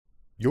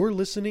You're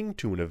listening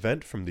to an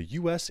event from the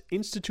U.S.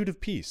 Institute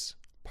of Peace,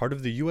 part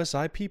of the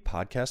USIP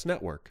Podcast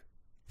Network.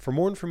 For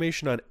more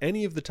information on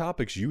any of the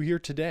topics you hear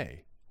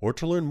today, or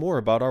to learn more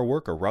about our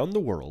work around the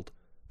world,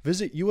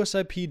 visit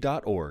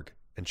usip.org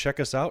and check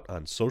us out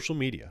on social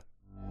media.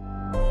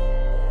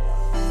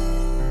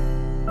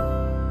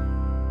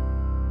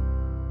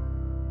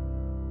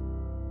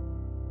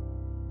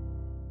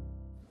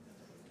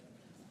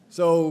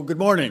 So, good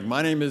morning.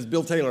 My name is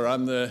Bill Taylor.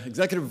 I'm the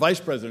Executive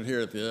Vice President here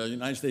at the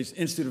United States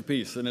Institute of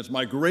Peace, and it's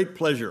my great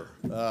pleasure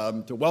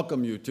to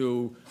welcome you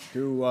to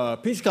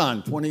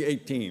PeaceCon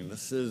 2018.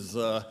 This is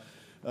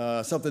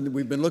something that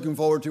we've been looking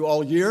forward to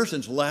all year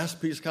since last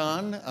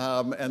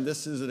PeaceCon, and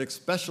this is an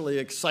especially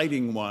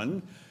exciting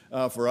one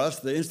for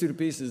us. The Institute of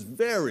Peace is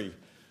very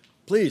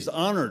pleased,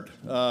 honored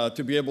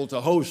to be able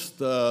to host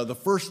the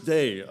first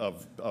day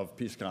of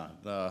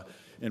PeaceCon.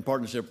 In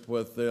partnership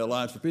with the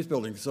Alliance for Peace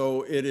Building.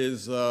 So it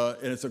is, and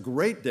it's a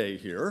great day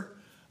here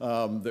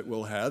that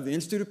we'll have. The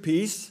Institute of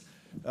Peace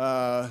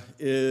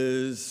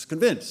is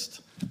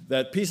convinced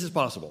that peace is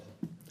possible.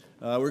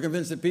 We're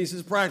convinced that peace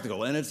is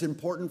practical, and it's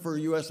important for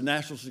U.S.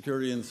 national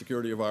security and the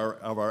security of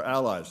our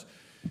allies.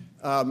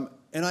 And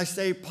I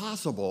say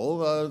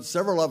possible.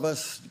 Several of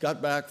us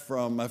got back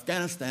from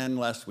Afghanistan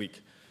last week.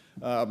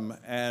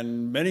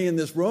 And many in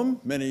this room,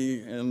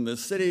 many in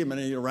this city,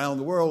 many around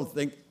the world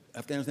think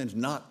Afghanistan's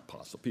not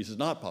possible. Peace is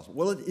not possible.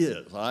 Well, it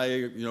is.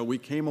 We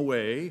came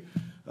away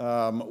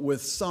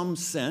with some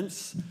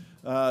sense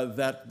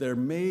that there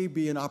may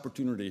be an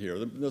opportunity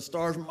here. The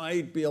stars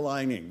might be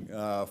aligning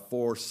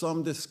for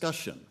some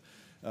discussion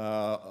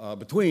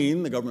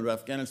between the government of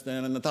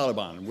Afghanistan and the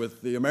Taliban,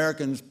 with the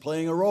Americans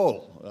playing a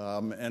role.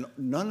 And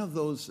none of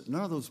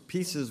those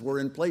pieces were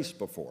in place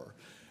before.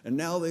 And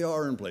now they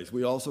are in place.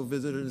 We also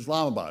visited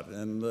Islamabad,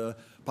 and the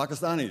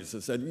Pakistanis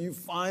have said, you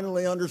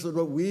finally understood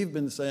what we've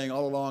been saying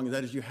all along, and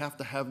that is you have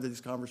to have these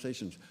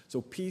conversations.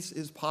 So peace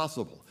is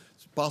possible.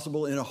 It's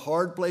possible in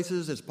hard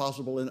places. It's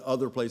possible in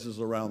other places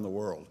around the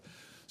world.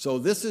 So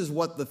this is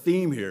what the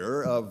theme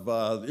here of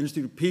the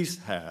Institute of Peace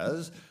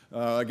has.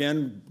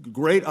 Again,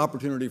 great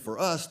opportunity for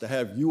us to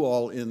have you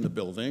all in the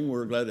building.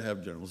 We're glad to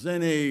have General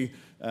Zinni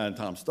and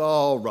Tom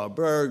Stahl, Rob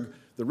Berg,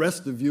 the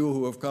rest of you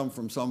who have come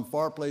from some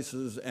far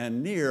places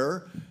and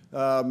near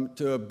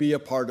to be a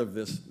part of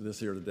this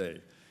here today.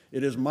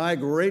 It is my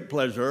great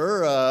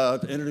pleasure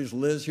to introduce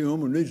Liz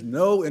Hume, who needs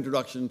no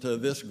introduction to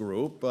this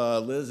group.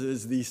 Liz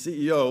is the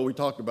CEO, we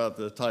talked about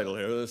the title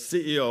here, the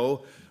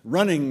CEO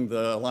running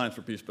the Alliance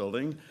for Peace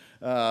Building.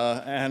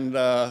 And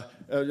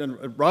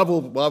Rob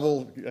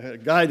will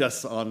guide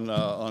us on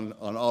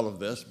all of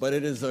this. But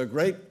it is a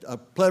great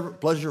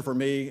pleasure for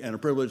me and a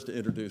privilege to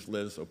introduce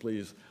Liz, so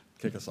please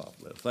kick us off,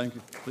 Liz. Thank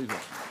you. Please.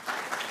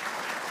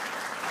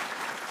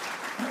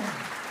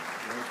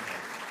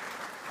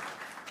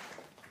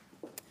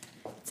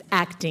 It's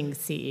acting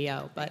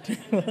CEO, but.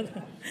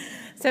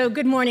 So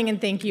good morning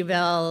and thank you,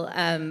 Bill.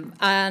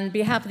 On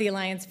behalf of the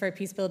Alliance for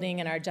Peace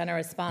Building and our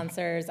generous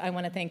sponsors, I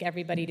want to thank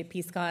everybody to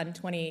PeaceCon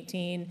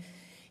 2018.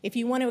 If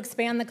you want to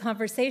expand the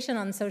conversation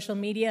on social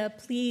media,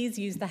 please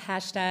use the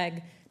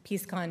hashtag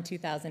PeaceCon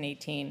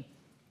 2018.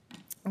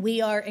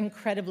 We are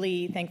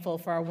incredibly thankful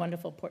for our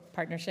wonderful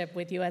partnership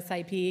with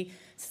USIP.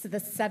 This is the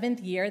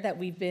 7th year that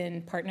we've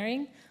been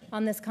partnering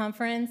on this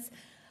conference.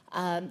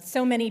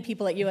 So many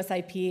people at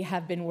USIP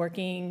have been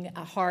working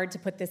hard to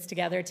put this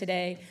together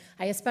today.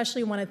 I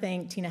especially want to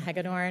thank Tina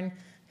Hagedorn,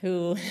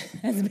 who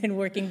has been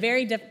working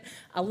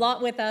a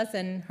lot with us,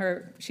 and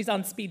she's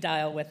on speed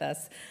dial with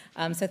us.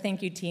 So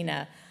thank you,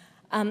 Tina.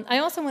 I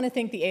also want to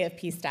thank the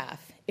AFP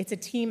staff. It's a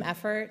team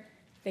effort.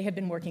 They have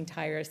been working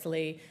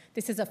tirelessly.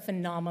 This is a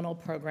phenomenal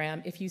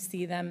program. If you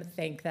see them,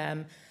 thank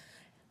them.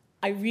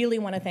 I really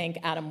want to thank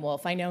Adam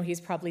Wolf. I know he's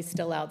probably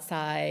still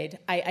outside.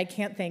 I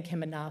can't thank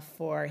him enough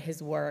for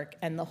his work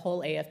and the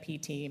whole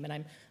AFP team,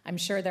 and I'm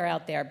sure they're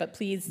out there, but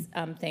please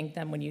thank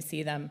them when you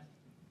see them.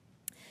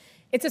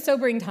 It's a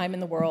sobering time in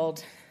the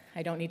world.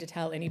 I don't need to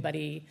tell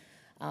anybody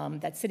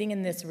that's sitting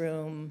in this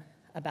room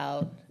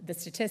about the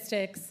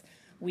statistics.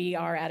 We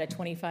are at a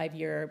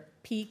 25-year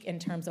peak in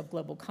terms of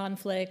global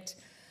conflict.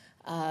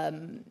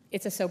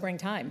 It's a sobering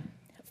time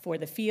for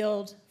the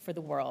field, for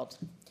the world.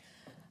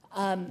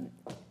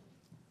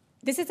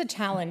 This is a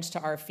challenge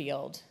to our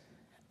field.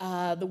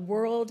 The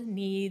world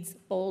needs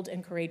bold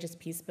and courageous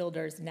peace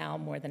builders now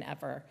more than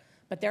ever.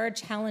 But there are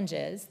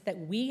challenges that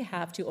we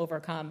have to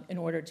overcome in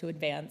order to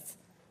advance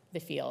the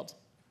field.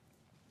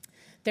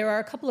 There are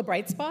a couple of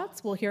bright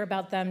spots. We'll hear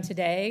about them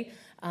today.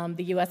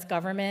 The U.S.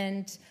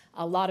 government,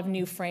 a lot of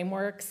new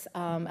frameworks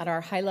at our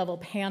high-level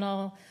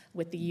panel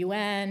with the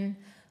UN.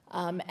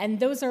 And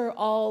those are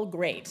all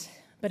great,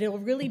 but it'll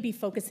really be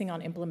focusing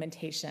on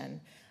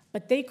implementation.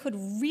 But they could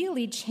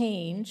really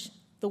change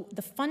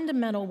the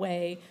fundamental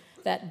way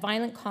that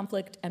violent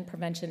conflict and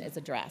prevention is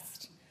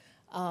addressed.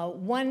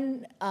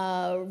 One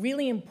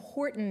really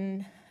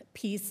important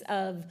piece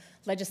of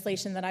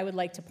legislation that I would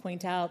like to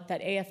point out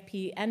that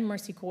AFP and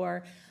Mercy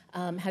Corps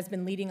has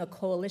been leading a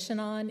coalition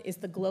on is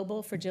the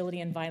Global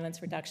Fragility and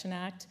Violence Reduction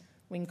Act.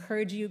 We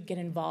encourage you to get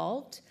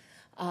involved.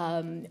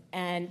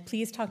 And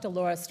please talk to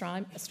Laura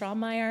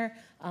Strahlmeyer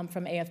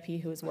from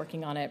AFP, who is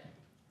working on it.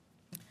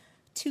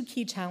 Two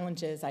key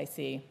challenges I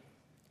see.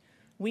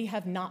 We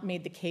have not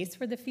made the case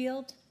for the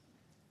field,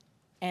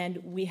 and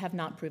we have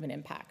not proven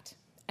impact.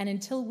 And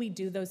until we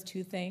do those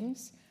two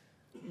things,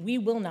 we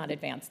will not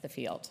advance the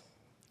field.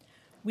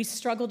 We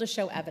struggle to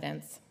show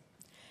evidence.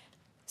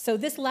 So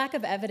this lack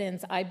of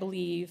evidence, I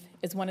believe,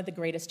 is one of the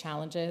greatest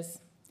challenges.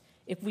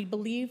 If we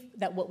believe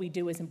that what we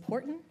do is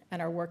important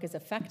and our work is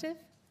effective,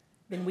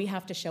 then we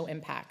have to show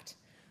impact.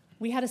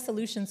 We had a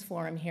solutions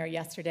forum here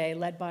yesterday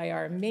led by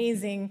our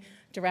amazing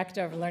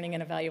Director of Learning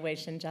and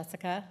Evaluation,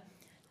 Jessica,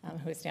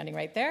 who is standing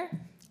right there.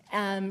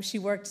 She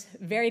worked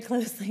very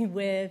closely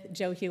with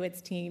Joe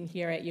Hewitt's team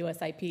here at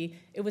USIP.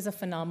 It was a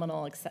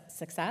phenomenal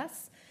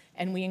success,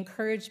 and we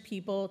encourage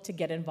people to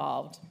get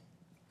involved.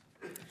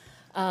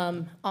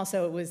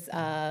 Also, it was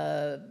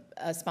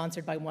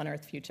sponsored by One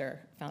Earth Future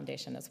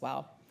Foundation as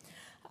well.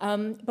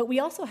 But we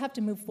also have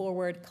to move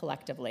forward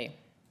collectively.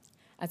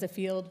 As a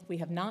field, we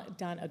have not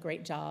done a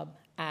great job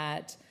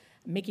at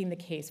making the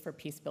case for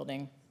peace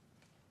building.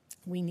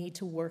 We need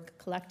to work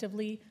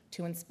collectively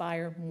to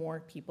inspire more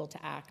people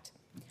to act.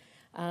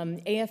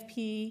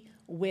 AFP,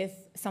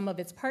 with some of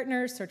its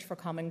partners, Search for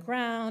Common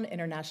Ground,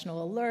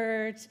 International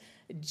Alert,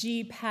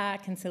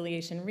 GPAC,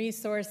 Conciliation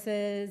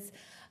Resources,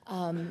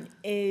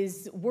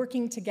 is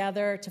working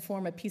together to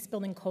form a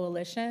peace-building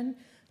coalition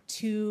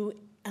to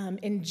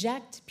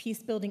inject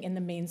peace-building in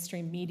the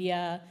mainstream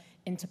media,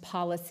 into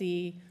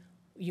policy.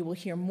 You will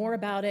hear more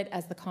about it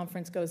as the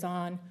conference goes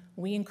on.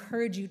 We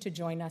encourage you to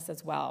join us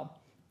as well.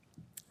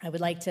 I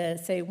would like to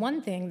say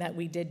one thing that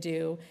we did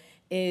do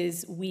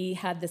is we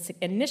had the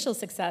initial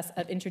success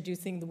of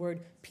introducing the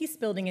word peace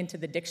building into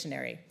the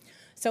dictionary.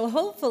 So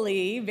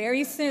hopefully,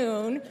 very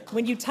soon,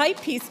 when you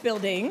type peace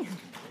building,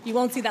 you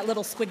won't see that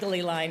little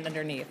squiggly line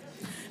underneath.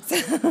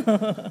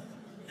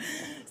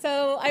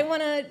 So I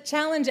want to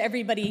challenge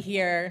everybody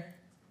here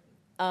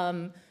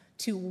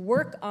to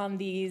work on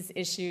these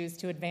issues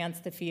to advance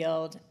the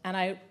field. And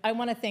I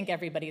want to thank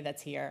everybody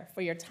that's here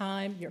for your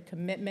time, your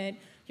commitment,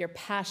 your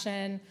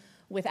passion.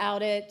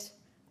 Without it,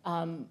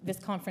 this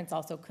conference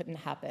also couldn't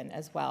happen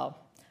as well.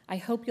 I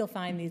hope you'll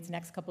find these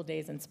next couple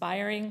days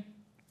inspiring.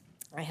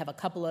 I have a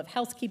couple of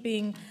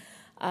housekeeping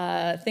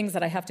things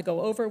that I have to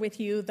go over with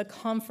you. The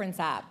conference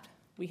app.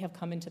 We have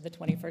come into the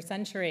 21st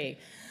century.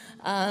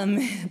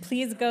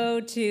 Please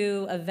go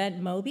to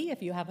EventMobi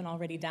if you haven't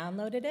already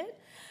downloaded it.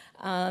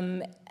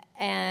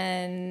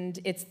 And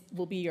it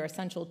will be your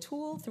essential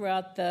tool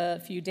throughout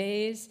the few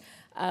days.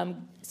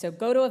 So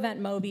go to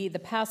EventMobi. The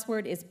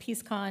password is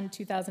PeaceCon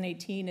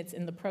 2018. It's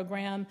in the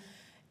program.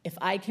 If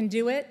I can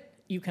do it,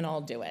 you can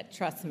all do it.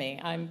 Trust me,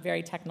 I'm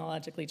very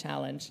technologically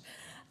challenged.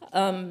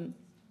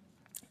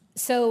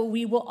 So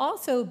we will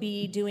also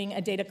be doing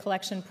a data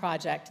collection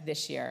project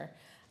this year.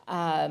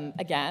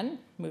 Again,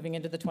 moving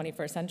into the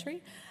 21st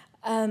century.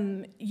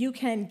 You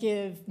can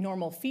give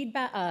normal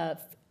feedback,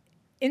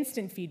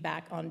 instant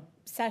feedback on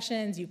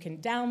sessions. You can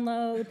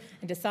download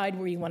and decide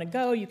where you want to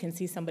go. You can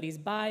see somebody's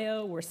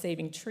bio. We're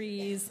saving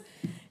trees.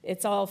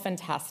 It's all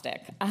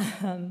fantastic.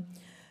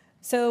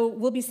 So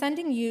we'll be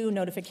sending you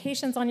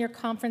notifications on your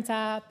conference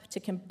app,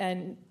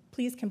 and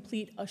please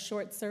complete a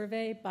short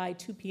survey by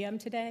 2 p.m.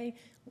 today.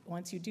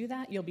 Once you do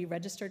that, you'll be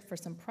registered for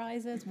some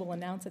prizes. We'll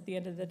announce at the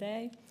end of the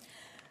day.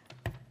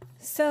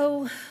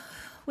 So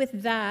with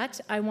that,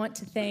 I want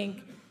to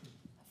thank,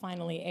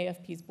 finally,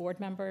 AFP's board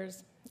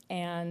members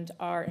and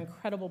our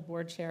incredible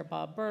board chair,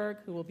 Bob Berg,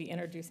 who will be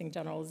introducing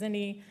General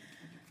Zinni.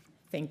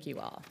 Thank you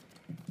all.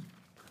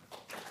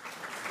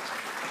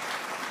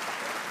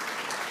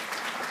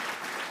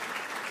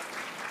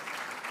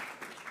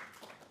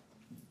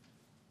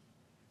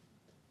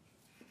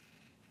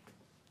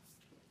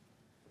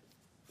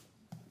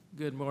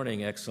 Good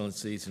morning,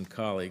 Excellencies and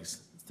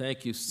colleagues.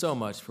 Thank you so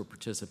much for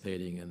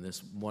participating in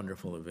this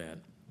wonderful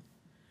event.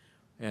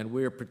 And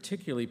we're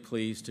particularly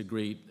pleased to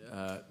greet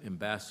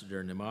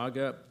Ambassador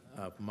Namaga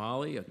of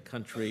Mali, a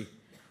country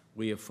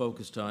we have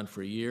focused on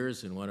for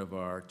years in one of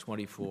our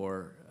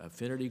 24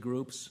 affinity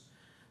groups,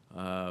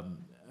 a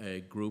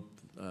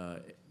group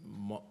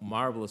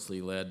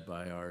marvelously led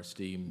by our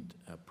esteemed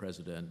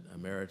President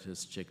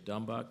Emeritus Chick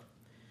Dumbak,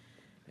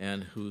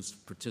 and whose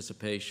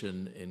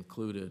participation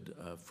included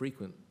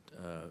frequent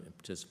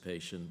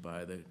participation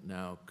by the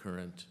now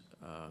current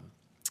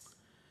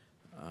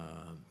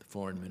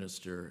Foreign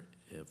Minister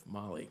of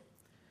Mali,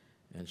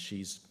 and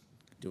she's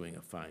doing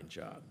a fine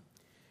job.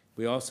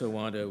 We also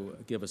want to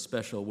give a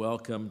special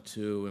welcome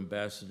to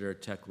Ambassador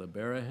Tekle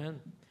Berehen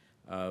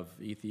of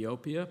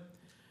Ethiopia.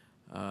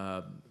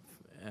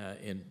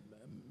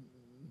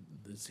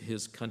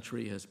 His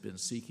country has been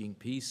seeking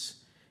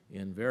peace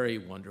in very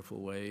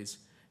wonderful ways,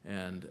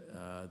 and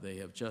they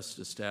have just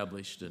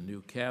established a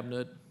new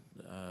cabinet,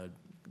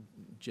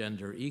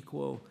 gender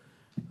equal,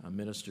 a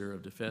Minister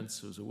of Defense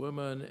who's a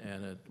woman,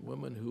 and a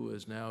woman who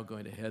is now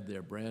going to head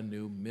their brand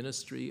new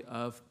Ministry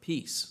of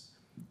Peace.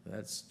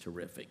 That's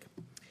terrific.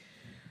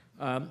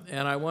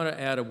 And I want to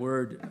add a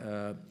word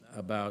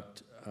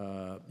about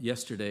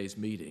yesterday's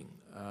meeting.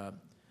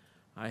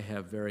 I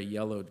have very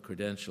yellowed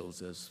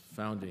credentials as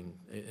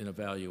in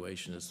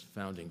evaluation as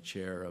founding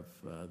chair of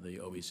the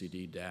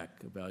OECD DAC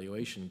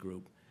evaluation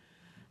group.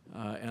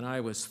 And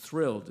I was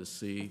thrilled to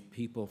see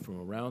people from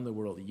around the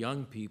world,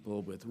 young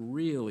people with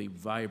really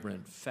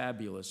vibrant,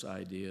 fabulous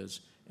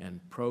ideas and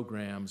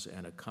programs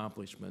and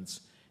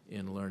accomplishments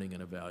in learning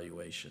and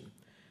evaluation.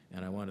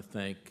 And I want to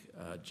thank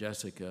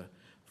Jessica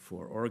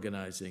for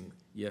organizing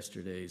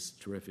yesterday's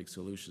terrific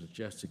solutions.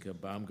 Jessica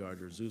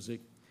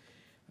Baumgartner-Zuzik.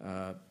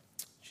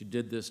 She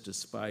did this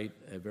despite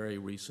a very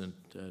recent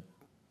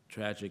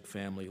tragic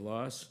family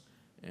loss.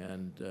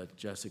 And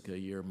Jessica,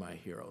 you're my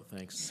hero.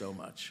 Thanks so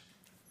much.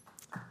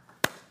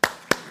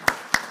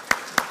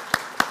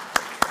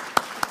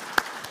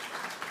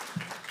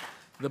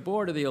 The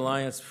board of the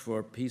Alliance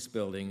for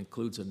Peacebuilding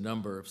includes a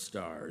number of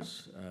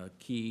stars,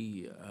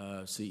 key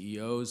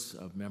CEOs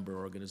of member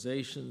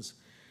organizations,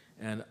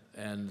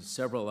 and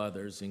several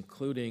others,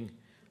 including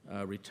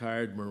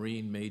retired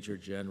Marine Major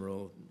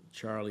General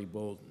Charlie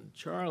Bolden.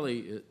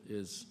 Charlie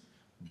is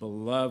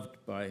beloved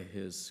by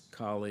his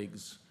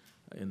colleagues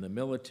in the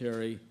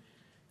military,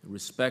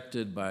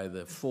 respected by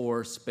the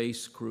 4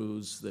 space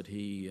crews that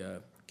he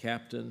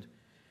captained,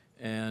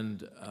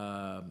 and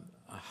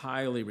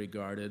highly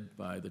regarded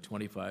by the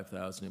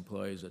 25,000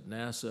 employees at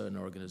NASA, an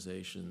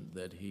organization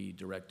that he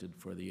directed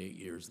for the 8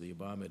 years of the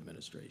Obama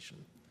administration.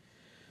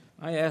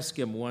 I asked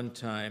him one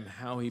time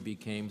how he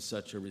became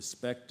such a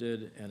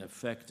respected and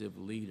effective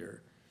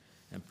leader,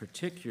 and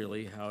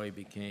particularly how he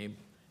became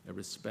a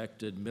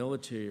respected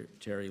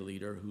military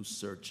leader who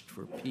searched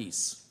for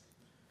peace.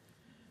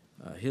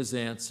 His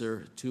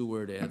answer,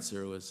 2-word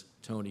answer, was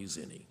Tony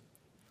Zinni.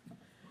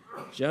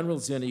 General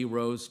Zinni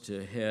rose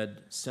to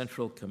head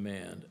Central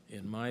Command,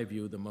 in my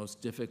view, the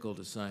most difficult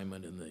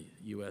assignment in the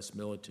U.S.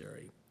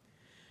 military.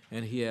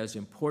 And he has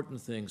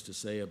important things to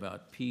say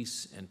about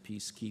peace and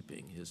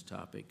peacekeeping, his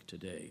topic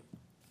today.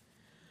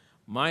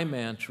 My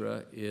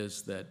mantra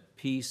is that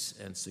peace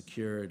and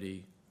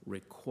security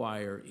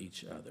require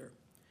each other.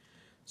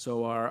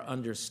 So our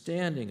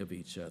understanding of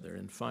each other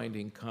and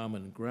finding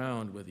common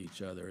ground with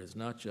each other is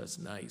not just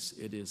nice,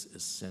 it is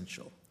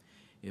essential.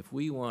 If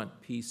we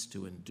want peace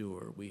to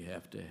endure, we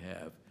have to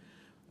have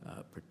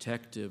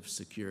protective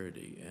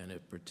security. And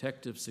if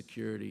protective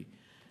security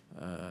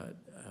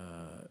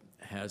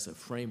has a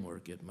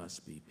framework, it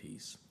must be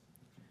peace.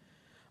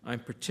 I'm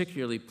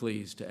particularly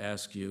pleased to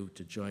ask you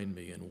to join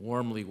me in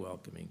warmly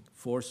welcoming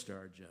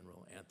 4-star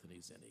General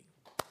Anthony Zinni.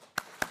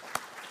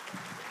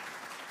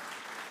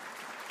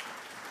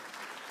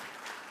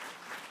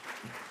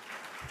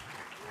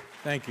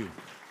 Thank you.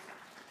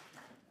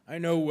 I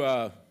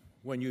know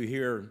when you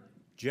hear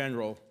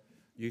General,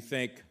 you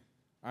think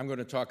I'm going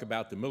to talk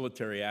about the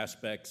military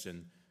aspects,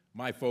 and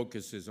my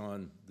focus is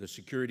on the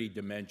security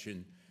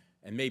dimension,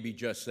 and maybe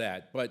just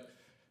that. But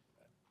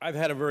I've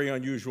had a very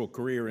unusual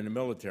career in the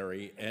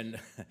military, and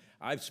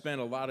I've spent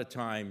a lot of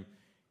time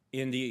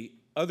in the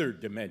other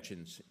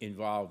dimensions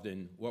involved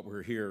in what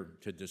we're here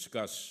to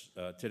discuss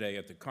today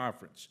at the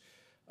conference.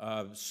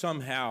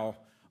 Somehow,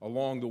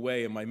 along the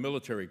way in my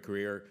military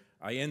career,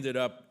 I ended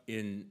up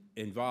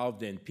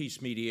involved in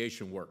peace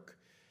mediation work.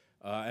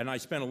 And I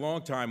spent a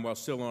long time while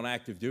still on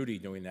active duty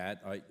doing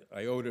that.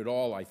 I owed it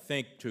all, I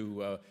think,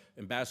 to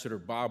Ambassador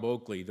Bob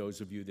Oakley,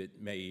 those of you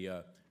that may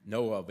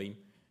know of him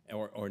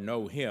or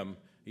know him.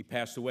 He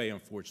passed away,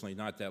 unfortunately,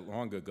 not that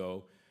long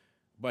ago.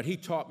 But he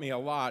taught me a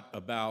lot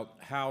about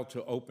how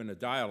to open a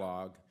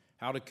dialogue,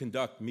 how to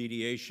conduct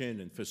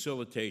mediation and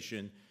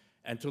facilitation,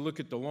 and to look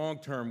at the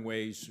long-term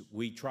ways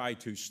we try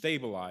to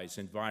stabilize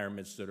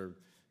environments that are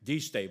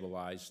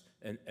destabilized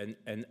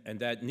and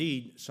that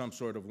need some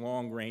sort of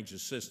long-range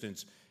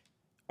assistance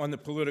on the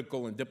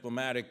political and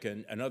diplomatic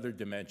and other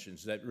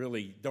dimensions that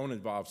really don't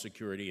involve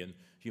security and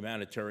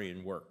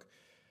humanitarian work.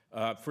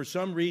 For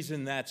some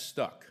reason, that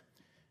stuck.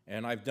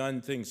 And I've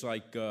done things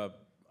like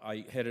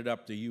I headed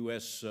up the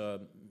U.S.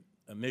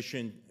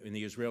 mission in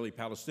the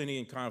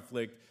Israeli-Palestinian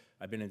conflict.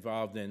 I've been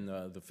involved in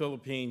the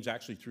Philippines,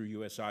 actually through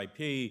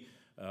USIP,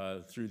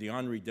 through the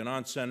Henri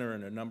Dunant Center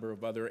and a number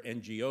of other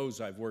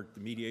NGOs. I've worked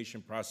the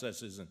mediation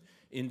processes in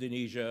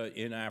Indonesia,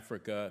 in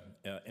Africa,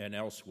 and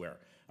elsewhere.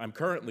 I'm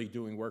currently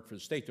doing work for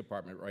the State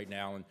Department right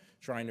now and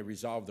trying to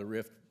resolve the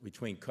rift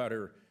between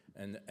Qatar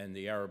and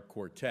the Arab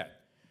Quartet.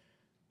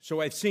 So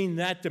I've seen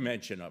that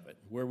dimension of it,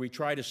 where we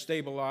try to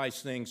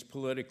stabilize things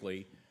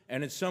politically,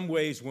 and in some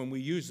ways when we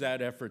use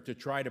that effort to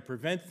try to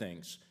prevent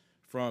things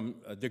from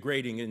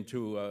degrading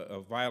into a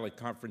violent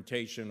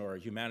confrontation or a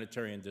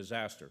humanitarian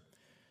disaster.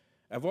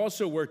 I've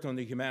also worked on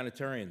the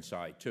humanitarian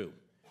side, too.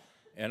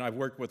 And I've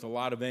worked with a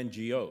lot of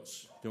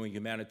NGOs doing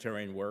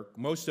humanitarian work,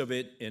 most of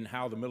it in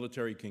how the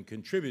military can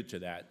contribute to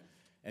that,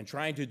 and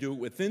trying to do it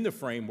within the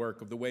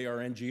framework of the way our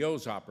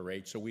NGOs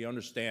operate, so we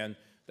understand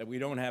that we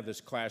don't have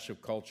this clash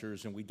of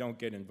cultures and we don't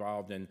get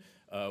involved in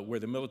where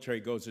the military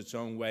goes its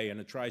own way and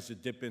it tries to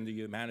dip into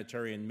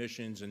humanitarian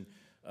missions and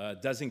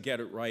doesn't get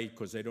it right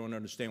because they don't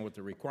understand what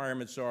the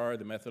requirements are,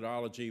 the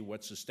methodology,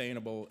 what's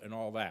sustainable, and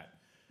all that.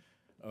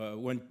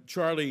 When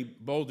Charlie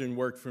Bolden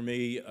worked for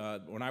me,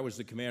 when I was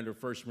the commander of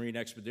 1st Marine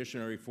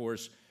Expeditionary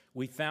Force,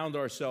 we found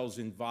ourselves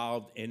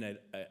involved in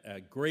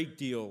a great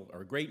deal,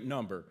 or a great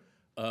number,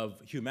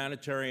 of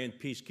humanitarian,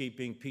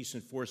 peacekeeping, peace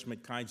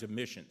enforcement kinds of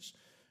missions.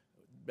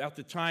 About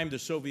the time the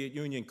Soviet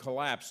Union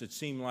collapsed, it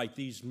seemed like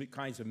these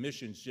kinds of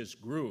missions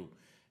just grew.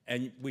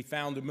 And we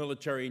found the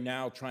military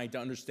now trying to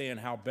understand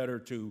how better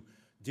to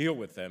deal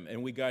with them.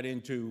 And we got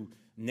into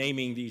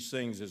naming these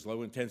things as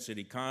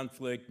low-intensity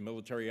conflict,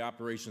 military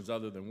operations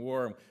other than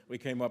war. We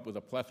came up with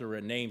a plethora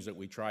of names that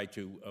we tried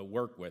to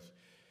work with.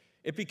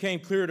 It became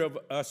clear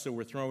to us that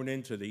were thrown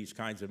into these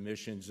kinds of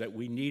missions that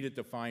we needed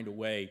to find a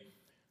way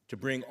to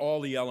bring all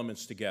the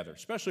elements together,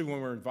 especially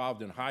when we're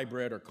involved in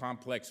hybrid or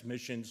complex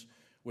missions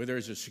where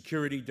there's a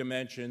security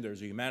dimension,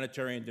 there's a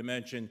humanitarian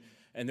dimension,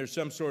 and there's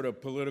some sort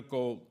of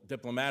political,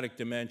 diplomatic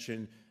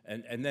dimension,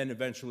 and then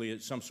eventually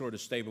it's some sort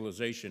of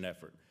stabilization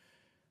effort.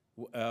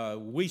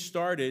 We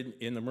started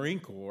in the Marine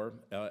Corps,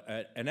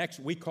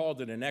 we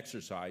called it an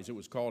exercise. It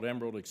was called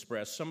Emerald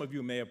Express. Some of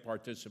you may have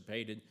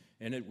participated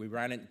in it. We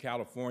ran it in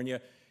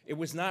California. It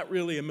was not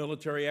really a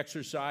military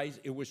exercise.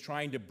 It was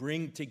trying to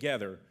bring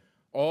together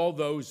all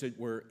those that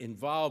were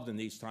involved in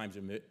these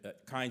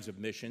kinds of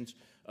missions,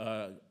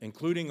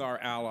 including our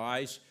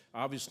allies,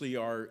 obviously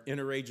our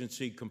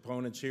interagency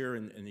components here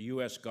in the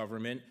U.S.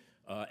 government,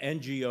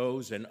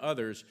 NGOs and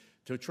others,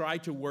 to try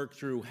to work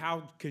through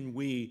how can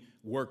we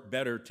work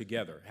better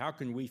together? How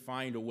can we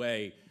find a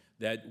way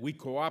that we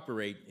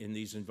cooperate in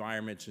these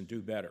environments and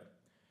do better?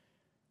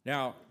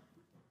 Now,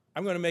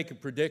 I'm going to make a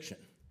prediction.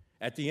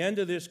 At the end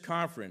of this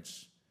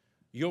conference,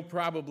 you'll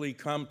probably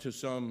come to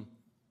some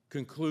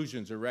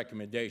conclusions or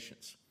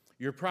recommendations.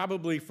 You're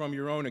probably, from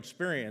your own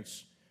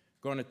experience,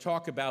 going to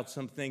talk about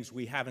some things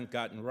we haven't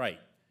gotten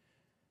right.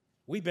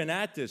 We've been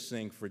at this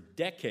thing for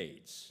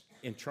decades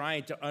in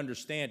trying to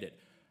understand it.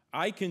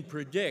 I can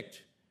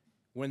predict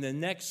when the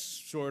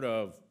next sort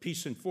of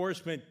peace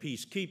enforcement,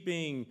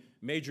 peacekeeping,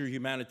 major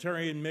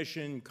humanitarian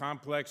mission,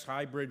 complex,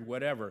 hybrid,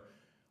 whatever,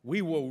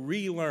 we will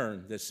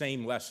relearn the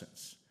same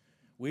lessons.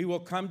 We will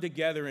come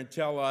together and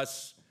tell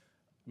us,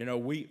 you know,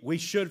 we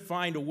should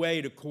find a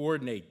way to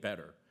coordinate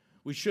better.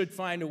 We should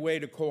find a way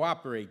to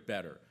cooperate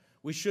better.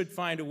 We should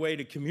find a way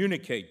to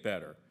communicate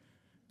better.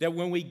 That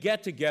when we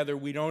get together,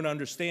 we don't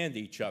understand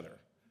each other.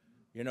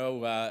 You know,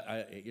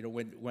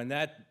 when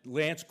that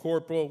Lance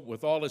Corporal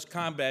with all his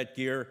combat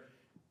gear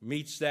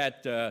meets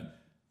that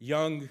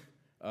young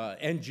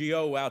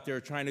NGO out there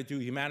trying to do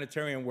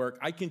humanitarian work,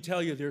 I can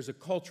tell you there's a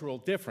cultural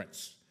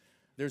difference.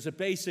 There's a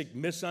basic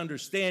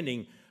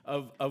misunderstanding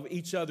of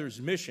each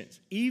other's missions.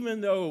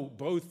 Even though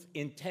both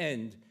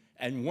intend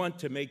and want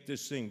to make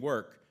this thing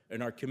work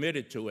and are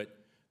committed to it,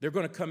 they're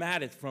going to come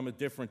at it from a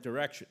different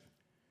direction.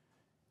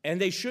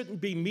 And they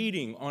shouldn't be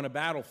meeting on a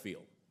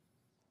battlefield,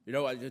 you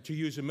know, to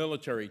use a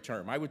military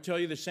term. I would tell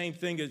you the same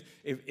thing as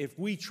if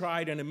we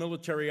tried in a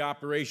military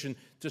operation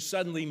to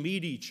suddenly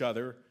meet each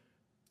other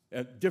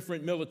at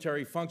different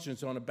military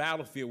functions on a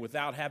battlefield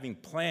without having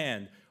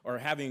planned or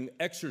having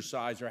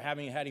exercised or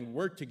having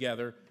worked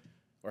together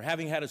or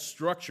having had a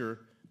structure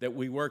that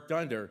we worked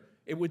under,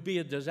 it would be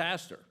a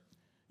disaster.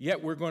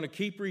 Yet we're going to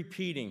keep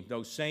repeating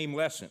those same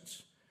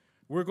lessons.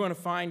 We're going to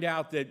find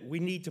out that we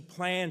need to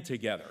plan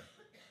together.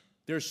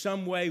 There's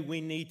some way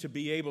we need to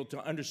be able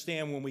to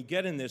understand when we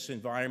get in this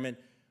environment,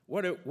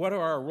 what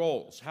are our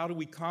roles? How do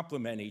we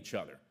complement each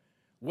other?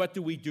 What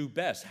do we do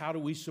best? How do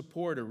we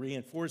support or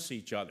reinforce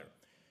each other?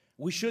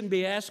 We shouldn't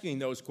be asking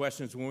those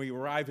questions when we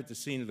arrive at the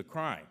scene of the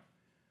crime.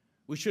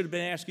 We should have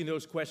been asking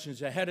those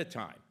questions ahead of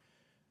time.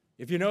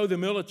 If you know the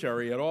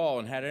military at all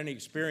and had any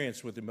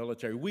experience with the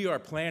military, we are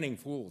planning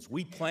fools.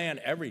 We plan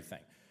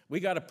everything. We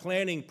got a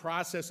planning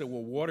process that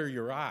will water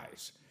your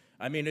eyes.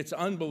 I mean, it's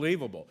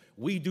unbelievable.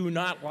 We do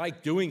not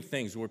like doing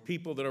things where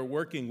people that are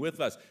working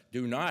with us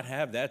do not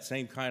have that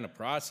same kind of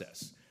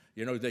process,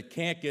 you know, that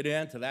can't get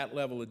into that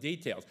level of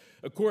details.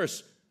 Of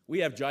course, we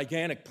have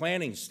gigantic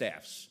planning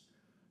staffs.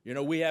 You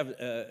know, we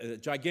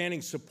have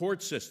gigantic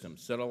support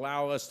systems that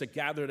allow us to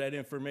gather that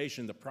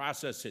information, to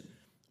process it.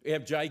 We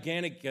have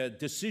gigantic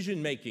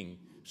decision-making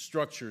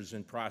structures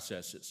and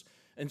processes.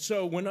 And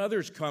so when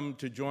others come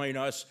to join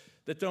us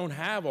that don't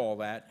have all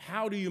that,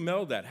 how do you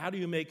meld that? How do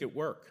you make it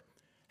work?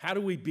 How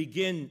do we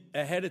begin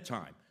ahead of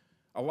time?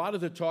 A lot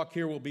of the talk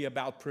here will be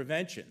about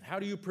prevention. How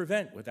do you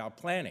prevent without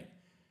planning?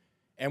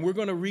 And we're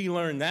going to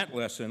relearn that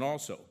lesson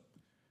also.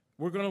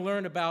 We're going to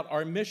learn about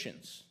our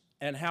missions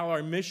and how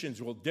our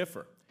missions will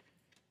differ.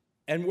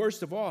 And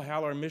worst of all,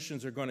 how our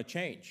missions are going to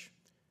change.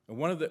 And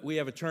we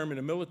have a term in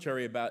the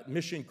military about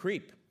mission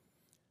creep.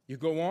 You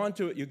go on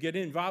to it, you get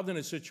involved in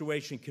a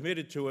situation,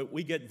 committed to it,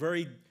 we get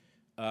very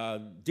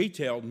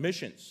detailed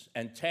missions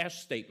and task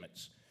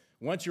statements.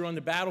 Once you're on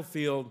the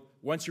battlefield,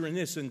 once you're in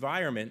this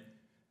environment,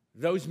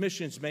 those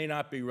missions may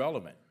not be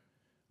relevant.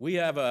 We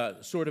have a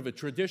sort of a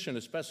tradition,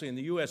 especially in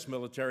the U.S.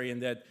 military, in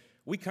that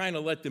we kind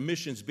of let the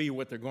missions be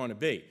what they're going to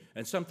be.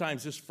 And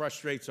sometimes this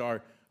frustrates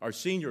our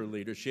senior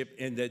leadership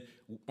in that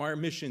our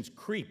missions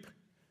creep,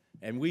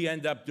 and we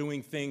end up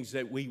doing things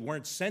that we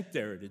weren't sent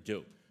there to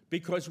do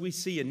because we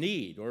see a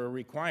need or a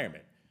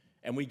requirement,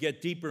 and we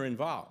get deeper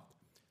involved.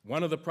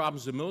 One of the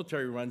problems the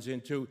military runs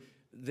into,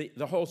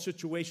 the whole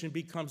situation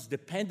becomes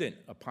dependent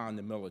upon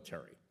the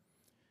military.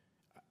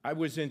 I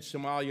was in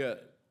Somalia.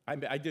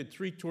 I did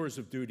 3 tours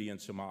of duty in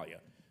Somalia.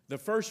 The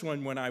first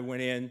one, when I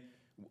went in,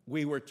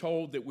 we were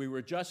told that we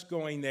were just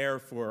going there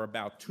for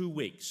about 2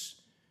 weeks,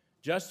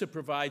 just to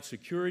provide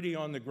security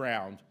on the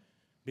ground,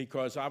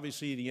 because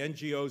obviously the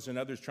NGOs and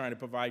others trying to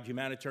provide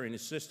humanitarian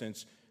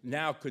assistance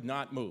now could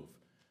not move,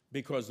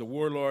 because the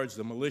warlords,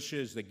 the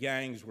militias, the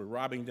gangs were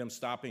robbing them,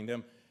 stopping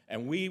them,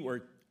 and we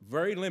were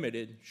very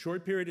limited,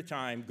 short period of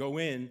time, go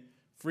in,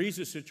 freeze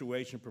the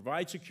situation,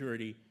 provide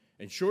security,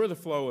 ensure the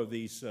flow of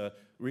these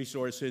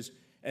resources,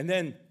 and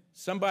then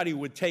somebody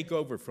would take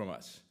over from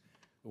us.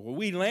 When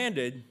we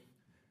landed,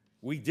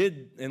 we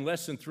did, in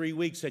less than 3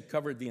 weeks, had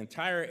covered the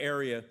entire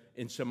area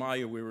in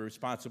Somalia we were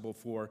responsible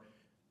for.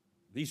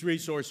 These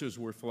resources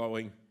were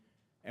flowing,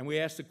 and we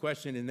asked the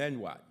question, and then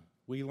what?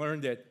 We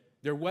learned that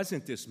there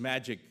wasn't this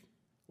magic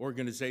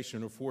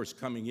organization or force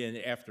coming in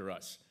after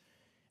us.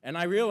 And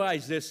I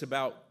realized this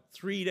about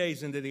 3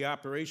 days into the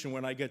operation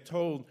when I get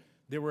told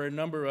there were a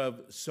number of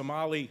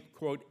Somali,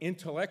 quote,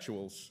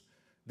 intellectuals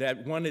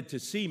that wanted to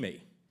see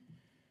me.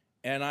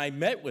 And I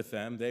met with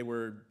them. They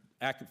were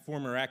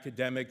former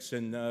academics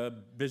and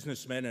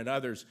businessmen and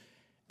others,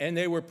 and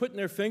they were putting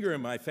their finger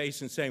in my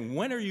face and saying,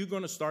 when are you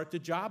going to start the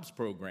jobs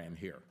program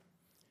here?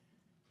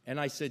 And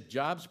I said,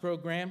 jobs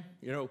program?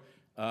 You know,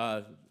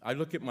 I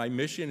look at my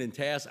mission and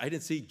tasks. I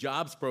didn't see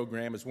jobs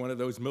program as one of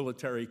those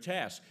military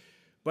tasks.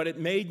 But it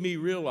made me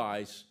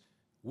realize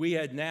we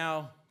had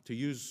now, to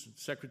use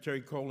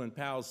Secretary Colin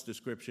Powell's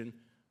description,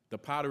 the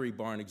Pottery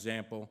Barn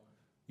example,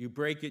 you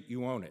break it,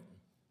 you own it.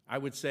 I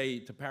would say,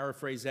 to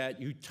paraphrase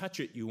that, you touch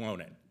it, you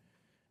own it.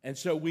 And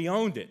so we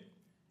owned it,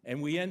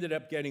 and we ended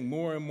up getting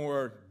more and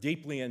more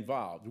deeply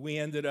involved. We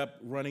ended up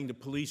running the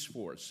police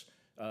force,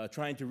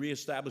 trying to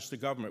reestablish the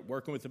government,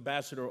 working with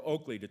Ambassador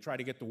Oakley to try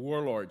to get the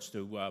warlords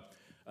to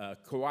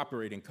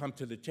cooperate and come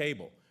to the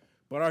table.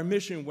 But our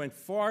mission went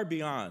far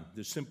beyond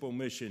the simple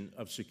mission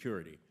of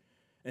security.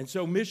 And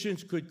so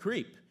missions could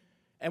creep.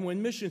 And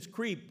when missions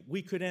creep,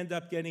 we could end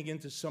up getting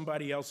into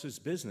somebody else's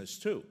business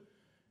too.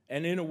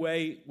 And in a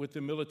way with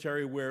the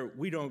military where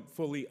we don't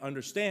fully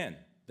understand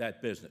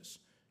that business,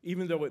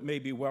 even though it may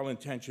be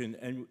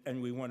well-intentioned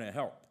and we want to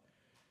help.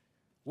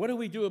 What do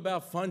we do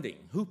about funding?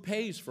 Who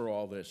pays for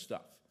all this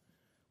stuff?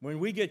 When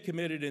we get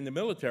committed in the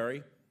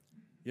military,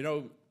 you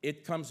know,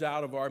 it comes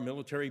out of our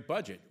military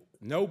budget.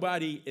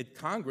 Nobody at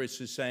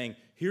Congress is saying,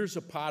 here's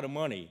a pot of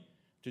money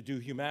to do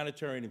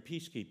humanitarian and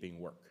peacekeeping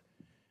work.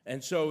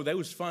 And so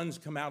those funds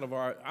come out of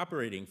our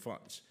operating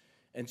funds.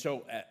 And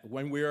so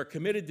when we are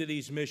committed to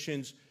these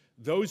missions,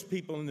 those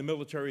people in the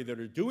military that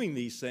are doing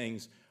these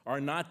things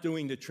are not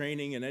doing the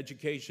training and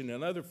education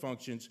and other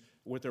functions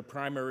what their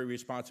primary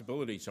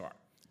responsibilities are.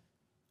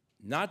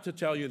 Not to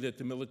tell you that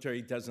the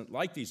military doesn't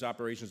like these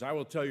operations. I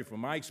will tell you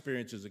from my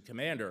experience as a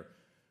commander,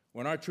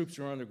 when our troops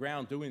are on the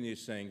ground doing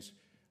these things,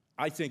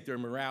 I think their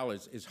morale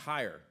is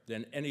higher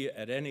than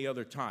at any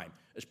other time,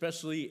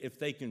 especially if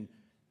they can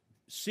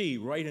see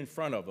right in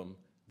front of them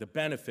the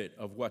benefit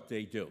of what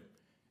they do.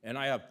 And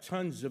I have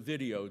tons of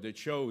video that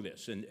show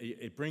this, and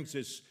it brings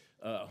this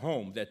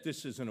home that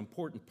this is an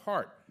important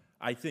part,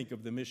 I think,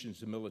 of the missions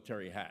the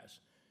military has,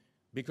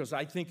 because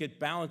I think it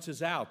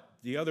balances out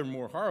the other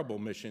more horrible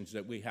missions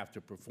that we have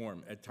to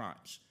perform at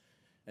times.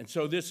 And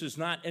so this is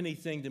not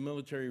anything the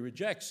military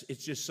rejects.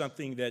 It's just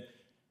something that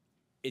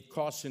it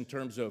costs in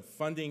terms of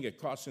funding, it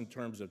costs in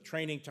terms of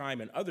training time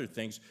and other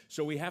things,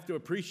 so we have to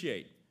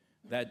appreciate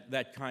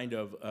that kind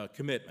of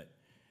commitment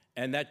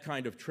and that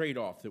kind of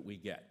trade-off that we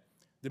get.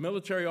 The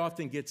military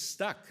often gets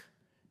stuck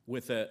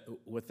with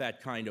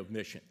that kind of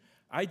mission.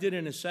 I did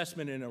an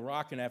assessment in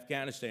Iraq and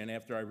Afghanistan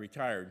after I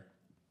retired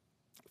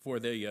for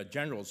the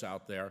generals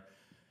out there,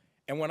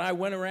 and when I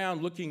went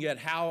around looking at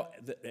how,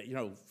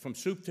 from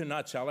soup to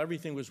nuts, how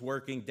everything was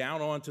working,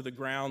 down onto the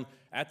ground,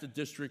 at the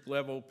district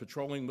level,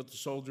 patrolling with the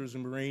soldiers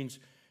and Marines,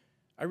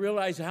 I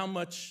realized how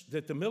much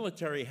that the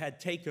military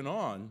had taken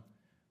on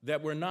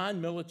that were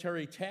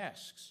non-military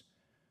tasks.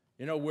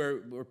 You know, where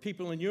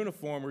people in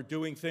uniform are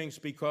doing things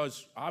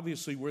because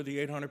obviously we're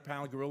the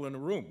 800-pound gorilla in the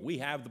room. We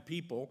have the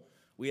people,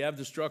 we have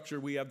the structure,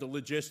 we have the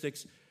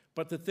logistics,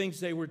 but the things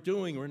they were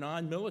doing were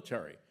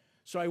non-military.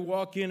 So I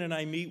walk in and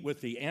I meet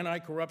with the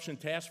Anti-Corruption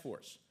Task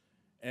Force,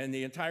 and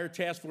the entire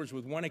task force,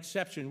 with one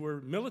exception,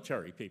 were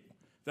military people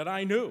that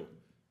I knew.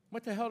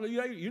 What the hell do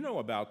you know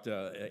about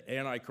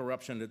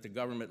anti-corruption at the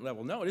government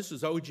level? No, this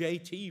is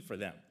OJT for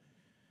them.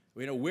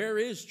 You know, where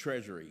is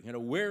Treasury? You know,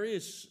 where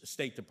is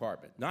State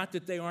Department? Not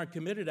that they aren't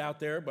committed out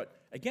there,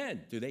 but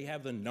again, do they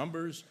have the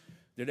numbers?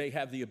 Do they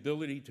have the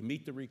ability to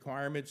meet the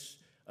requirements?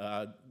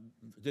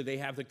 Do they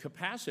have the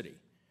capacity?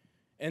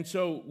 And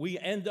so we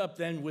end up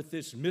then with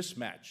this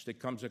mismatch that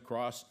comes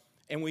across,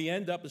 and we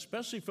end up,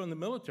 especially from the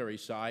military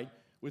side,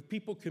 with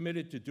people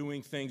committed to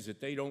doing things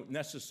that they don't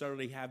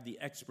necessarily have the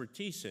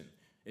expertise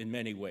in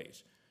many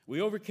ways.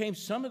 We overcame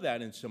some of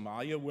that in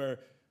Somalia, where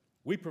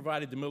We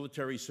provided the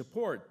military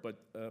support,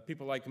 but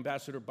people like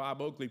Ambassador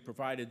Bob Oakley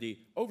provided the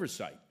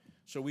oversight.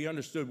 So we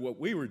understood what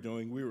we were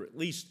doing. We were at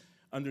least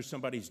under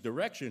somebody's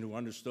direction who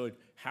understood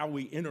how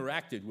we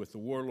interacted with the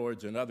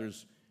warlords and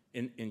others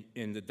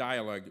in the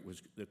dialogue that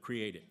was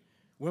created.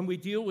 When we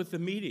deal with the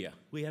media,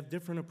 we have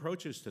different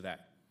approaches to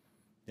that.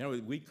 You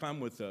know, we come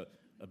with a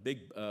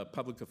big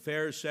public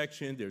affairs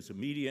section. There's a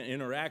media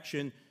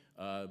interaction.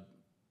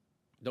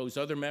 Those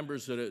other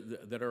members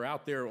that are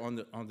out there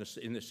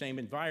in the same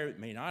environment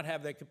may not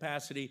have that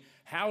capacity.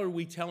 How are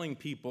we telling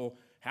people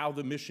how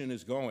the mission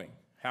is going?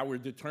 How we're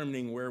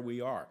determining where we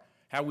are?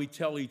 How we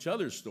tell each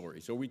other's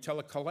stories, or we tell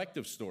a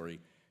collective story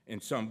in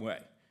some way?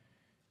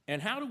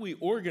 And how do we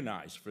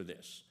organize for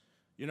this?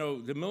 You know,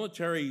 the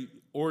military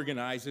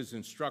organizes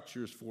and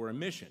structures for a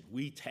mission.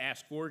 We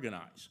task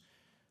organize.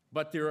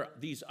 But there are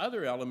these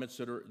other elements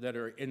that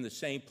are in the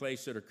same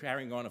place that are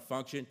carrying on a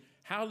function.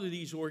 How do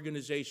these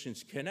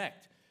organizations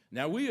connect?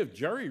 Now, we have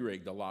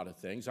jury-rigged a lot of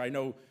things. I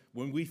know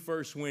when we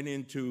first went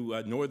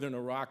into northern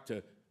Iraq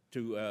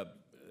to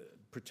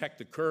protect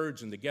the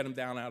Kurds and to get them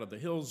down out of the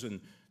hills in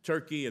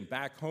Turkey and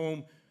back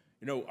home,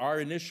 you know, our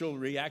initial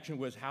reaction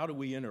was, how do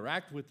we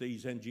interact with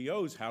these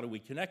NGOs? How do we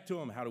connect to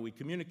them? How do we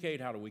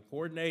communicate? How do we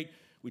coordinate?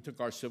 We took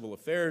our civil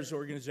affairs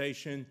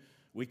organization.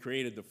 We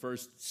created the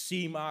first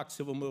CMOC,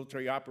 Civil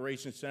Military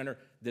Operations Center,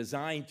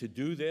 designed to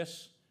do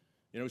this.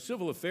 You know,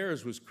 civil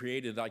affairs was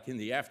created like in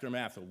the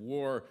aftermath of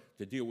war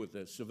to deal with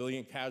the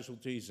civilian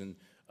casualties and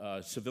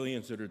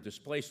civilians that are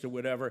displaced or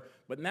whatever,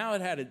 but now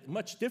it had a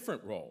much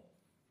different role.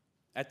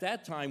 At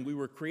that time, we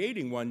were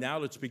creating one now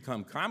that's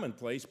become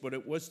commonplace, but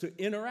it was to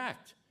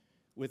interact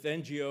with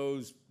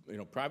NGOs, you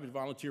know, private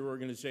volunteer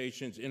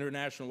organizations,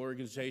 international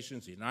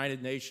organizations, the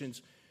United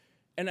Nations.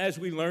 And as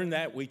we learned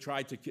that, we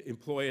tried to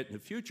employ it in the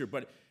future,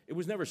 but it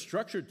was never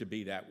structured to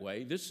be that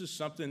way. This is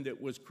something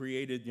that was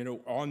created, you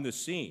know, on the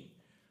scene.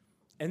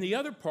 And the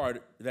other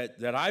part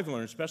that I've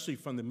learned, especially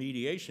from the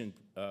mediation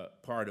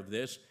part of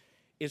this,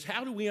 is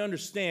how do we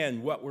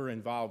understand what we're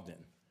involved in?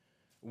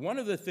 One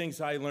of the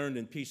things I learned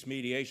in peace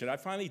mediation, I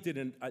finally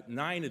did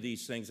 9 of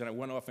these things, and I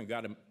went off and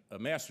got a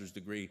master's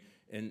degree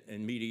in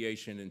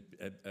mediation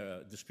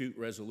and dispute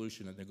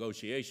resolution and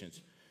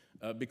negotiations,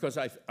 because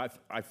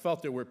I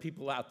felt there were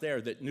people out there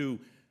that knew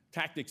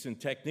tactics and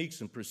techniques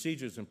and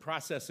procedures and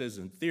processes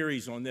and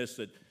theories on this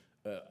that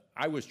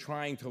I was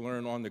trying to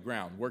learn on the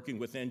ground, working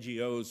with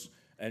NGOs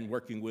and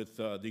working with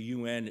the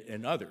UN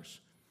and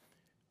others.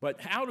 But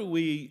how do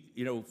we,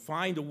 you know,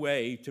 find a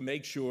way to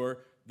make sure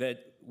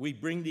that we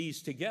bring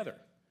these together,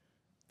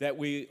 that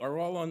we are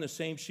all on the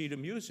same sheet of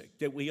music,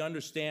 that we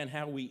understand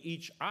how we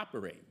each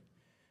operate?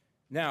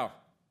 Now,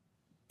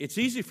 it's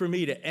easy for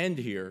me to end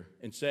here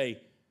and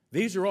say,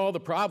 these are all the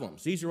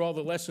problems, these are all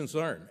the lessons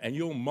learned, and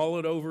you'll mull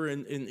it over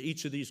in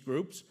each of these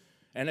groups,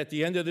 and at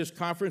the end of this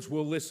conference,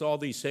 we'll list all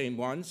these same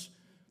ones.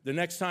 The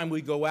next time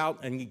we go out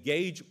and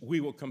engage, we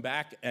will come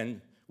back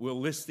and we'll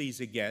list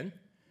these again.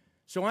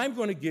 So I'm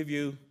going to give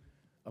you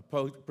a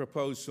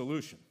proposed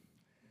solution.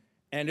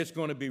 And it's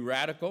going to be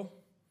radical,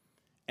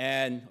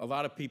 and a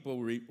lot of people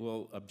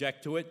will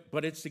object to it,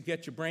 but it's to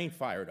get your brain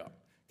fired up,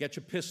 get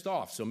you pissed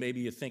off, so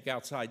maybe you think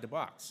outside the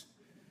box.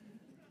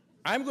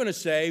 I'm going to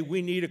say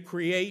we need to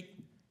create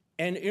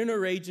an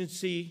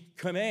interagency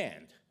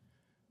command.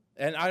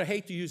 And I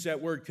hate to use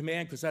that word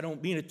command because I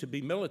don't mean it to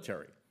be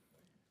military.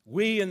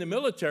 We in the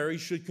military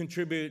should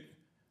contribute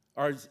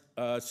our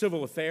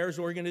civil affairs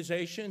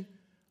organization,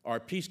 our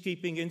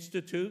peacekeeping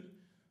institute,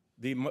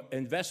 the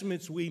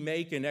investments we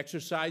make in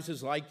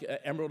exercises like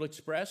Emerald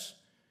Express,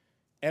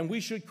 and we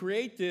should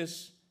create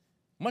this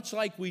much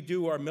like we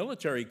do our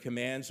military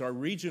commands, our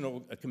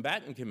regional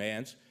combatant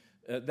commands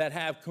that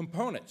have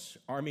components,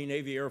 Army,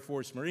 Navy, Air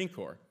Force, Marine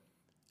Corps,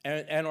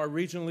 and are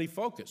regionally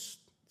focused,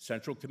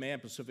 Central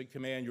Command, Pacific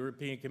Command,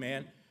 European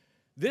Command.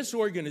 This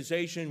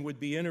organization would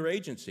be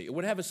interagency. It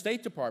would have a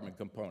State Department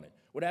component,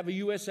 would have a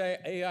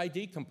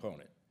USAID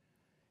component.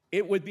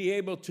 It would be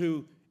able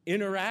to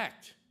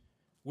interact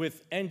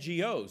with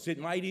NGOs. It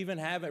might even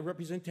have a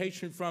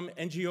representation from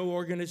NGO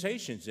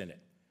organizations in it.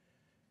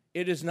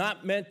 It is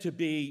not meant to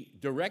be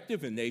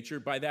directive in nature.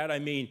 By that I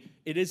mean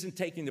it isn't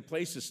taking the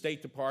place of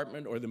State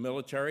Department or the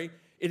military.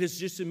 It is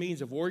just a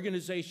means of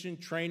organization,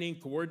 training,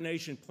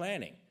 coordination,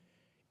 planning.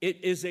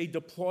 It is a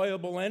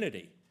deployable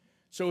entity.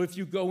 So if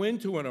you go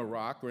into an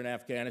Iraq or an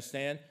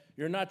Afghanistan,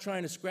 you're not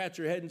trying to scratch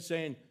your head and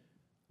saying,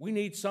 we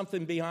need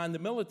something beyond the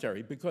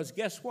military, because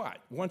guess what?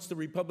 Once the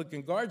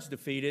Republican Guard's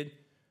defeated,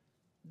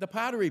 the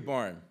Pottery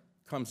Barn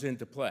comes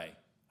into play.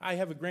 I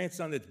have a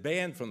grandson that's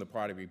banned from the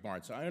Pottery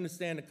Barn, so I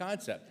understand the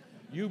concept.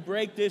 You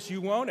break this,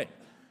 you own it.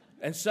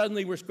 And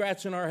suddenly we're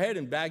scratching our head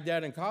in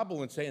Baghdad and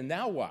Kabul and saying,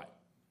 now what?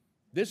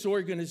 This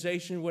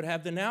organization would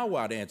have the now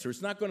what answer.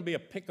 It's not going to be a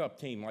pickup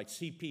team like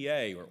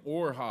CPA or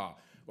ORHA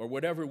or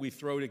whatever we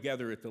throw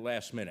together at the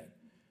last minute,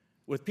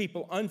 with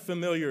people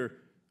unfamiliar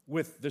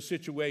with the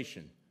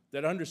situation,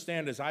 that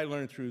understand, as I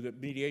learned through the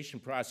mediation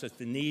process,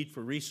 the need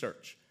for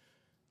research,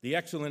 the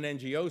excellent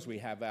NGOs we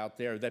have out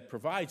there that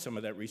provide some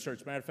of that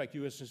research. Matter of fact,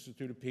 U.S.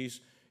 Institute of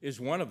Peace is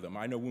one of them.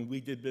 I know when we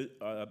did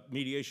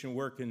mediation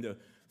work in the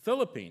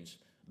Philippines,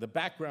 the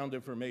background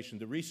information,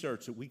 the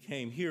research that we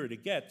came here to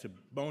get to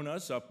bone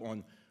us up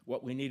on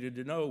what we needed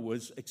to know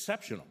was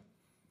exceptional.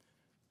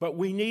 But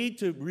we need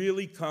to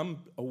really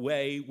come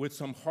away with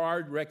some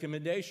hard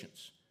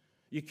recommendations.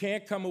 You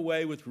can't come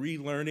away with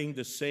relearning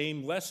the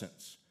same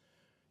lessons.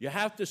 You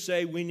have to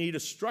say we need a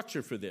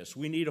structure for this.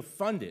 We need to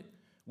fund it.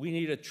 We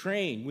need to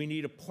train. We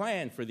need a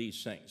plan for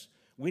these things.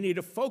 We need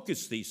to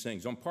focus these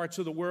things on parts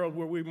of the world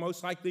where we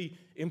most likely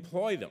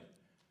employ them.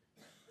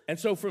 And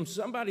so from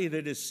somebody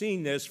that has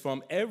seen this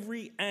from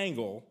every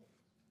angle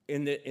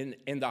in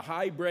the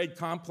hybrid,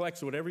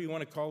 complex, whatever you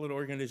want to call it,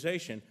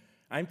 organization,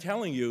 I'm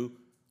telling you,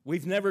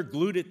 we've never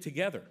glued it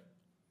together.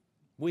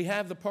 We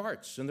have the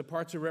parts, and the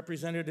parts are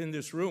represented in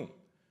this room.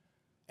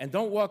 And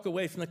don't walk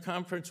away from the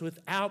conference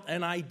without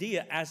an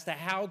idea as to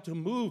how to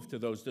move to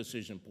those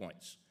decision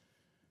points.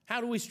 How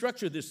do we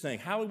structure this thing?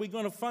 How are we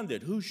going to fund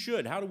it? Who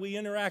should? How do we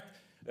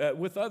interact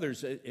with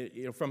others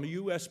from a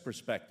U.S.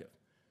 perspective?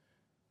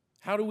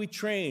 How do we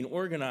train,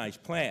 organize,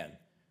 plan?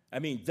 I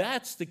mean,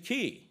 that's the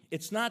key.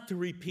 It's not to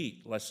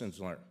repeat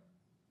lessons learned.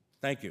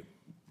 Thank you.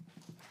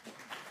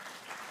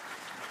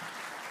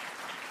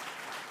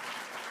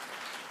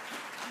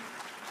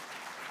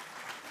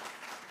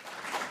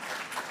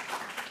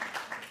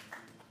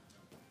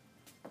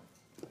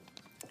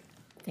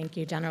 Thank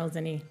you, General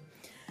Zinni.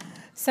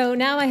 So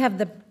now I have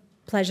the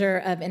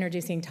pleasure of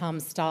introducing Tom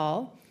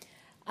Stahl.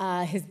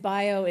 His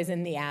bio is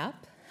in the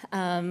app.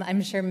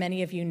 I'm sure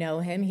many of you know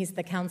him. He's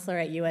the counselor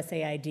at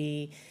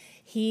USAID.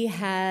 He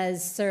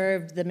has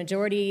served the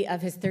majority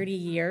of his 30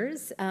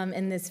 years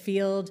in this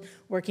field,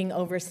 working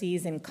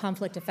overseas in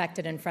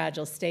conflict-affected and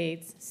fragile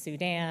states,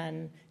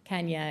 Sudan,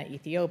 Kenya,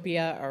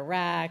 Ethiopia,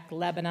 Iraq,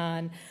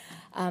 Lebanon.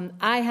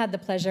 I had the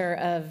pleasure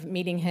of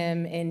meeting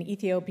him in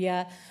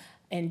Ethiopia.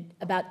 In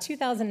about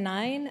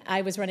 2009,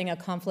 I was running a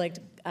conflict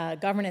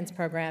governance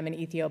program in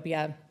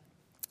Ethiopia.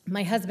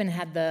 My husband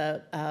had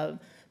the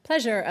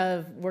pleasure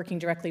of working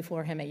directly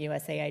for him at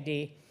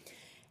USAID.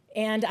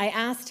 And I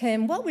asked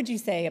him, what would you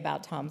say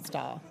about Tom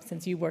Stahl,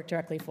 since you worked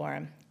directly for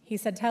him? He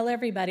said, tell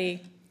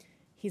everybody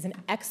he's an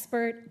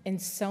expert in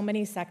so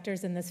many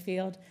sectors in this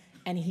field,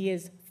 and he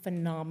is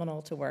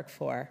phenomenal to work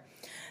for.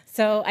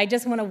 So I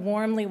just want to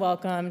warmly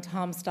welcome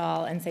Tom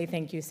Stahl and say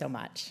thank you so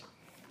much.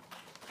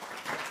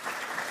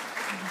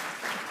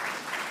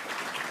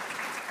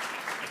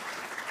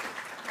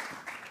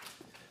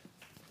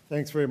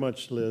 Thanks very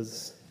much,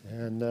 Liz.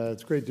 And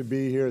it's great to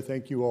be here.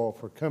 Thank you all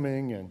for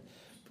coming and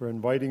for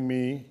inviting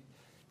me.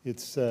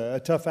 It's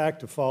a tough act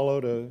to follow,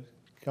 to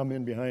come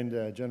in behind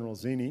General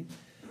Zinni,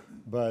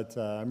 but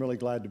I'm really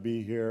glad to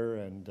be here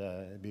and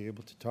be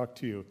able to talk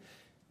to you.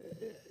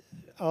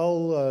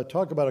 I'll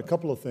talk about a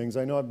couple of things.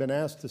 I know I've been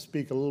asked to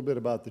speak a little bit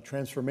about the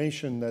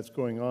transformation that's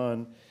going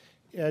on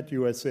at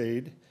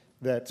USAID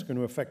that's going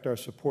to affect our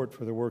support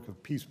for the work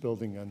of peace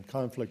building and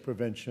conflict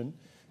prevention.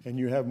 And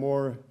you have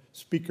more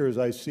speakers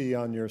I see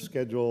on your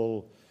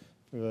schedule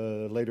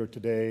later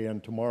today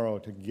and tomorrow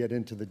to get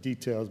into the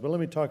details. But let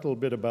me talk a little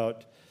bit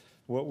about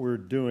what we're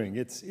doing.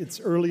 It's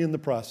early in the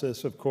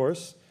process, of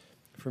course,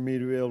 for me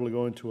to be able to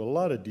go into a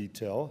lot of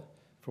detail.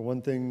 For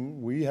one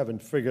thing, we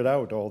haven't figured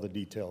out all the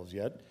details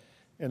yet.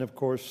 And of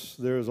course,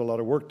 there's a lot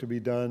of work to be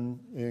done,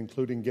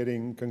 including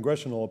getting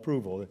congressional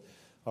approval.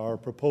 Our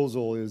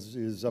proposal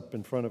is up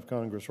in front of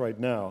Congress right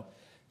now.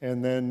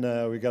 And then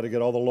we got to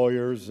get all the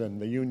lawyers and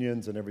the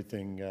unions and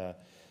everything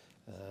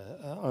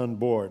on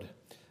board.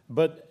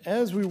 But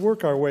as we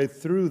work our way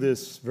through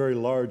this very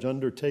large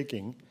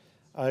undertaking,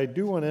 I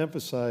do want to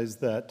emphasize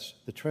that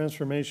the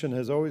transformation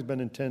has always been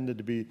intended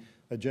to be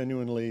a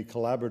genuinely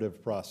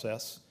collaborative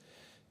process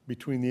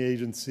between the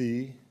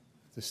agency,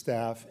 the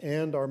staff,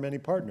 and our many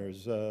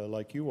partners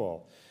like you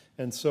all.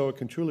 And so it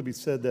can truly be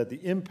said that the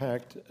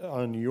impact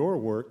on your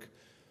work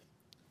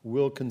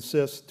will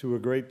consist to a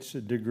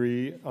great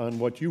degree on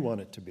what you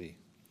want it to be.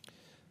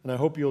 And I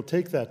hope you'll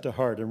take that to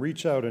heart and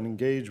reach out and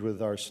engage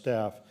with our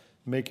staff,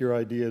 make your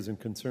ideas and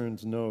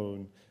concerns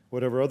known.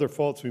 Whatever other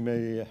faults we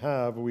may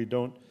have, we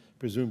don't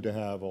presume to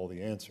have all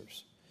the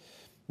answers.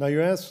 Now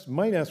you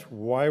might ask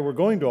why we're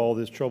going to all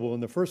this trouble in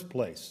the first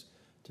place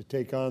to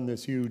take on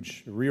this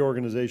huge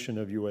reorganization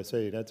of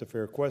USAID. That's a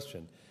fair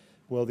question.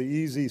 Well, the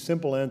easy,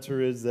 simple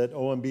answer is that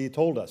OMB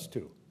told us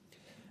to.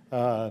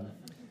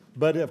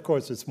 But of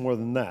course, it's more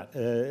than that.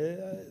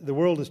 The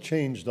world has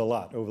changed a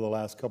lot over the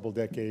last couple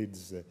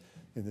decades.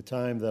 In the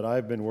time that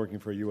I've been working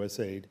for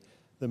USAID,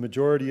 the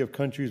majority of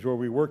countries where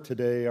we work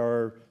today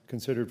are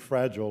considered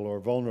fragile or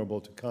vulnerable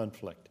to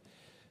conflict.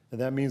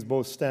 And that means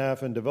both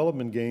staff and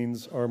development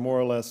gains are more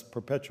or less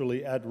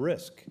perpetually at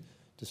risk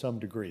to some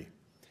degree.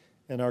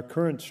 And our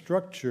current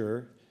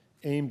structure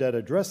aimed at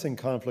addressing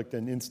conflict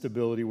and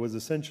instability was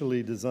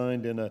essentially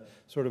designed in a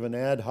sort of an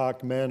ad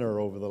hoc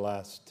manner over the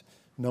last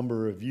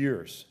number of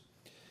years.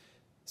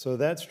 So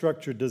that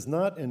structure does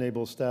not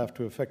enable staff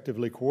to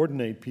effectively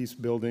coordinate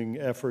peace-building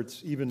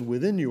efforts even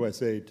within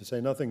USAID, to say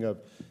nothing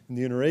of in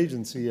the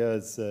interagency,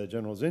 as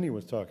General Zinni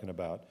was talking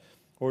about,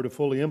 or to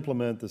fully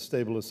implement the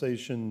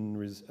stabilization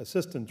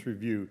assistance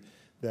review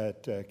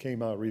that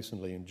came out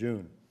recently in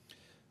June.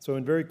 So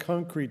in very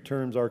concrete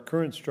terms, our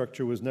current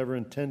structure was never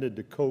intended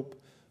to cope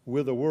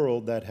with a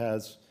world that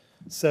has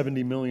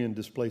 70 million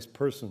displaced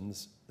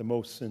persons, the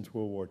most since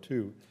World War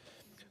II,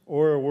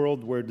 or a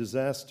world where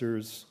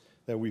disasters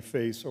that we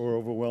face are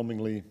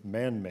overwhelmingly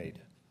man-made.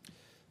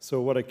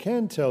 So what I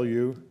can tell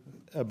you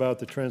about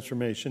the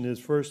transformation is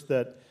first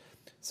that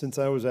since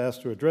I was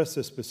asked to address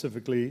this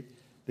specifically,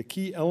 the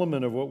key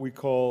element of what we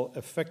call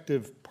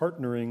effective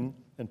partnering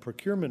and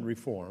procurement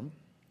reform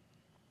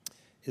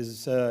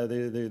is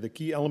the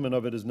key element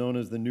of it is known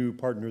as the New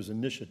Partners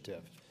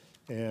Initiative.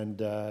 And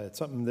it's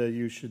something that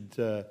you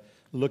should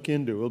look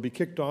into. It will be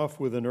kicked off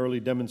with an early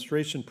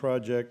demonstration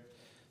project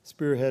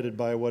spearheaded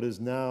by what is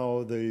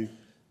now the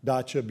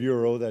DACHA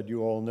Bureau that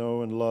you all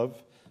know and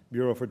love,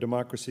 Bureau for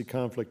Democracy,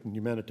 Conflict, and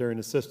Humanitarian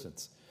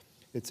Assistance.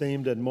 It's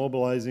aimed at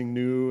mobilizing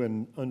new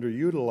and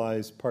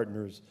underutilized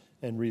partners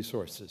and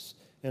resources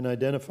and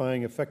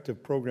identifying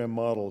effective program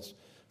models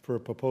for a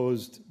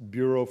proposed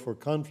Bureau for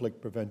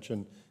Conflict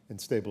Prevention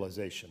and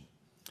Stabilization.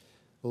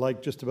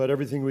 Like just about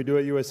everything we do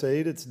at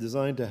USAID, it's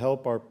designed to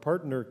help our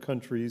partner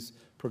countries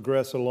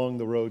progress along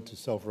the road to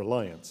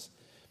self-reliance.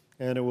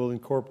 And it will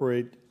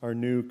incorporate our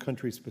new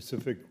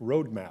country-specific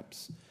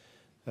roadmaps,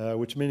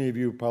 which many of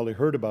you probably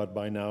heard about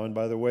by now. And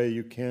by the way,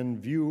 you can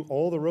view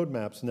all the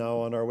roadmaps now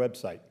on our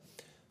website.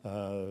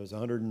 There's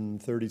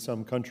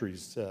 130-some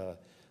countries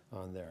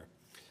on there.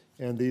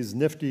 And these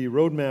nifty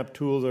roadmap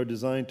tools are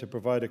designed to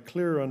provide a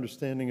clearer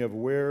understanding of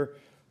where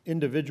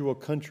individual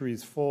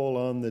countries fall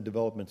on the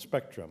development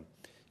spectrum,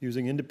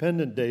 using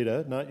independent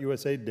data, not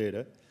USAID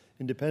data,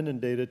 independent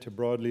data to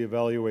broadly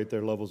evaluate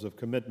their levels of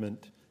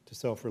commitment to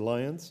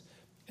self-reliance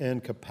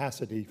and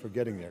capacity for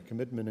getting there,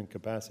 commitment and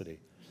capacity.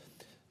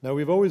 Now,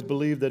 we've always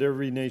believed that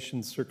every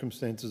nation's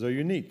circumstances are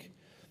unique.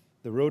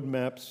 The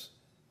roadmaps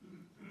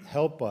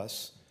help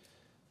us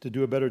to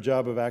do a better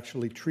job of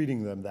actually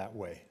treating them that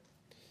way.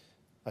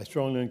 I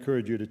strongly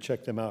encourage you to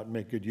check them out and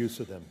make good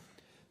use of them.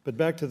 But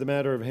back to the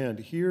matter of hand,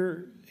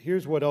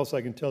 here's what else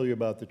I can tell you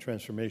about the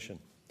transformation,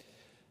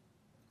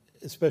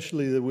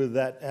 especially with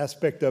that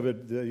aspect of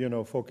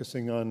it,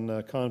 focusing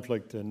on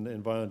conflict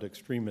and violent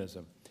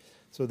extremism.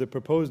 So the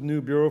proposed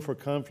new Bureau for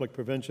Conflict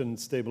Prevention and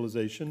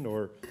Stabilization,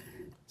 or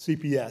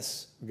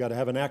CPS, we've got to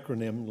have an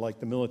acronym like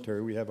the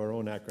military, we have our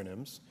own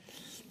acronyms.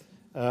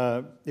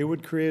 It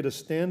would create a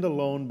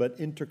standalone but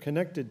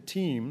interconnected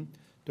team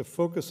to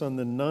focus on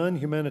the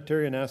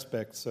non-humanitarian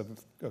aspects of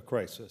a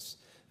crisis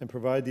and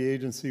provide the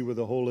agency with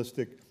a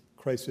holistic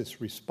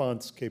crisis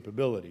response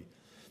capability.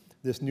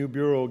 This new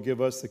bureau will give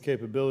us the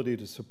capability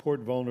to support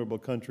vulnerable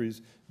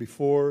countries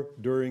before,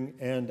 during,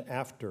 and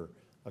after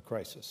a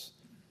crisis.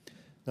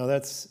 Now,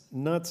 that's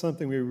not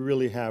something we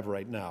really have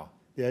right now.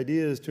 The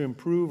idea is to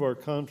improve our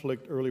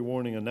conflict early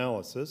warning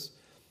analysis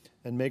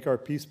and make our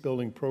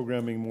peace-building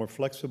programming more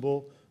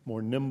flexible,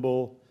 more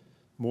nimble,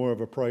 more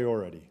of a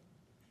priority,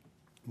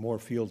 more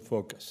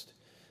field-focused.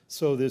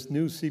 So this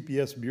new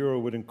CPS Bureau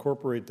would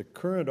incorporate the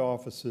current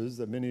offices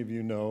that many of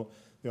you know,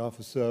 the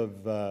Office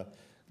of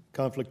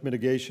Conflict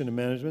Mitigation and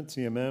Management,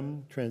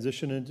 CMM,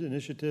 Transition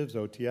Initiatives,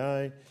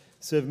 OTI,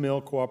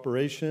 CivMil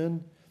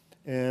Cooperation,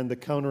 and the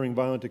Countering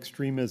Violent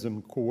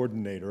Extremism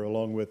Coordinator,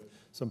 along with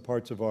some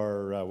parts of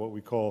our, what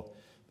we call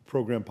the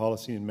Program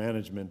Policy and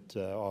Management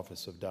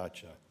Office of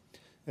DACHA.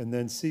 And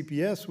then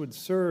CPS would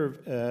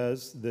serve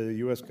as the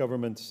U.S.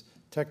 government's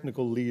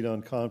technical lead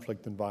on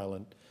conflict and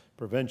violent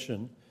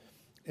prevention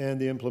and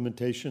the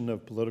implementation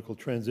of political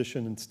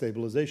transition and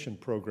stabilization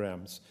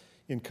programs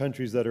in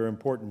countries that are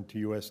important to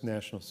U.S.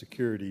 national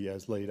security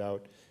as laid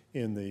out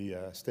in the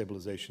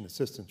Stabilization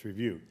Assistance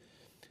Review.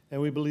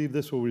 And we believe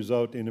this will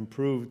result in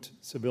improved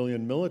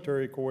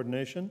civilian-military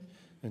coordination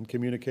and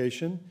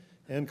communication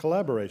and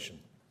collaboration.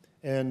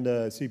 And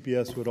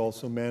CPS would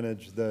also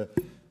manage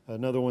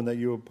another one that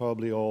you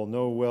probably all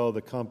know well,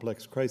 the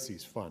Complex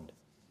Crises Fund.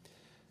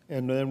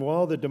 And then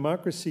while the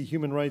Democracy,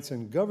 Human Rights,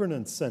 and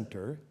Governance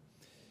Center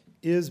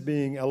is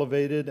being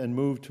elevated and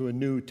moved to a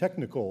new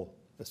technical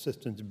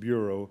assistance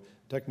bureau,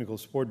 technical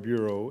support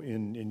bureau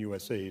in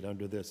USAID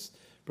under this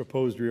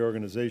proposed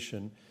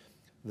reorganization,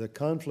 the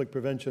Conflict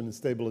Prevention and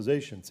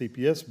Stabilization,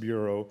 CPS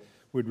Bureau,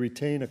 would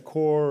retain a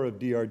core of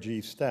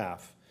DRG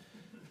staff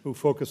who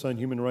focus on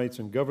human rights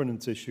and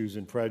governance issues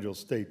in fragile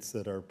states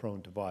that are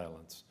prone to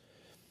violence.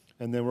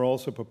 And then we're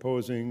also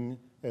proposing,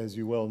 as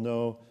you well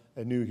know,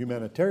 a new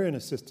Humanitarian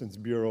Assistance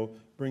Bureau,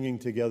 bringing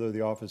together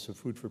the Office of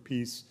Food for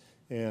Peace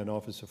and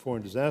Office of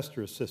Foreign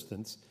Disaster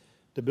Assistance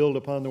to build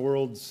upon the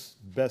world's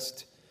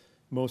best,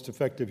 most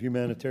effective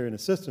humanitarian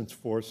assistance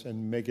force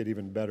and make it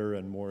even better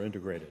and more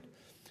integrated.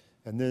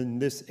 And then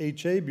this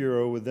HA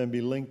Bureau would then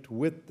be linked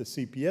with the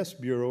CPS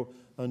Bureau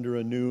under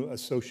a new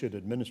associate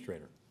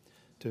administrator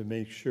to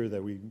make sure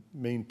that we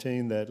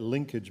maintain that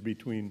linkage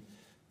between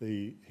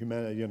the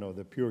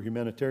pure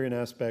humanitarian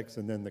aspects,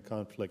 and then the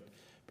conflict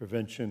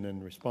prevention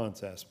and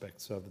response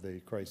aspects of the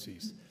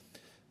crises.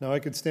 Now, I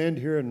could stand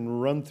here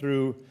and run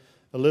through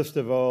a list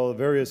of all the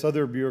various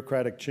other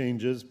bureaucratic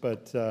changes,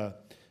 but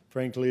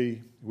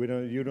frankly,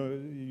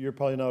 you're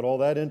probably not all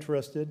that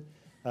interested.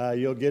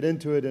 You'll get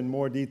into it in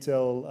more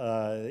detail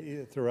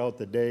throughout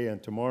the day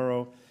and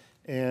tomorrow,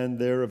 and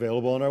they're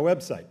available on our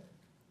website.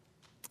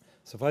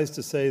 Suffice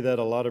to say that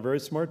a lot of very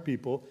smart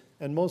people,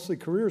 and mostly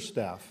career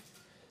staff,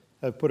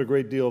 have put a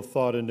great deal of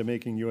thought into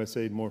making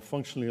USAID more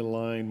functionally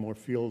aligned, more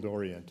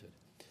field-oriented.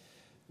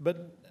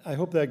 But I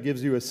hope that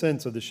gives you a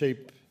sense of the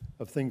shape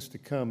of things to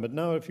come. But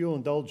now, if you'll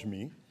indulge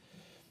me,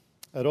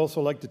 I'd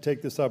also like to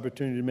take this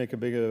opportunity to make a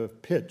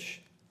big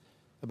pitch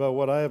about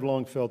what I have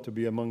long felt to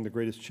be among the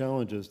greatest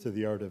challenges to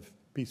the art of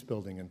peace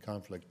building and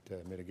conflict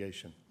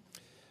mitigation.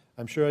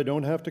 I'm sure I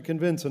don't have to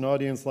convince an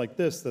audience like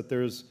this that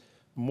there's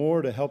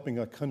more to helping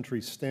a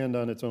country stand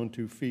on its own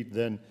 2 feet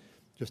than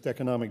just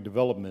economic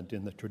development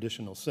in the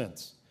traditional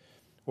sense,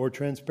 or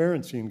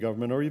transparency in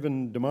government, or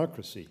even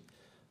democracy.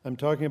 I'm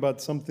talking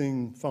about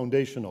something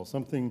foundational,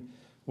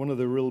 one of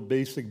the real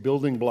basic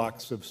building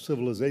blocks of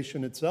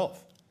civilization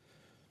itself,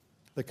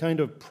 the kind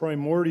of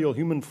primordial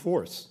human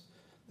force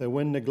that,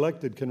 when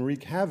neglected, can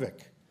wreak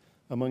havoc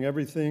among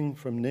everything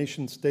from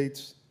nation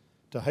states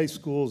to high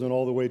schools and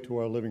all the way to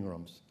our living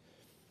rooms.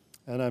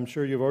 And I'm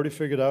sure you've already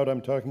figured out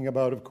I'm talking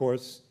about, of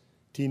course,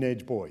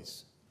 teenage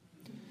boys.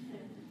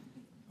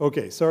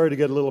 Okay, sorry to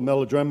get a little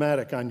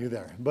melodramatic on you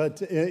there,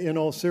 but in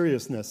all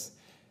seriousness,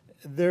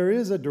 there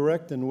is a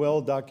direct and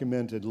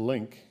well-documented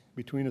link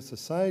between a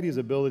society's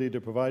ability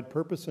to provide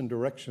purpose and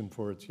direction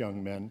for its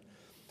young men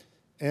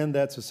and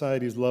that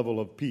society's level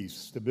of peace,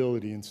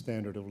 stability, and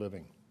standard of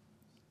living.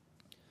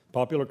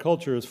 Popular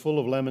culture is full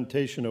of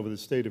lamentation over the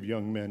state of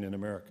young men in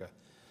America.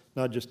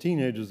 Not just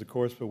teenagers, of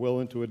course, but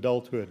well into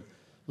adulthood,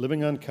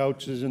 living on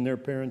couches in their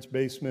parents'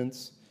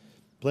 basements,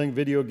 playing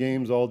video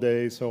games all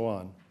day, so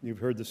on. You've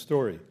heard the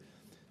story.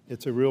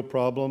 It's a real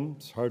problem.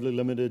 It's hardly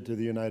limited to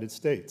the United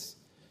States.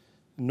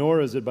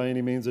 Nor is it by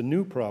any means a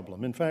new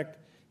problem. In fact,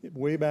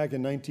 way back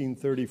in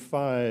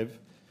 1935,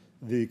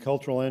 the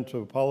cultural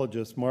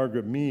anthropologist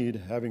Margaret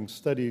Mead, having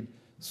studied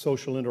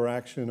social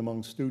interaction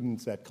among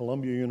students at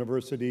Columbia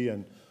University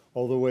and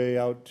all the way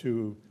out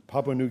to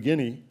Papua New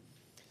Guinea,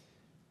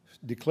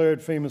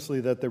 declared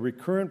famously that the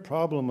recurrent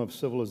problem of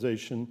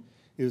civilization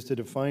is to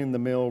define the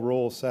male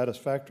role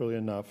satisfactorily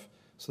enough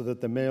so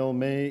that the male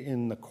may,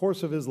 in the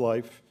course of his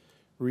life,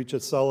 reach a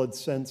solid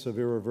sense of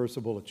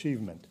irreversible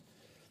achievement.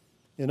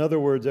 In other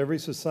words, every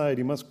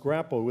society must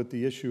grapple with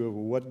the issue of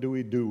what do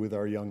we do with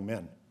our young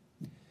men.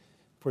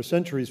 For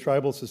centuries,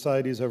 tribal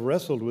societies have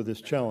wrestled with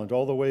this challenge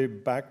all the way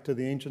back to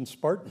the ancient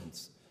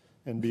Spartans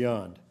and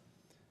beyond.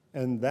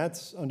 And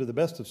that's under the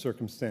best of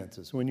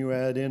circumstances. When you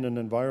add in an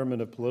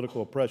environment of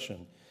political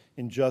oppression,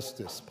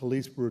 injustice,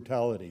 police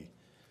brutality,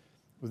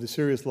 with a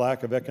serious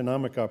lack of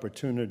economic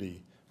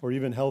opportunity, or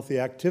even healthy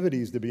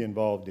activities to be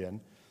involved in,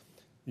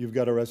 you've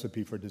got a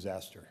recipe for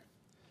disaster.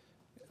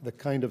 The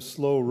kind of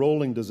slow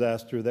rolling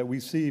disaster that we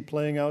see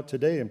playing out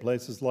today in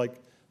places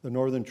like the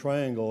Northern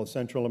Triangle of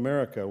Central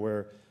America,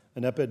 where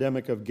an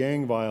epidemic of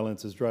gang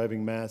violence is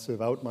driving massive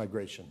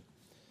outmigration.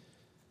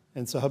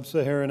 And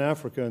sub-Saharan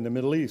Africa and the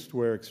Middle East,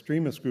 where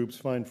extremist groups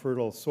find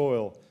fertile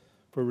soil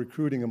for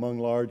recruiting among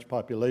large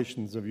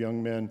populations of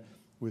young men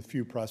with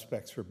few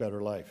prospects for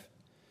better life.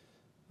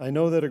 I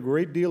know that a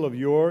great deal of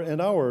your and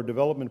our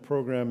development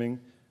programming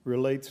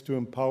relates to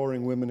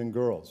empowering women and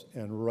girls,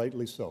 and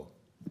rightly so.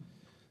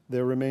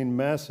 There remain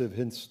massive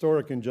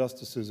historic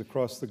injustices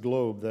across the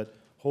globe that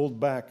hold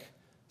back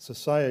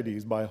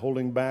societies by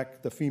holding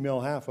back the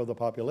female half of the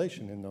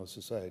population in those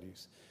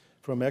societies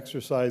from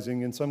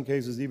exercising, in some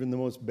cases, even the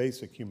most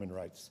basic human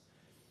rights.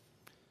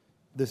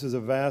 This is a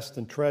vast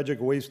and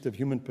tragic waste of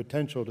human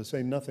potential, to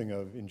say nothing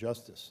of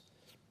injustice.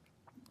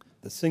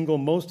 The single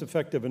most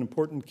effective and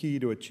important key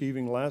to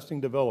achieving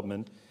lasting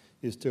development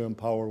is to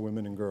empower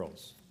women and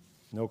girls.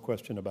 No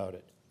question about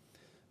it.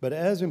 But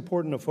as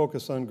important a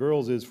focus on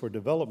girls is for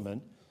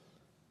development,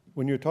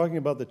 when you're talking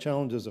about the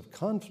challenges of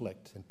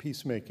conflict and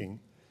peacemaking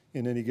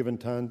in any given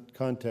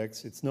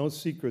context, it's no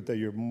secret that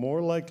you're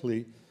more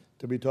likely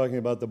to be talking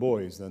about the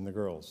boys than the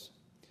girls.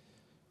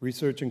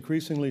 Research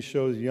increasingly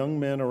shows young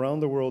men around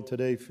the world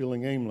today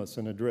feeling aimless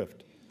and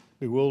adrift,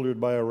 bewildered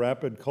by a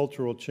rapid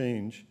cultural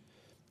change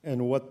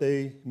and what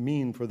they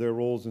mean for their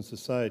roles in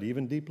society,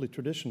 even deeply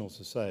traditional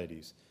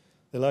societies.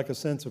 They lack a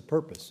sense of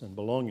purpose and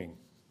belonging.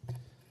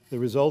 The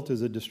result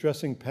is a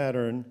distressing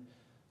pattern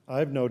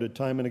I've noted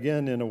time and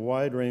again in a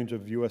wide range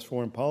of U.S.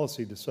 foreign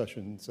policy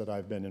discussions that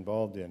I've been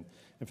involved in.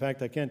 In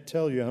fact, I can't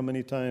tell you how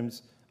many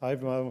times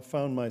I've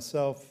found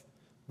myself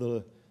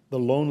the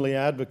lonely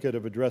advocate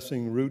of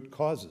addressing root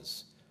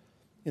causes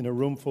in a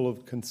room full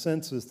of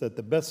consensus that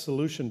the best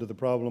solution to the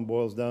problem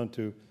boils down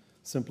to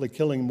simply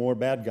killing more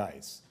bad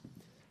guys.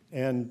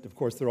 And, of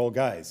course, they're all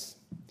guys.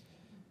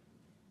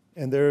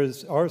 And there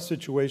are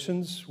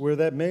situations where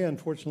that may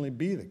unfortunately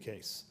be the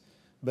case.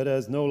 But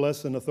as no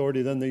less an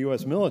authority than the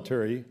U.S.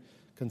 military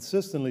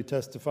consistently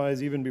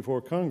testifies even before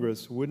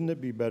Congress, wouldn't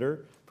it be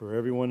better for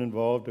everyone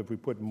involved if we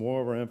put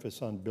more of our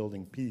emphasis on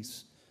building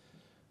peace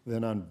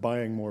than on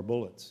buying more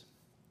bullets?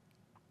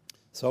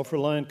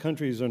 Self-reliant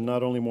countries are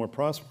not only more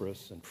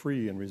prosperous and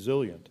free and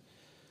resilient,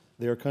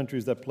 they are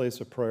countries that place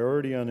a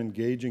priority on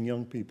engaging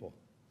young people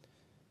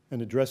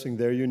and addressing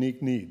their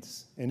unique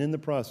needs, and in the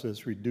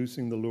process,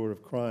 reducing the lure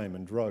of crime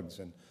and drugs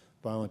and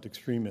violent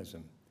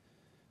extremism.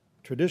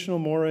 Traditional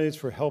mores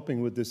for helping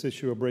with this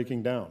issue are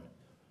breaking down,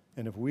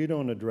 and if we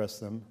don't address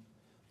them,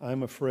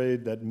 I'm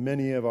afraid that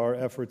many of our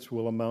efforts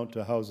will amount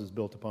to houses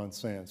built upon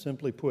sand.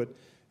 Simply put,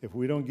 if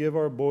we don't give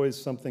our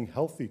boys something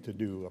healthy to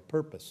do, a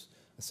purpose,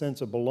 a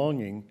sense of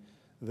belonging,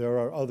 there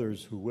are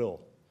others who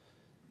will,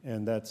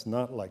 and that's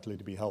not likely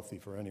to be healthy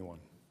for anyone.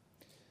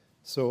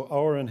 So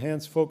our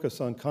enhanced focus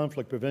on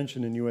conflict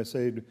prevention in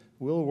USAID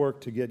will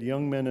work to get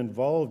young men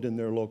involved in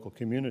their local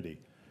community,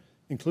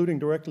 including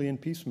directly in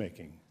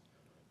peacemaking,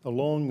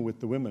 along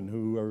with the women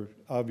who are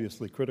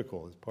obviously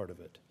critical as part of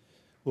it.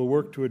 We'll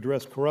work to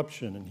address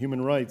corruption and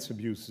human rights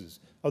abuses,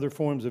 other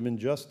forms of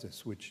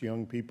injustice which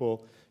young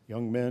people,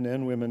 young men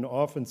and women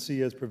often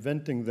see as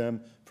preventing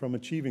them from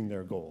achieving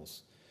their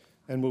goals.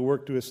 And we'll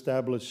work to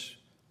establish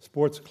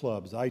sports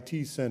clubs,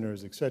 IT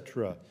centers,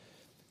 etc.,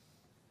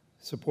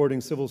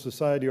 supporting civil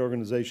society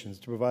organizations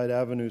to provide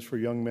avenues for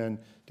young men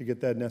to get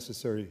that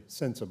necessary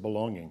sense of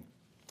belonging.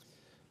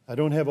 I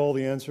don't have all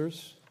the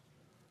answers,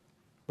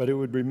 but it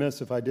would be remiss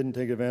if I didn't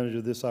take advantage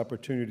of this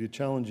opportunity to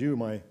challenge you,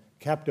 my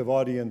captive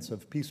audience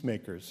of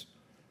peacemakers,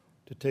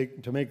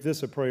 to make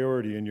this a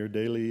priority in your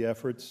daily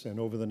efforts and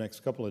over the next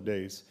couple of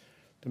days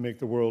to make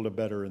the world a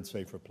better and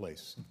safer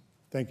place.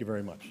 Thank you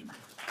very much.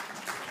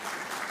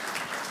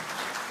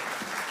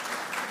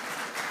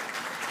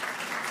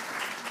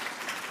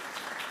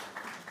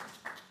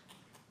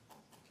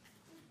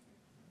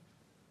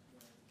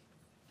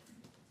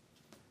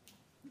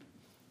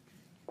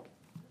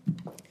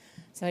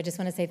 So I just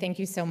want to say thank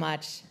you so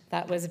much.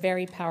 That was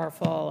very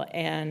powerful,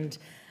 and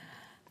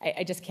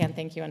I just can't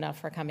thank you enough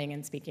for coming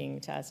and speaking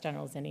to us,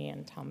 General Zinni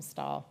and Tom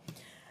Stahl.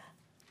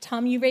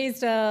 Tom, you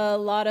raised a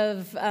lot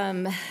of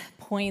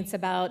points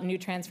about new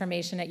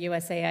transformation at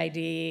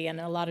USAID and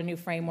a lot of new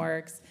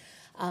frameworks.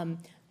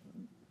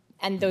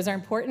 And those are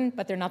important,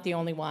 but they're not the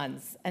only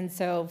ones. And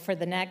so for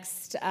the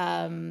next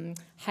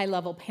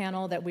high-level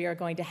panel that we are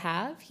going to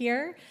have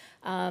here,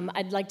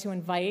 I'd like to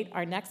invite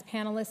our next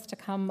panelists to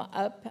come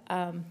up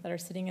that are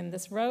sitting in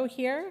this row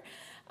here.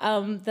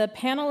 The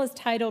panel is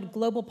titled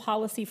Global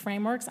Policy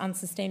Frameworks on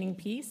Sustaining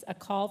Peace, a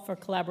Call for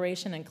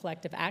Collaboration and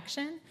Collective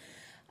Action.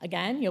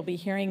 Again, you'll be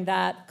hearing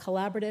that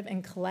collaborative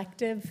and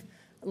collective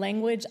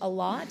language a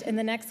lot in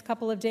the next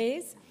couple of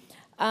days.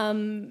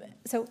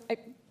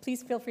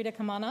 Please feel free to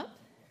come on up.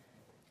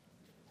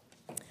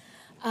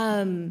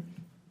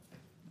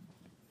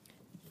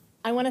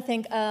 I want to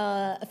thank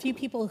a few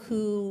people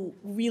who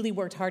really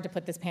worked hard to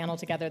put this panel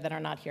together that are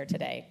not here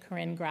today.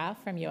 Corinne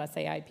Graff from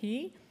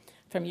USIP,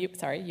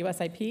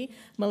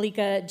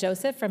 Malika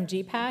Joseph from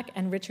GPAC,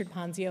 and Richard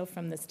Ponzio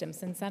from the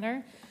Stimson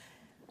Center.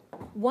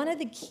 One of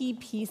the key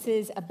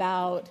pieces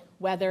about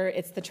whether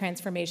it's the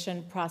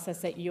transformation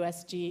process at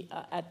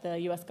at the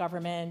U.S.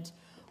 government,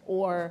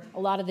 or a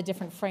lot of the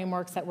different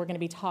frameworks that we're going to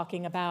be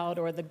talking about,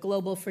 or the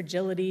Global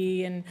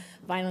Fragility and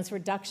Violence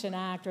Reduction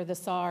Act, or the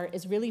SAR,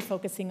 is really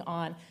focusing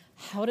on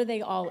how do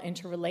they all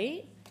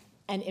interrelate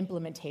and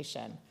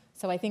implementation.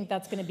 So I think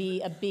that's going to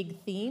be a big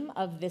theme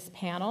of this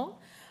panel.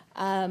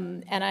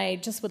 And I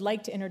just would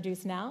like to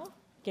introduce now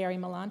Gary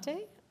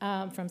Malante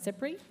from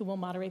CIPRI, who will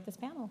moderate this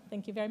panel.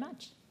 Thank you very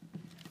much.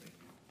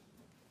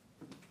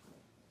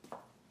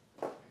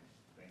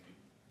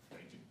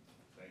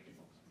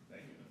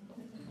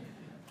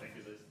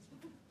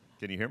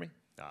 Can you hear me?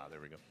 There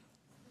we go.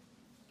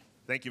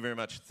 Thank you very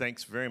much.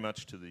 Thanks very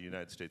much to the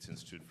United States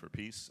Institute for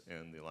Peace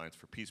and the Alliance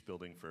for Peace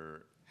Building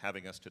for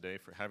having us today,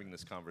 for having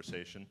this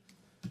conversation.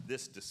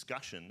 This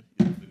discussion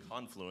is the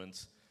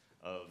confluence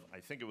of, I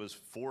think it was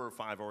 4 or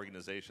 5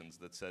 organizations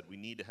that said we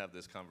need to have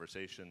this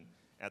conversation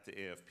at the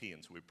AFP.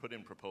 And so we put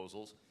in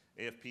proposals.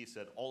 AFP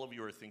said, all of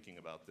you are thinking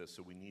about this,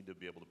 so we need to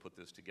be able to put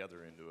this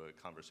together into a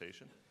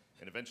conversation.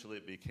 And eventually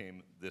it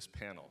became this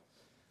panel.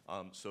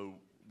 So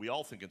we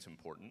all think it's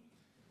important.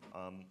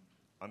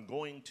 I'm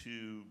going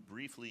to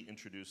briefly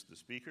introduce the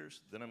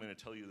speakers. Then I'm going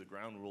to tell you the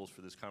ground rules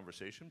for this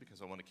conversation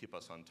because I want to keep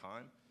us on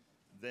time.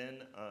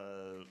 Then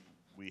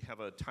we have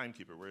a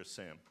timekeeper. Where's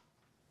Sam?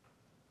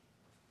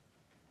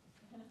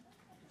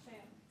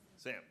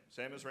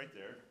 Sam is right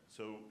there.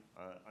 So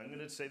I'm going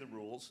to say the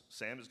rules.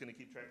 Sam is going to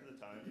keep track of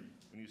the time.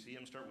 When you see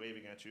him start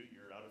waving at you,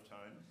 you're out of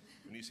time.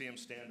 When you see him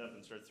stand up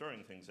and start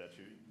throwing things at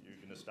you, you're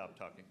going to stop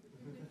talking.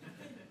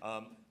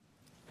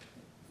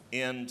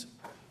 And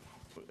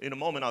in a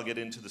moment, I'll get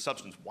into the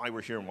substance, why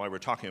we're here and why we're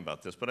talking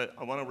about this. But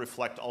I want to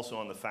reflect also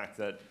on the fact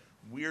that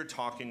we're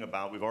talking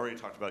about, we've already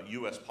talked about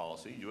U.S.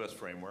 policy, U.S.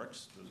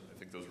 frameworks. I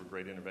think those were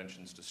great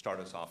interventions to start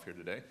us off here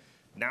today.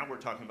 Now we're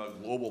talking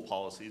about global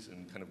policies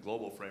and kind of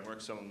global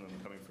frameworks, some of them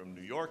coming from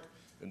New York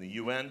and the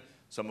UN,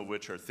 some of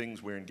which are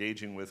things we're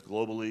engaging with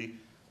globally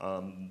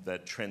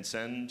that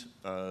transcend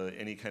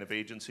any kind of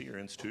agency or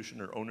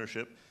institution or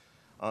ownership.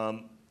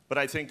 But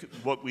I think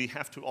what we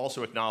have to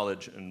also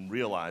acknowledge and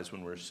realize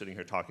when we're sitting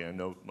here talking, I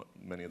know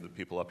many of the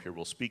people up here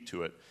will speak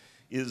to it,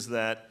 is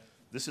that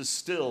this is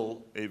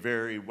still a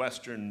very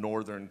Western,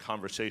 Northern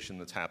conversation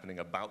that's happening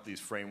about these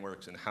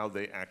frameworks and how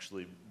they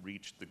actually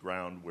reach the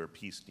ground where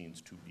peace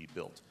needs to be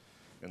built.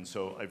 And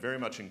so I very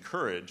much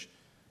encourage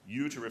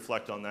you to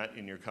reflect on that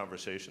in your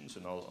conversations,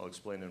 and I'll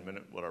explain in a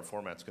minute what our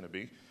format's going to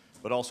be,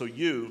 but also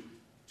you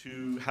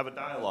to have a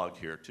dialogue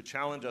here, to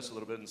challenge us a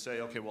little bit and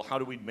say, okay, well, how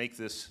do we make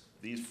these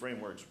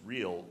frameworks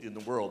real in the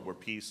world where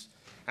peace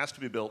has to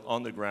be built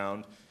on the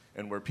ground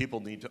and where people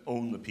need to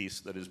own the peace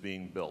that is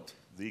being built?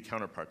 The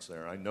counterparts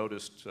there. I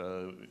noticed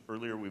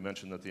earlier we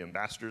mentioned that the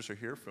ambassadors are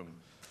here from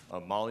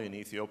Mali and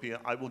Ethiopia.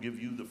 I will give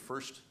you the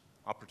first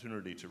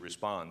opportunity to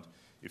respond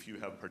if you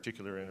have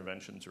particular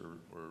interventions or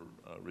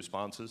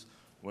responses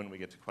when we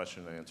get to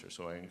question and answer.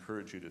 So I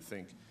encourage you to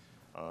think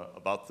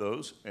about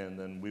those, and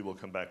then we will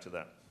come back to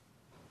that.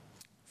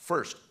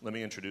 First, let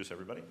me introduce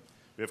everybody.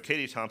 We have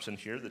Katie Thompson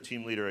here, the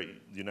team leader at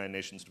the United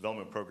Nations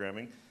Development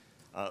Program.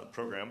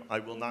 I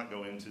will not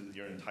go into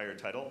your entire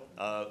title.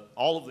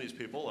 All of these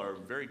people are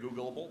very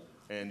Googleable,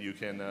 and you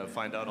can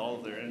find out all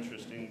of their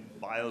interesting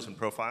bios and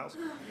profiles.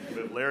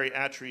 We have Larry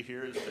Attree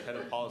here is the head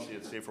of policy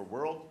at Safer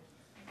World.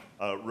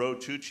 Ro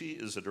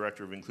Tucci is the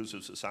director of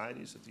inclusive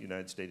societies at the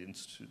United States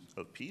Institute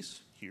of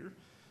Peace here.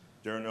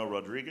 Darnell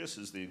Rodriguez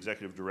is the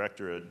executive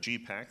director at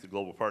GPAC, the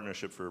Global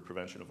Partnership for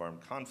Prevention of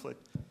Armed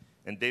Conflict.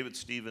 And David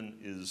Stephen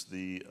is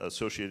the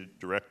associate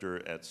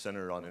director at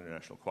Center on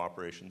International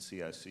Cooperation,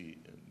 CIC,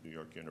 in New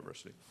York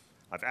University.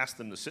 I've asked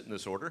them to sit in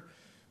this order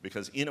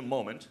because in a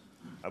moment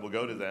I will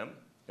go to them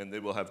and they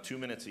will have 2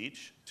 minutes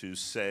each to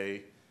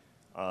say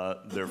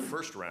their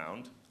first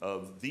round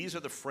of these are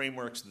the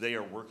frameworks they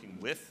are working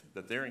with,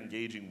 that they're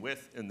engaging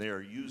with, and they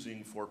are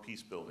using for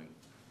peace building.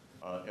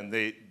 And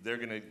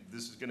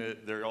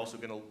they're also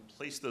gonna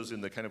place those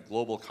in the kind of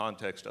global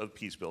context of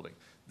peace building.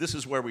 This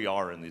is where we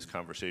are in these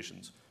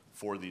conversations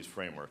for these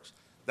frameworks.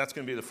 That's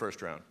gonna be the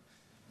first round.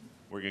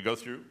 We're gonna go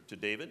through to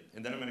David,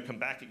 and then I'm gonna come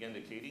back again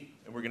to Katie,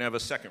 and we're gonna have a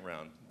second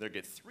round. They'll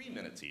get 3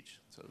 minutes each,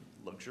 so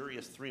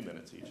luxurious 3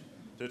 minutes each,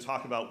 to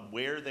talk about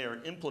where they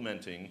are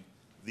implementing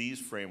these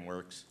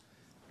frameworks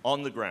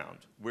on the ground,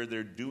 where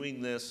they're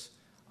doing this,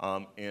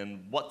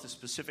 and what the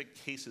specific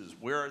cases,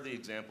 where are the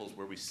examples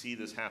where we see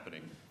this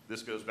happening?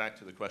 This goes back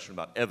to the question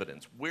about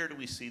evidence. Where do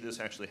we see this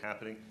actually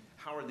happening?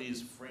 How are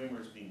these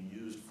frameworks being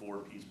used for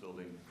peace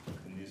building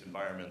in these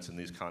environments, in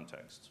these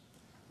contexts?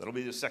 That'll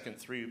be the second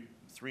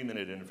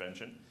three-minute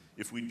intervention.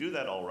 If we do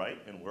that all right,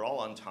 and we're all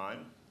on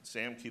time,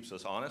 Sam keeps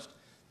us honest,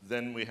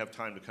 then we have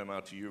time to come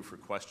out to you for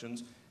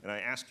questions. And I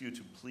ask you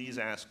to please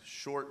ask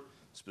short,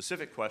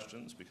 specific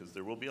questions, because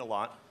there will be a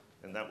lot,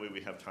 and that way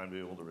we have time to be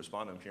able to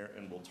respond to them here,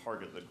 and we'll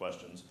target the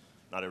questions.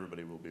 Not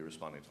everybody will be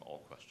responding to all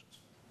questions.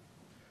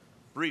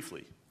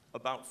 Briefly,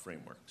 about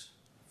frameworks.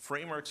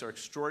 Frameworks are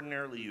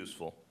extraordinarily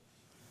useful.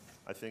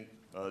 I think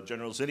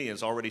General Zinni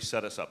has already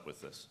set us up with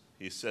this.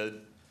 He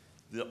said,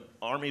 the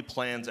Army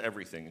plans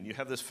everything, and you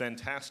have this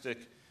fantastic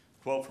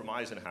quote from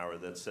Eisenhower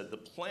that said, the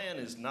plan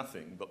is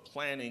nothing, but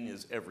planning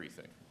is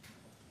everything.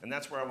 And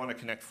that's where I want to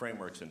connect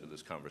frameworks into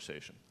this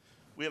conversation.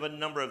 We have a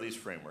number of these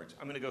frameworks.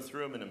 I'm going to go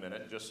through them in a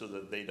minute just so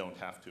that they don't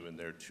have to in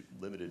their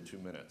limited 2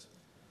 minutes.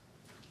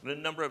 But a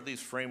number of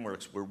these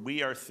frameworks where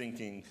we are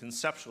thinking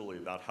conceptually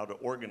about how to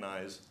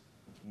organize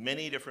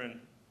many different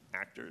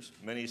actors,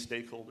 many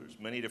stakeholders,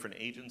 many different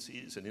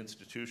agencies and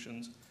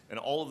institutions, and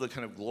all of the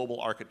kind of global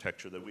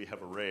architecture that we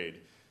have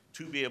arrayed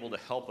to be able to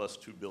help us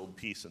to build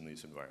peace in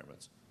these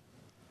environments.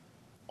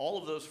 All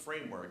of those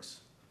frameworks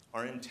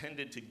are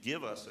intended to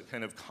give us a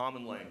kind of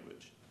common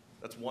language.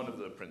 That's one of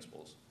the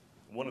principles,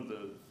 one of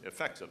the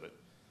effects of it.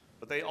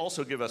 But they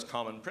also give us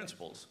common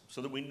principles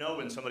so that we know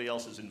when somebody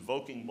else is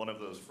invoking one of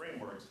those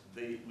frameworks,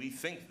 we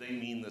think they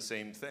mean the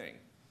same thing.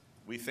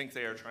 We think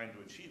they are trying to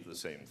achieve the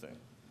same thing.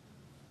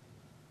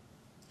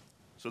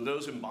 So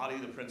those embody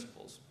the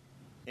principles.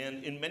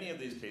 And in many of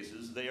these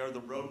cases, they are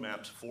the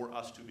roadmaps for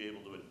us to be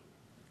able to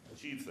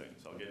achieve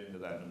things. I'll get into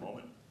that in a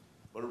moment.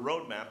 But a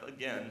roadmap,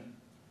 again,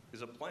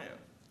 is a plan.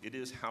 It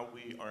is how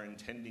we are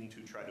intending to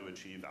try to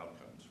achieve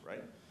outcomes,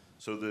 right?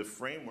 So the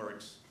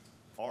frameworks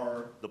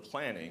are the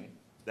planning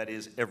that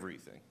is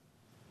everything.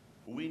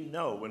 We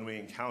know when we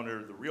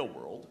encounter the real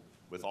world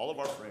with all of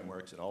our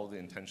frameworks and all of the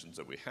intentions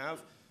that we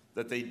have,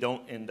 that they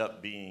don't end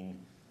up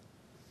being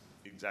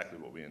exactly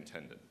what we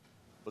intended.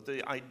 But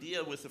the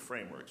idea with the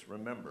frameworks,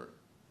 remember,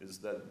 is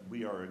that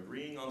we are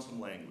agreeing on some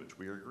language,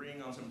 we are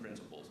agreeing on some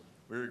principles,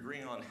 we're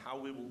agreeing on how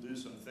we will do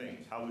some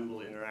things, how we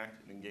will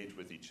interact and engage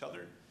with each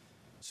other,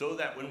 so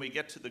that when we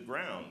get to the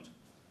ground,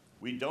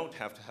 we don't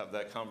have to have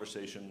that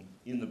conversation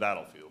in the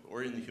battlefield,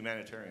 or in the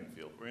humanitarian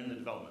field, or in the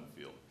development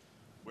field,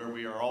 where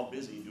we are all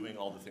busy doing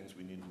all the things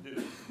we need to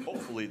do.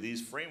 Hopefully,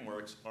 these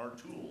frameworks are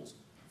tools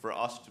for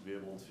us to be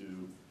able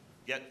to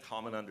get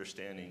common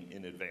understanding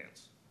in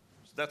advance.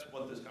 So that's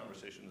what this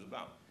conversation is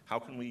about. How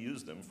can we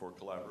use them for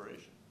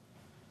collaboration?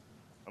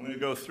 I'm going to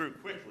go through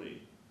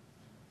quickly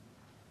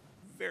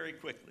very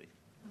quickly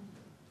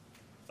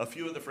a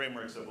few of the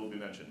frameworks that will be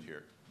mentioned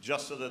here,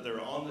 just so that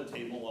they're on the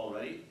table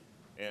already,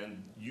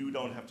 and you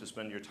don't have to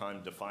spend your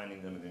time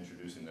defining them and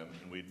introducing them,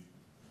 and we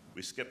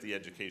skip the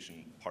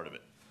education part of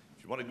it.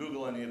 If you want to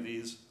Google any of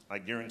these, I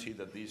guarantee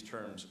that these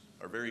terms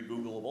are very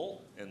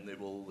Googleable, and they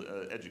will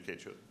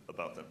educate you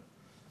about them.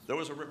 There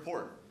was a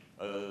report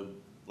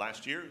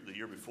last year, the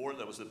year before,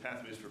 that was the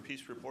Pathways for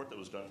Peace report that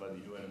was done by the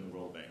UN and the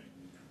World Bank.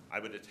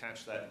 I would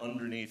attach that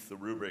underneath the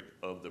rubric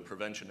of the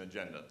prevention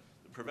agenda.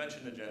 The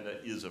prevention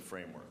agenda is a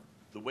framework.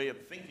 The way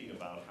of thinking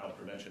about how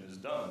prevention is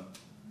done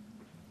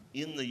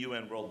in the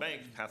UN World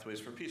Bank Pathways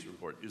for Peace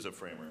report is a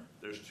framework.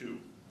 There's two.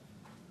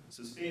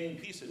 Sustaining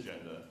Peace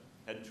Agenda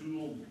had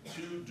two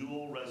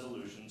dual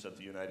resolutions at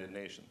the United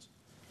Nations.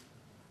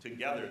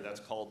 Together, that's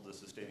called the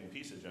Sustaining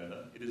Peace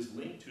Agenda. It is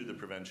linked to the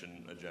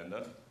Prevention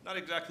Agenda. Not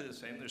exactly the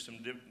same. There's some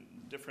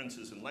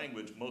differences in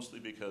language, mostly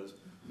because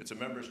it's a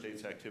member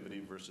states activity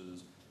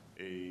versus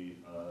a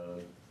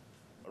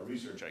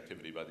research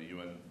activity by the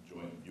UN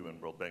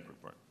World Bank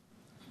report.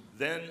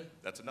 Then,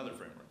 that's another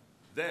framework.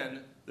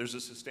 Then, there's the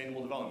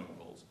Sustainable Development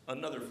Goals,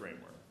 another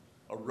framework,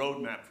 a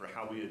roadmap for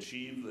how we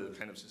achieve the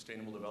kind of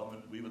sustainable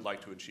development we would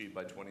like to achieve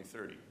by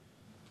 2030.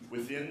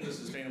 Within the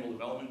Sustainable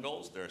Development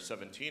Goals, there are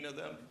 17 of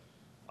them,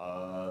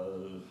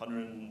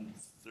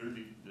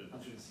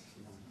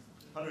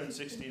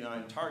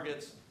 169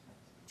 targets,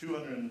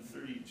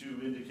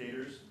 232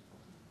 indicators.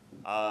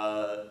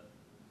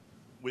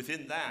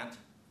 Within that,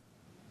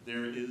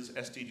 there is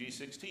SDG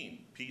 16,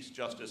 Peace,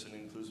 Justice, and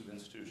Inclusive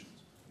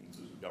Institutions,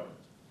 inclusive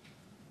governance.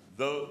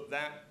 Though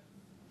that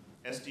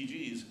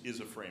SDGs is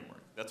a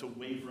framework. That's a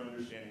way for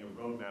understanding a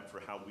roadmap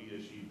for how we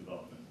achieve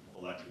development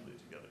collectively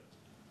together.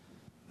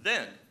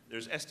 Then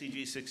there's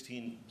SDG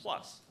 16+,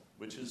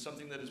 which is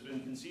something that has been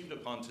conceived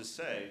upon to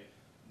say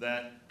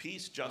that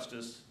peace,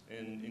 justice,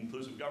 and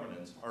inclusive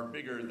governance are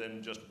bigger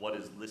than just what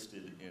is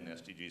listed in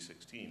SDG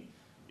 16.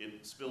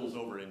 It spills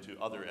over into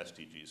other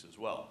SDGs as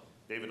well.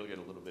 David will get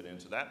a little bit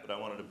into that, but I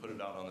wanted to put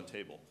it out on the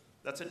table.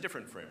 That's a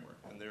different framework,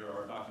 and there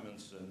are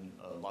documents and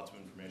lots of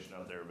information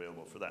out there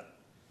available for that.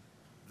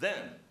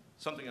 Then,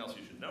 something else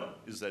you should know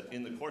is that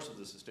in the course of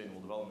the Sustainable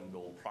Development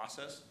Goal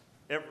process,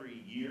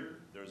 every year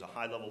there's a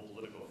high-level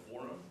political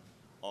forum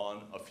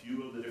on a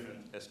few of the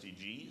different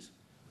SDGs.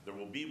 There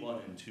will be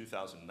one in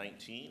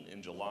 2019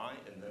 in July,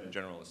 and then a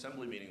General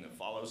Assembly meeting that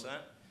follows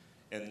that.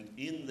 And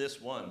in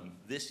this one,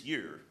 this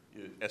year,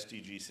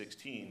 SDG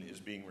 16 is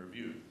being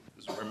reviewed.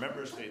 This is where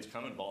member states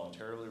come and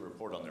voluntarily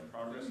report on their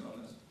progress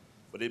on this.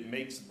 But it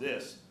makes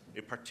this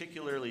a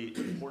particularly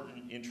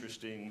important,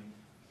 interesting,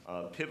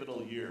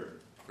 pivotal year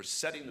for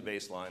setting the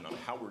baseline on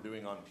how we're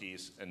doing on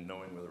peace and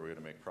knowing whether we're going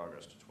to make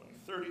progress to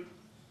 2030.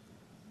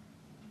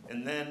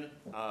 And then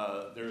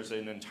there is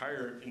an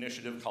entire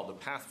initiative called the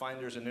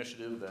Pathfinders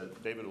Initiative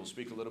that David will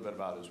speak a little bit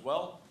about as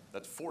well.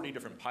 That's 40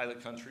 different pilot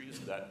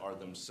countries that are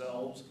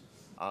themselves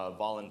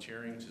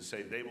volunteering to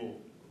say they will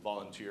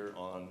volunteer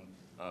on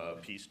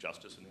peace,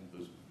 justice, and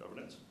inclusive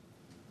governance.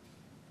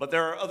 But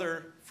there are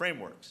other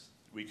frameworks.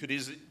 We could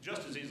just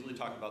as easily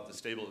talk about the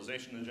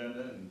stabilization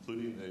agenda,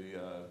 including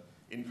the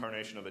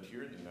incarnation of it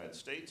here in the United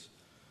States.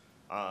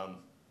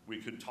 We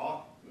could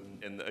talk,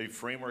 and a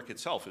framework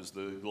itself is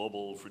the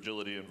Global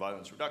Fragility and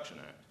Violence Reduction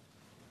Act.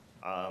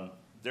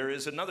 There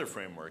is another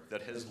framework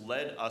that has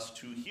led us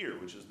to here,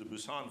 which is the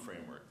Busan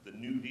framework, the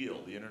New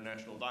Deal, the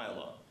international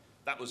dialogue.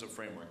 That was a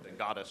framework that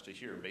got us to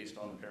here based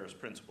on the Paris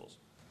principles.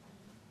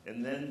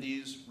 And then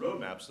these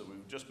roadmaps that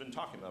we've just been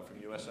talking about from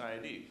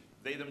USAID,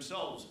 they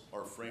themselves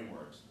are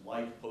frameworks,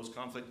 like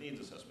post-conflict needs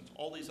assessments,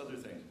 all these other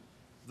things.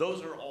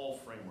 Those are all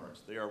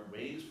frameworks. They are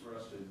ways for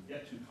us to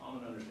get to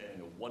common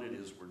understanding of what it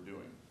is we're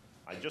doing.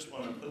 I just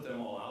want to put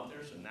them all out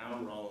there, so now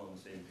we're all on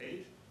the same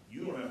page.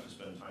 You don't have to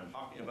spend time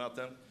talking about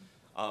them.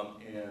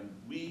 And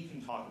we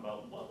can talk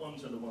about what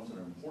ones are the ones that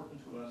are important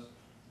to us,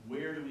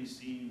 where do we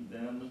see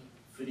them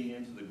fitting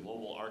into the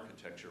global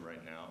architecture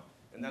right now,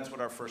 and that's what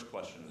our first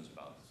question is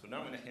about. So now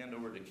I'm going to hand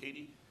over to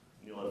Katie,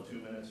 and you'll have 2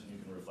 minutes, and you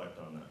can reflect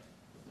on that.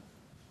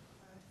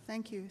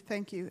 Thank you,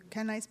 thank you.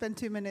 Can I spend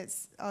 2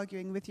 minutes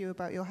arguing with you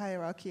about your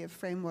hierarchy of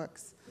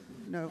frameworks?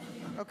 No?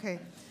 Okay.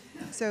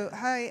 So,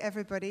 hi,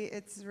 everybody.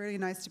 It's really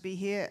nice to be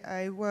here.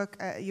 I work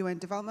at a UN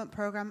Development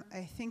Program.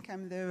 I think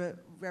I'm the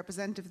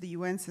representative of the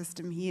UN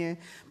system here,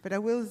 but I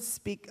will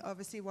speak,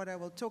 obviously, what I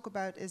will talk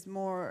about is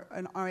more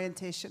an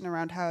orientation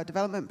around how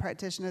development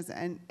practitioners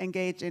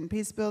engage in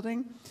peace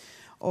building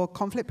or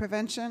conflict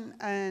prevention,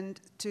 and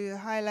to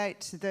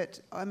highlight that,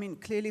 I mean,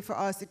 clearly for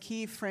us, the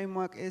key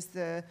framework is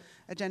the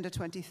Agenda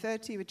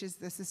 2030, which is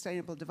the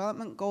Sustainable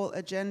Development Goal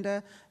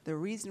agenda. The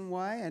reason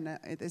why, and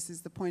this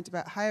is the point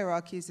about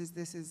hierarchies, is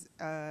this is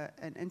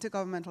an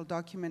intergovernmental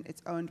document.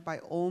 It's owned by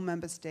all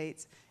member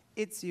states.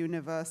 It's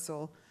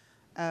universal,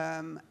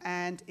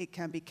 and it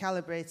can be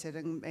calibrated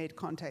and made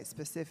context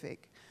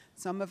specific.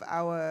 Some of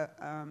our,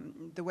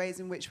 the ways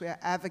in which we are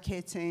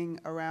advocating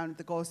around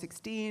the Goal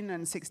 16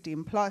 and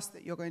 16 plus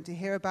that you're going to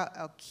hear about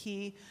are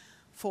key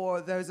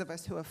for those of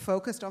us who are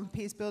focused on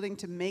peace building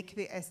to make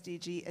the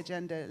SDG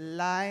agenda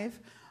live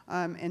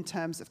in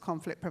terms of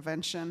conflict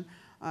prevention.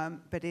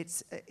 But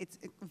it's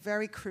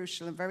very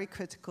crucial and very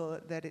critical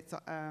that it's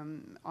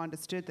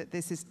understood that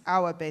this is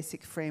our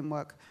basic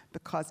framework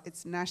because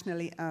it's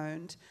nationally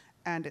owned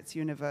and it's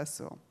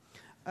universal.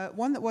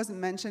 One that wasn't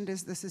mentioned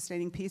is the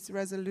Sustaining Peace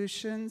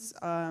resolutions,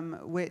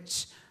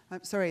 which,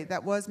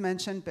 that was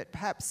mentioned, but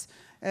perhaps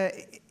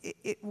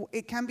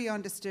it can be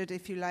understood,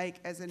 if you like,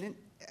 as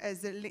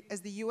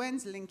the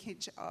UN's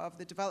linkage of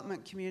the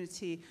development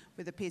community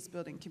with the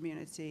peace-building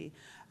community.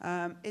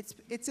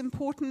 It's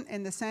important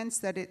in the sense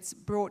that it's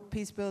brought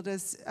peace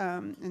builders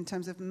in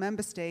terms of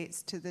member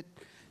states to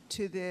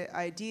the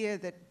idea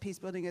that peace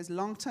building is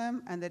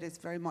long-term and that it's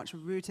very much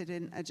rooted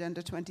in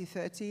Agenda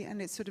 2030,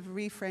 and it's sort of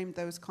reframed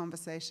those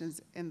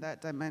conversations in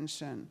that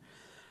dimension.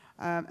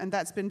 And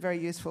that's been very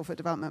useful for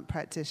development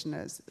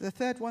practitioners. The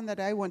third one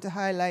that I want to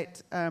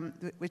highlight,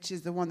 which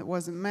is the one that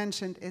wasn't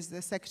mentioned, is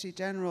the Secretary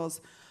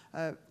General's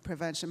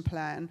prevention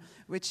plan,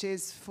 which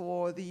is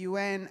for the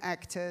UN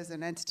actors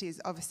and entities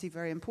obviously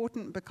very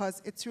important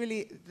because it's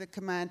really the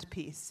command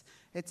piece.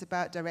 It's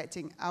about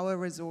directing our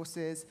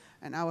resources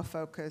and our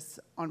focus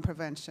on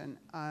prevention,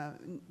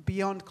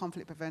 beyond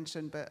conflict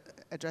prevention,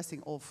 but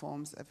addressing all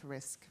forms of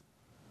risk.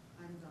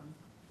 I'm done.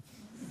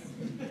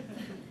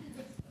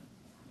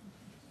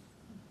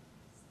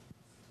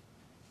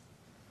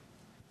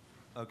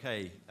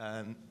 Okay,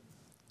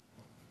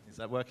 is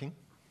that working?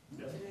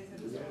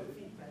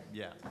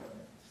 Yeah.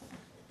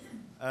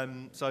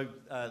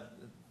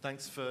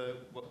 Thanks for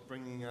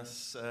bringing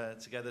us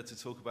together to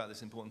talk about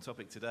this important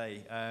topic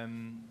today.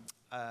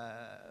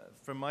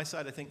 From my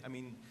side,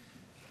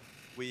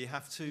 we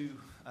have to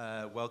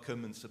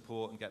welcome and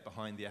support and get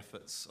behind the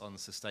efforts on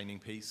sustaining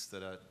peace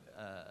that are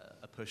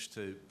a push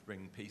to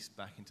bring peace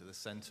back into the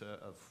center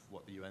of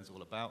what the UN's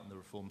all about and the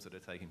reforms that are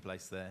taking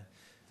place there.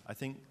 I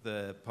think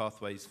the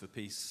Pathways for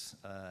Peace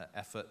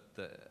effort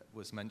that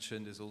was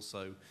mentioned is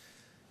also,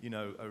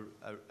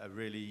 a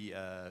really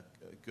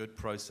good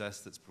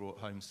process that's brought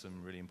home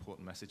some really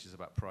important messages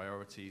about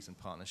priorities and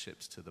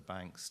partnerships to the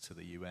banks, to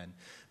the UN.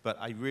 But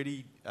I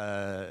really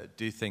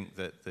do think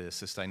that the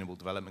Sustainable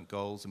Development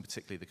Goals, and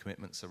particularly the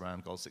commitments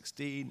around Goal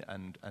 16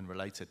 and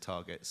related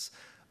targets,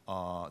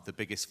 are the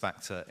biggest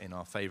factor in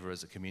our favor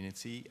as a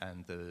community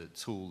and the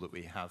tool that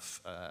we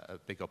have a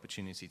big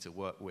opportunity to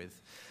work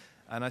with.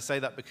 And I say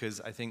that because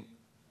I think,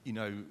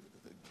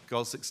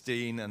 Goal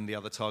 16 and the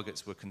other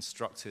targets were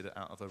constructed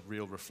out of a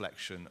real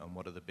reflection on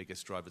what are the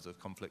biggest drivers of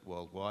conflict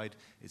worldwide.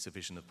 It's a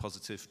vision of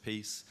positive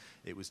peace.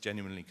 It was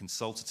genuinely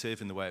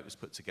consultative in the way it was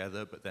put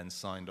together, but then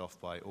signed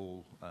off by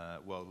all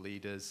world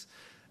leaders.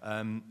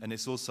 And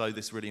it's also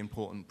this really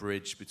important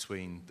bridge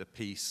between the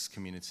peace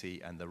community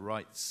and the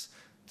rights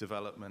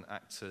development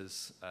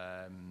actors,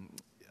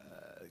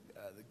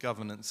 the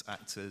governance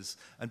actors,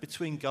 and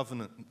between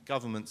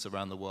governments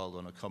around the world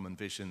on a common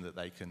vision that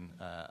they can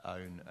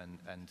own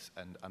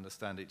and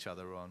understand each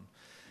other on.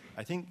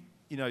 I think,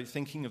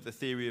 thinking of the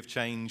theory of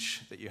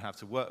change that you have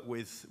to work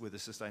with the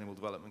Sustainable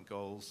Development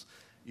Goals,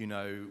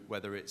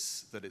 whether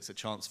it's that it's a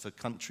chance for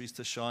countries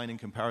to shine in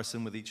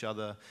comparison with each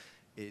other,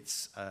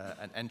 it's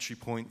an entry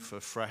point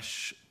for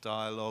fresh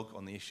dialogue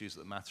on the issues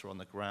that matter on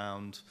the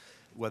ground,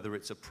 whether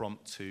it's a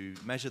prompt to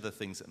measure the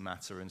things that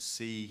matter and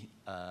see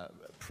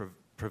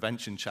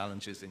prevention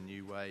challenges in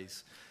new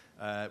ways,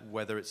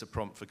 whether it's a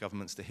prompt for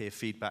governments to hear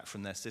feedback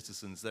from their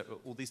citizens. There are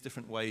all these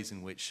different ways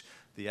in which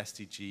the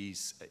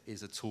SDGs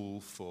is a tool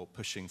for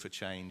pushing for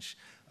change,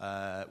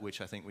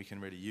 which I think we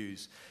can really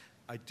use.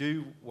 I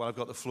do, while I've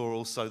got the floor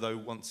also, though,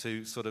 want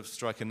to sort of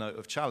strike a note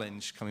of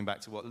challenge, coming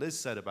back to what Liz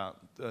said about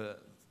the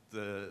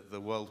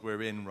world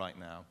we're in right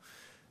now.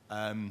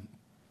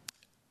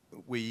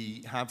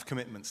 We have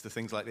commitments to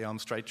things like the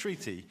Arms Trade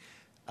Treaty,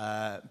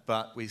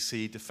 but we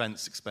see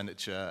defense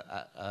expenditure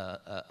at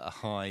a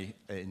high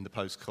in the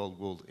post-Cold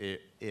War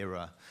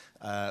era.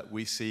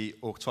 We see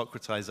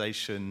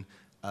autocratization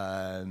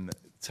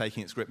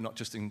taking its grip not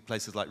just in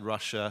places like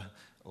Russia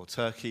or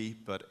Turkey,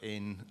 but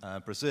in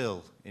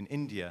Brazil, in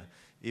India,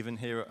 even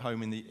here at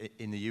home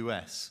in the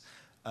US.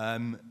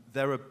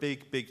 There are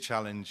big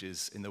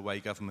challenges in the way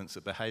governments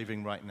are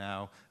behaving right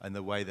now and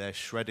the way they're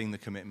shredding the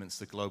commitments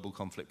to global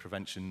conflict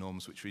prevention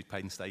norms which we've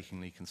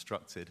painstakingly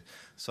constructed.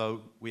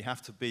 So we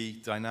have to be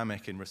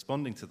dynamic in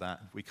responding to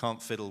that. We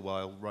can't fiddle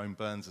while Rome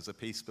burns as a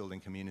peace-building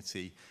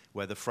community.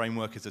 Where the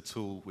framework is a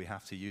tool, we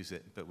have to use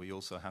it, but we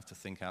also have to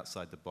think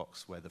outside the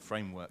box where the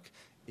framework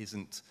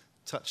isn't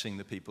touching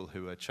the people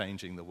who are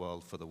changing the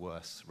world for the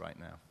worse right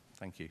now.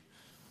 Thank you.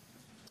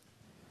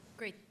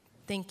 Great,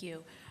 thank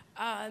you.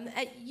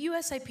 At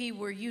USIP,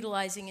 we're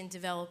utilizing and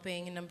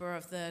developing a number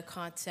of the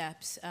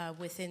concepts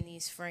within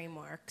these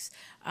frameworks,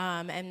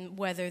 and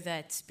whether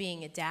that's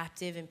being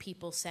adaptive and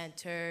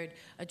people-centered,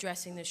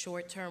 addressing the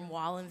short term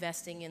while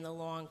investing in the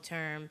long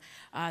term,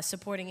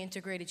 supporting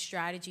integrated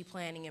strategy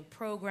planning and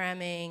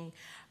programming,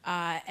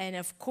 and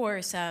of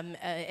course,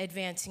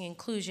 advancing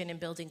inclusion and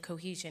building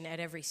cohesion at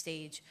every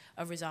stage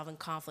of resolving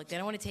conflict.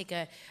 And I want to take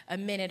a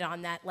minute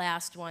on that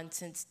last one,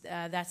 since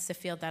that's the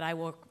field that I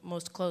work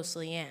most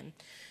closely in.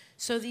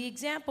 So the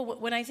example,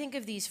 when I think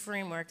of these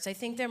frameworks, I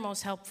think they're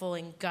most helpful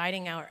in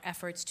guiding our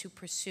efforts to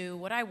pursue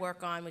what I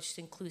work on, which is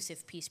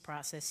inclusive peace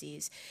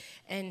processes.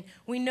 And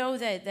we know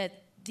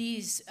that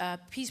these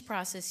peace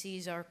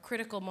processes are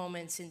critical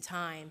moments in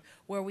time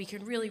where we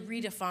can really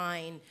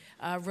redefine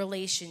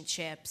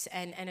relationships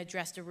and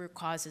address the root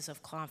causes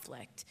of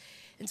conflict.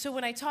 And so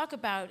when I talk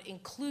about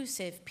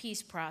inclusive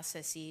peace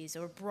processes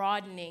or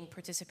broadening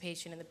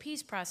participation in the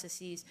peace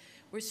processes,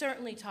 we're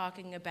certainly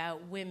talking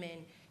about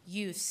women,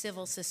 youth,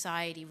 civil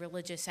society,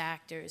 religious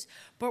actors,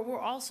 but we're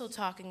also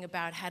talking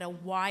about how to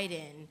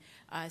widen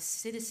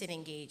citizen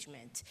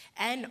engagement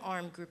and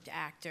armed grouped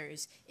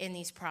actors in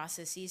these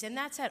processes, and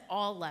that's at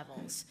all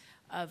levels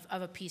of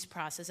a peace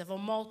process, of a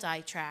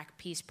multi-track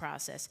peace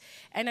process.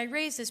 And I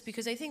raise this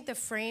because I think the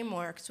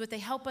frameworks, what they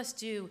help us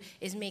do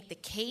is make the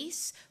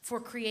case for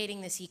creating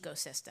this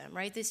ecosystem,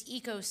 right? This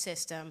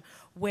ecosystem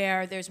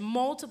where there's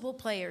multiple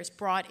players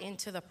brought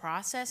into the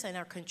process and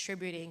are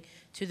contributing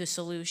to the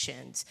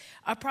solutions.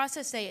 A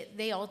process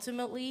they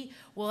ultimately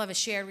will have a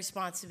shared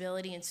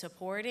responsibility in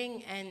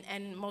supporting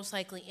and most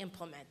likely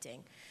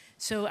implementing.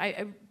 So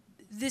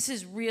this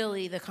is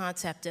really the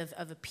concept of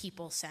a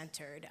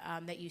people-centered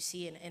that you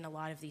see in a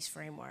lot of these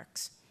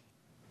frameworks.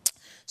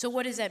 So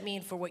what does that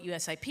mean for what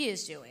USIP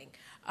is doing?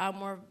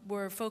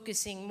 We're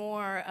focusing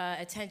more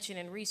attention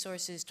and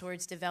resources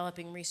towards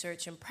developing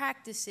research and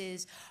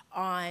practices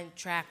on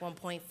track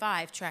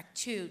 1.5, track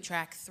 2,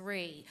 track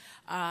 3,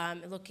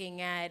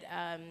 looking at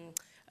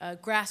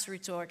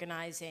grassroots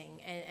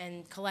organizing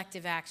and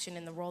collective action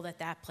and the role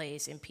that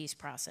plays in peace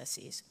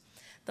processes.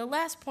 The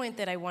last point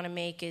that I want to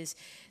make is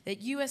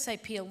that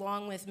USIP,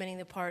 along with many of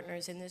the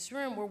partners in this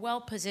room, were well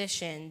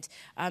positioned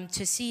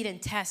to seed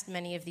and test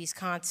many of these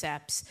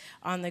concepts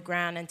on the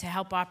ground and to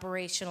help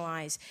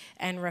operationalize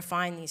and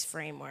refine these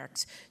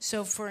frameworks.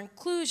 So for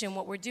inclusion,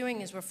 what we're doing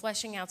is we're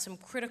fleshing out some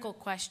critical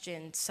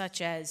questions such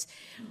as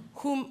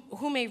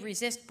who may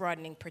resist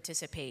broadening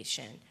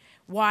participation?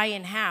 Why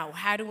and how?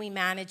 How do we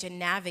manage and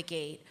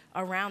navigate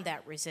around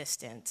that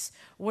resistance?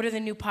 What are the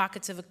new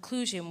pockets of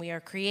inclusion we are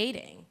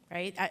creating,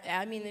 right?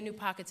 I mean the new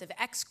pockets of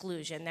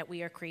exclusion that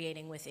we are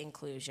creating with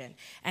inclusion.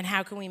 And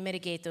how can we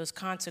mitigate those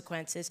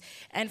consequences?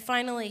 And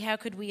finally, how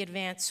could we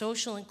advance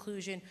social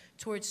inclusion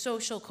towards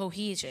social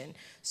cohesion?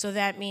 So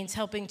that means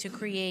helping to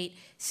create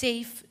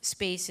safe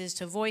spaces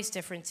to voice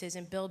differences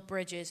and build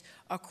bridges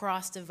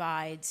across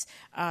divides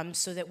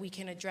so that we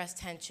can address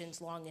tensions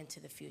long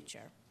into the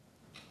future.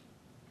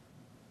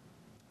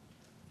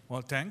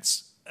 Well,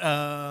 thanks.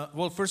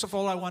 Well, first of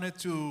all, I wanted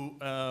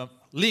to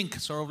link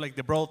sort of like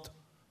the broad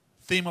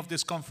theme of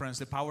this conference,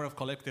 the power of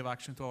collective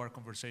action, to our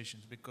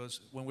conversations.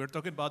 Because when we're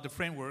talking about the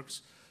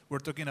frameworks, we're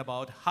talking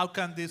about how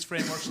can these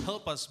frameworks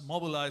help us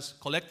mobilize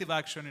collective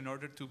action in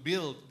order to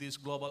build this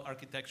global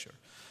architecture.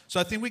 So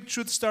I think we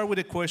should start with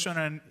a question,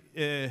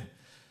 and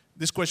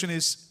this question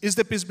is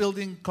the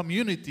peace-building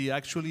community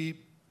actually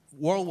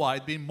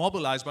worldwide being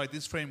mobilized by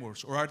these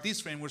frameworks, or are these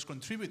frameworks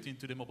contributing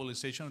to the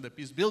mobilization of the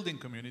peace-building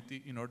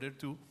community in order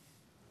to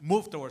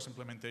move towards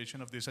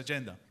implementation of this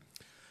agenda?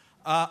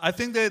 I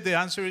think that the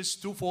answer is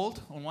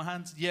twofold. On one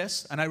hand,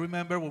 yes, and I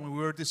remember when we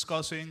were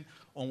discussing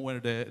on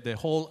where the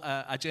whole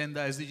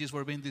agenda, SDGs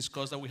were being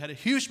discussed, that we had a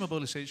huge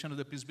mobilization of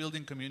the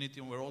peace-building community,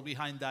 and we're all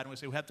behind that, and we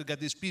said we have to get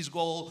this peace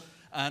goal,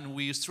 and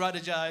we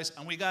strategized,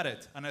 and we got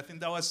it. And I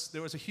think there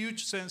was a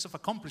huge sense of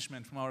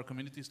accomplishment from our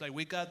communities, like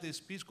we got this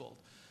peace goal.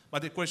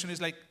 But the question is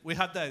like, we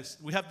have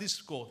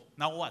this goal,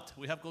 now what?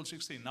 We have goal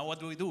 16, now what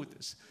do we do with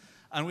this?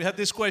 And we had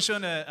this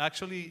question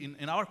actually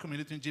in our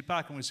community in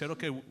GPAC, and we said,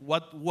 okay,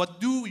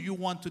 what do you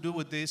want to do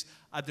with this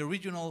at the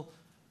regional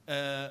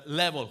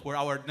level where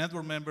our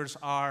network members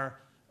are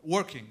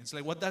working? It's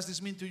like, what does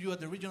this mean to you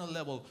at the regional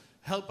level?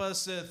 Help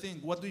us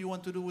think, what do you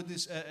want to do with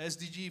this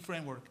SDG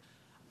framework?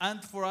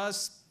 And for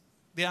us,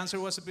 the answer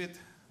was a bit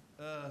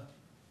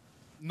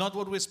not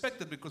what we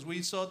expected, because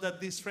we saw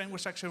that these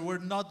frameworks actually were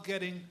not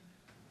getting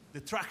the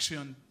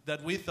traction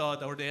that we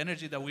thought, or the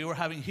energy that we were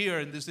having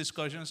here in these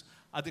discussions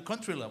at the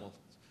country level.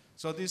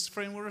 So these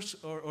frameworks,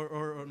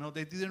 or no,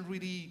 they didn't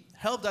really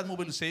help that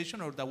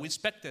mobilization, or that we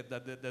expected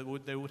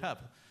that they would have.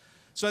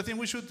 So I think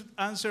we should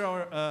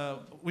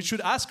we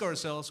should ask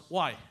ourselves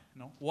why.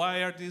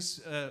 Why are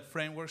these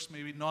frameworks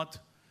maybe not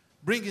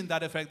bringing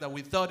that effect that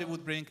we thought it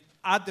would bring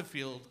at the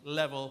field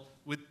level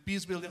with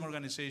peace-building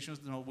organizations,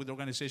 with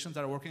organizations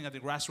that are working at the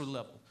grassroots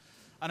level?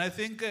 And I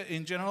think,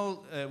 in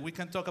general, we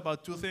can talk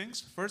about two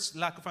things. First,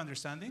 lack of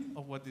understanding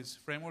of what these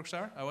frameworks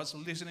are. I was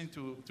listening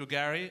to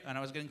Gary, and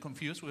I was getting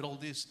confused with all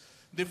these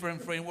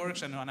different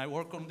frameworks, and I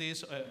work on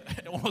this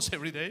almost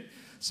every day.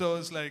 So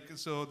it's like,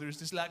 so there's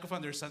this lack of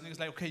understanding. It's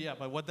like, okay, yeah,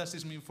 but what does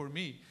this mean for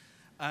me?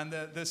 And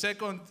the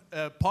second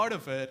part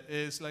of it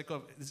is like,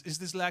 is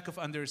this lack of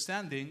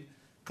understanding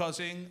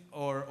causing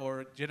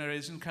or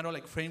generating kind of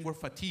like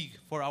framework fatigue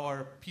for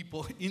our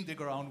people in the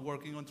ground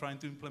working on trying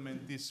to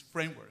implement these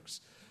frameworks?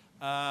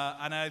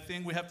 And I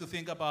think we have to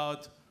think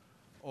about,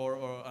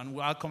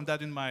 and I'll come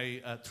that in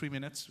my 3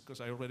 minutes,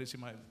 because I already see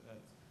my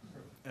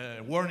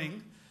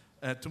warning,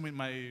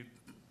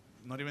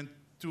 not even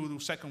to do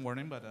second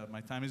warning, but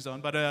my time is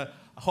done. But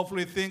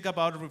hopefully think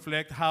about,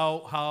 reflect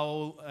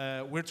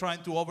how we're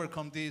trying to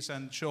overcome this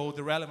and show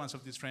the relevance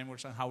of these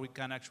frameworks and how we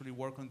can actually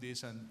work on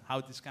this and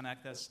how this can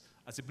act as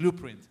a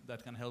blueprint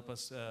that can help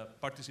us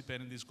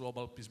participate in this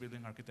global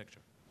peace-building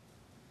architecture.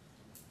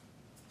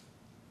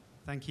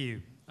 Thank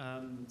you.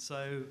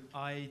 So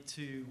I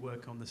too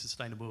work on the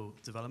Sustainable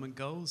Development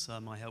Goals.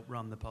 I help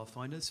run the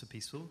Pathfinders for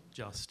Peaceful,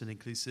 Just and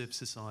Inclusive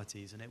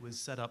Societies, and it was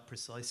set up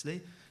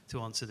precisely to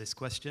answer this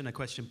question, a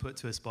question put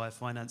to us by a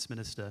finance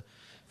minister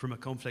from a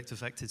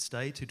conflict-affected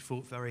state who'd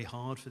fought very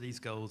hard for these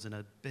goals in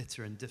a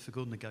bitter and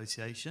difficult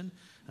negotiation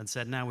and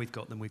said, now we've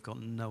got them, we've got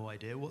no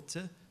idea what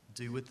to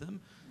do with them.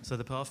 So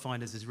the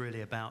Pathfinders is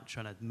really about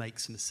trying to make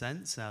some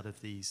sense out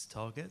of these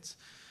targets.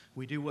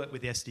 We do work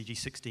with the SDG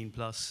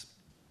 16+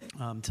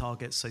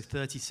 targets, so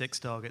 36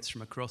 targets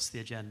from across the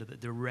agenda that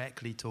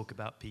directly talk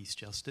about peace,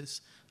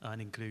 justice,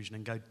 and inclusion,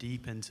 and go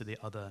deep into the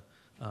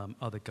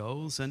other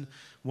goals. And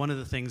one of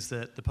the things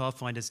that the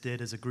Pathfinders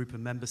did as a group of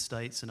member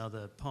states and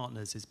other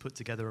partners is put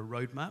together a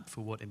roadmap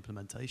for what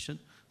implementation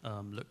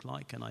looked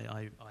like. And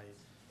I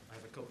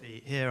have a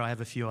copy here, I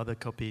have a few other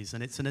copies,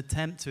 and it's an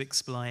attempt to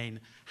explain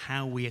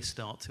how we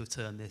start to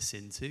turn this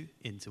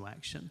into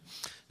action.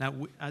 Now,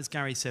 as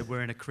Gary said,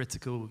 we're in a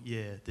critical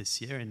year this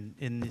year.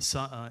 In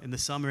the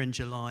summer, in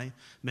July,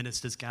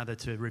 ministers gather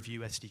to review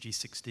SDG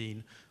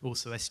 16,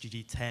 also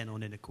SDG 10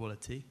 on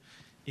inequality.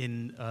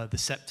 In the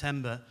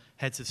September,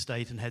 heads of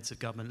state and heads of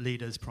government,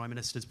 leaders, prime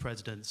ministers,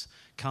 presidents,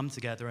 come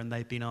together and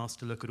they've been asked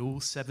to look at all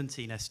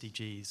 17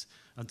 SDGs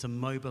and to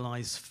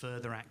mobilize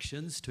further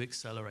actions to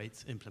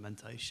accelerate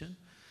implementation.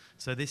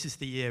 So this is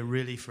the year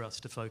really for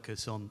us to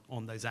focus on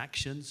those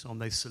actions, on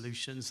those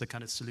solutions, the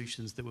kind of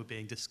solutions that were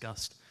being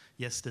discussed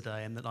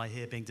yesterday and that I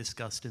hear being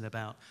discussed in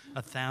about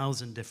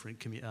 1,000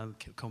 different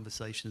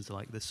conversations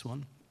like this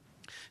one.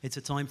 It's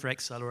a time for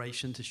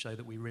acceleration to show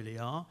that we really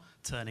are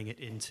turning it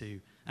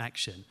into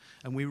action.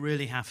 And we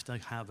really have to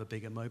have a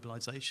bigger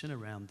mobilization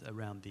around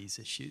these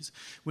issues.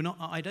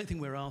 I don't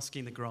think we're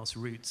asking the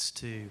grassroots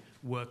to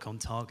work on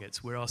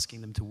targets. We're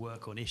asking them to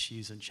work on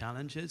issues and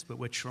challenges, but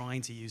we're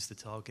trying to use the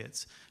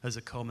targets as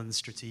a common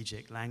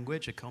strategic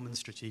language, a common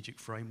strategic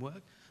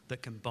framework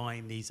that can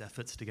bind these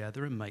efforts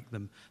together and make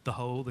them the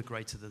whole, the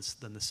greater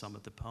than the sum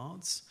of the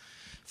parts.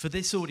 For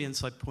this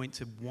audience, I point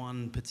to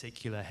one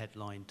particular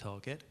headline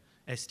target,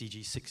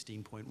 SDG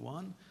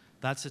 16.1.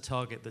 That's a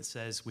target that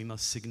says we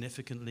must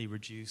significantly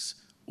reduce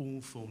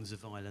all forms of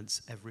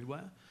violence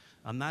everywhere.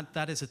 And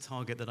that is a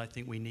target that I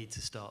think we need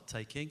to start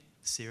taking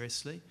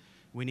seriously.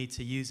 We need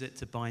to use it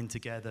to bind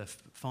together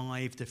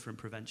 5 different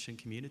prevention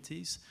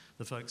communities,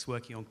 the folks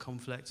working on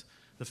conflict,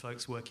 the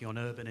folks working on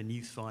urban and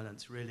youth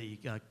violence, really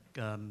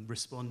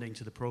responding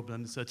to the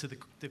problems, to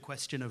the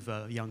question of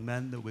young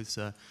men that was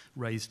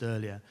raised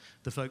earlier,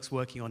 the folks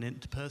working on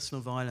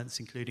interpersonal violence,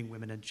 including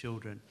women and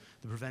children,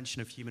 the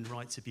prevention of human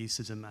rights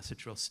abuses and mass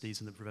atrocities,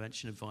 and the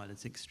prevention of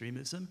violent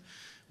extremism.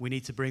 We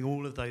need to bring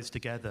all of those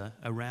together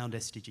around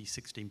SDG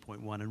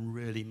 16.1 and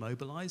really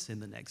mobilize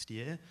in the next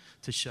year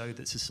to show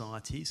that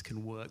societies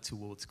can work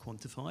towards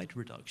quantified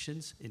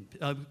reductions in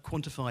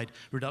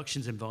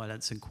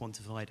violence and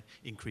quantified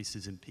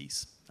increases in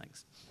peace.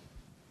 Thanks.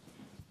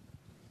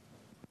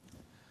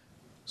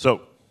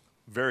 So,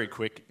 very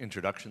quick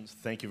introductions.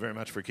 Thank you very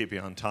much for keeping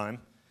on time.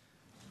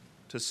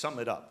 To sum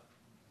it up,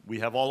 we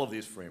have all of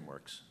these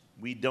frameworks.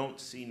 We don't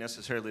see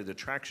necessarily the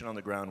traction on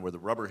the ground where the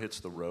rubber hits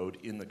the road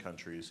in the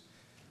countries,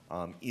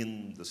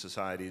 in the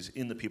societies,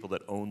 in the people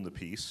that own the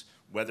peace,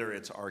 whether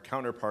it's our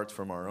counterparts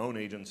from our own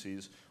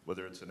agencies,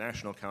 whether it's the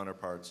national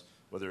counterparts,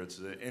 whether it's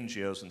the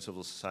NGOs and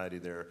civil society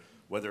there,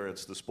 whether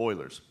it's the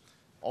spoilers,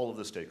 all of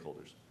the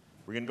stakeholders.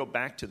 We're going to go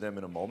back to them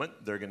in a moment.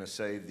 They're going to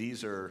say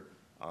these are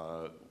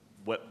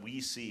what we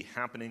see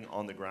happening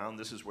on the ground.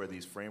 This is where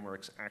these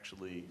frameworks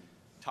actually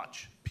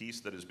touch peace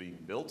that is being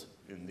built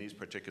in these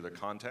particular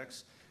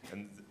contexts.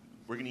 And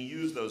we're going to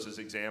use those as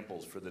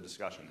examples for the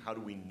discussion. How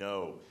do we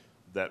know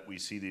that we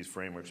see these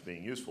frameworks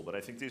being useful? But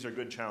I think these are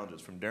good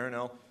challenges. From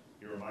Darrenelle,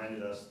 he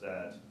reminded us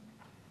that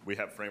we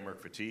have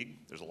framework fatigue.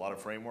 There's a lot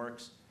of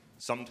frameworks.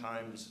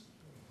 Sometimes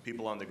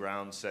people on the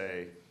ground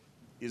say,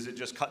 is it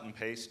just cut and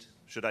paste?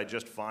 Should I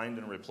just find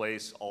and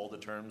replace all the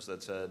terms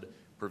that said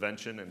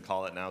prevention and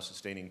call it now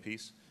sustaining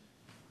peace?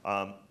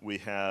 We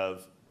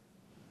have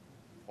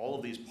all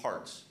of these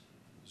parts.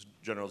 As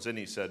General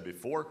Zinni said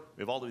before,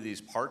 we have all of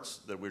these parts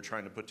that we're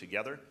trying to put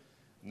together.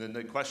 And then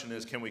the question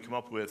is, can we come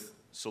up with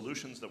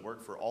solutions that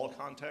work for all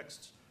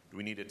contexts? Do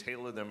we need to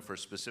tailor them for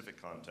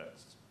specific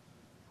contexts?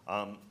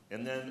 And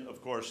then,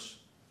 of course,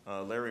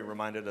 Larry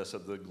reminded us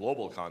of the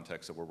global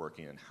context that we're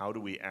working in. How do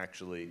we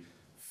actually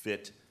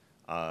fit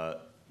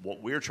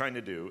what we're trying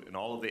to do and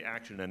all of the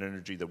action and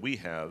energy that we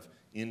have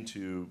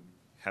into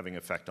having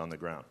effect on the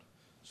ground?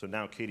 So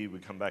now, Katie, we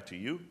come back to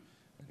you,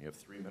 and you have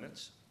 3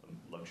 minutes,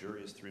 a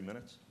luxurious 3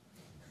 minutes.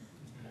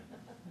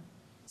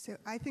 So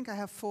I think I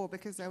have 4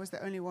 because I was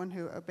the only one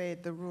who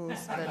obeyed the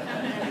rules. But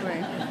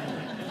anyway,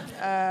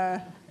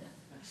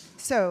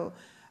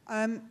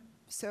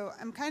 So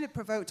I'm kind of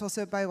provoked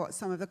also by what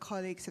some of the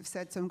colleagues have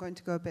said, so I'm going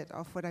to go a bit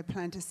off what I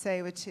plan to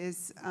say, which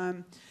is,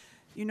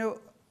 you know,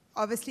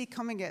 obviously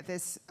coming at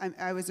this,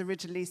 I was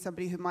originally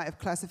somebody who might have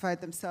classified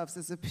themselves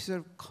as a sort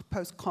of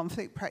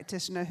post-conflict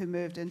practitioner who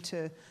moved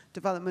into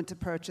development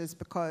approaches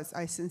because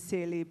I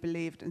sincerely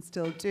believed, and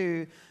still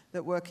do,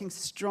 that working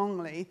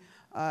strongly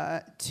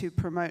to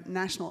promote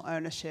national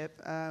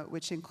ownership,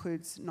 which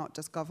includes not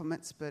just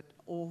governments, but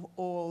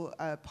all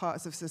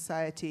parts of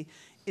society,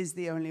 is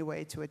the only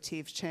way to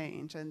achieve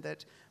change, and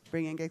that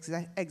bringing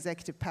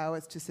executive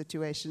powers to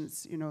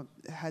situations, you know,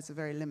 has a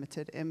very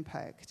limited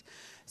impact.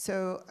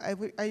 So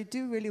I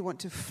do really want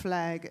to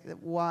flag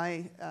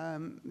why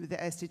the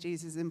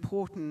SDGs is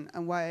important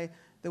and why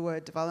the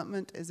word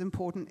development is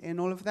important in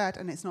all of that,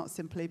 and it's not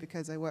simply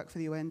because I work for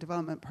the UN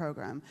Development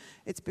Programme.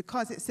 It's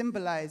because it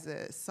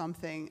symbolizes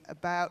something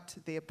about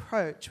the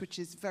approach, which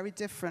is very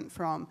different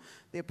from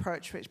the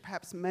approach which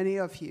perhaps many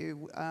of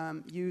you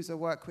use or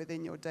work with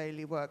in your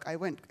daily work. I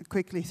went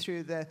quickly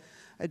through the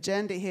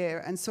agenda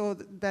here and saw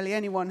that barely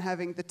anyone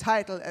having the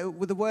title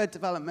with the word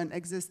development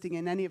existing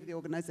in any of the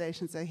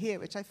organizations are here,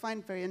 which I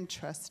find very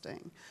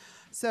interesting.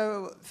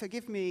 So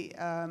forgive me,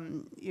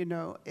 you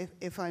know,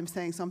 if I'm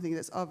saying something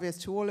that's obvious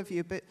to all of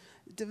you, but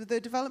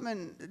the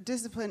development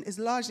discipline is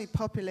largely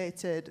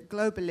populated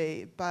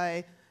globally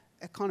by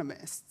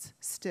economists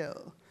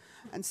still.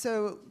 And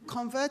so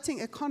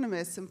converting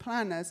economists and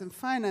planners and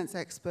finance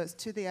experts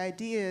to the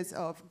ideas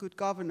of good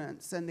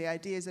governance and the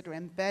ideas that are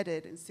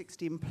embedded in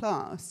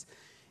 16+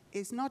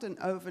 is not an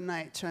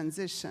overnight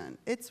transition.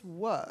 It's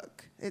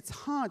work. It's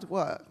hard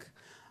work.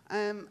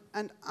 And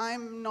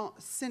I'm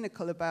not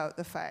cynical about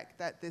the fact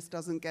that this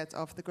doesn't get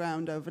off the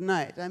ground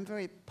overnight. I'm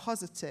very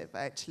positive,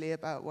 actually,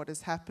 about what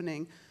is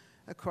happening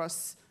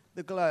across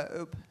the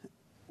globe,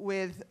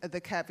 with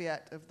the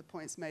caveat of the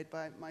points made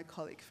by my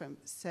colleague from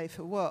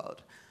Safer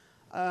World.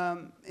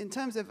 In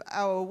terms of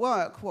our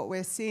work, what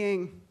we're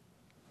seeing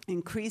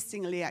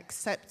increasingly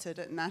accepted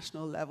at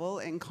national level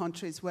in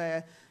countries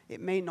where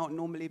it may not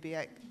normally be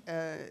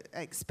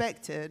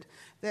expected,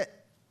 that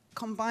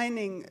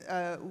combining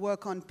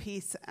work on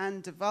peace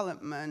and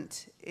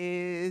development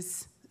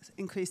is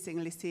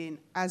increasingly seen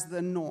as the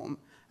norm,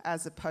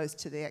 as opposed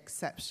to the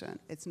exception.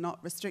 It's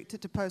not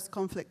restricted to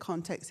post-conflict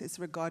contexts, it's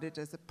regarded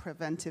as a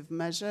preventive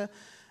measure.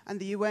 And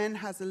the UN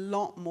has a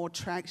lot more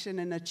traction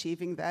in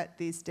achieving that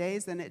these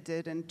days than it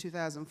did in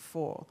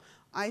 2004.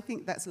 I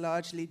think that's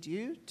largely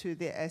due to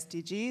the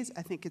SDGs.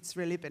 I think it's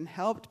really been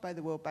helped by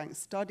the World Bank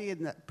study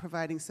and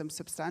providing some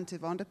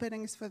substantive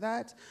underpinnings for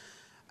that.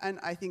 And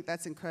I think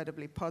that's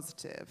incredibly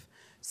positive.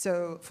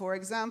 So, for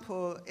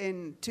example,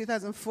 in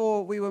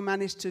 2004, we were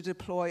managed to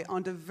deploy,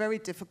 under very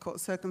difficult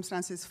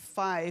circumstances,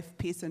 5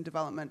 peace and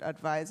development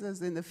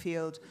advisors in the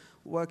field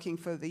working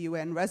for the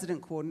UN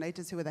resident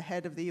coordinators who were the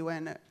head of the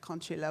UN at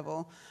country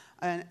level.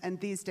 And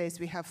these days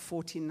we have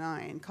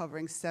 49,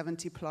 covering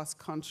 70+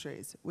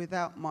 countries,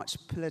 without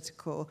much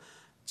political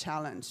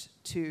challenge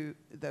to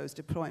those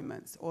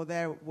deployments or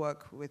their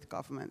work with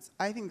governments.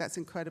 I think that's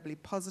incredibly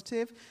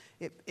positive.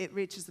 It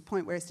reaches the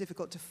point where it's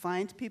difficult to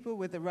find people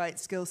with the right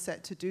skill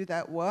set to do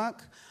that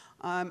work,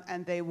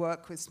 and they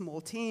work with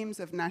small teams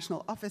of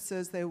national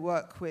officers. They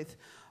work with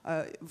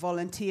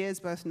volunteers,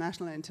 both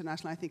national and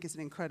international. I think is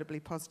an incredibly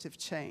positive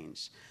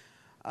change.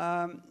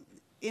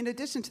 In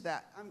addition to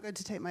that, I'm going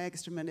to take my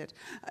extra minute.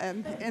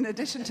 In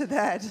addition to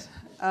that,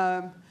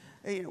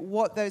 you know,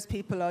 what those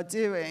people are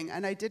doing,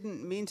 and I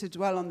didn't mean to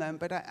dwell on them,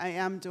 but I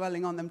am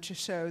dwelling on them to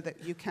show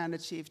that you can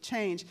achieve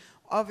change.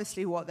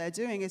 Obviously, what they're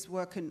doing is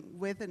working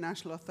with the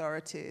national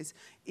authorities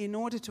in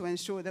order to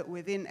ensure that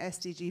within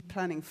SDG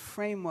planning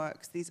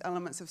frameworks, these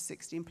elements of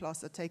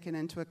 16+ are taken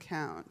into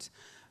account.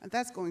 And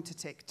that's going to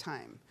take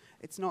time.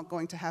 It's not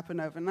going to happen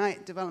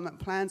overnight. Development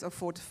plans are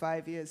 4 to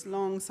 5 years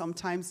long,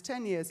 sometimes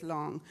 10 years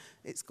long.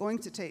 It's going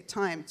to take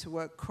time to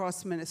work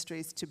cross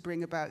ministries to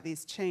bring about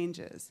these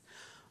changes.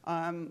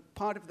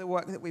 Part of the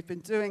work that we've been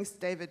doing,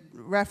 David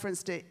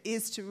referenced it,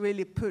 is to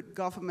really put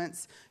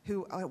governments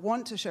who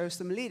want to show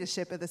some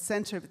leadership at the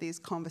center of these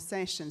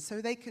conversations,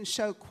 so they can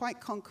show quite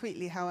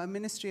concretely how a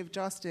Ministry of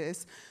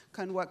Justice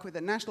can work with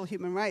a National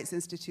Human Rights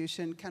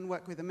Institution, can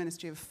work with the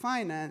Ministry of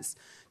Finance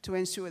to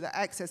ensure that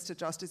access to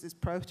justice is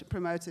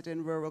promoted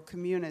in rural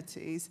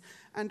communities,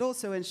 and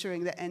also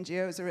ensuring that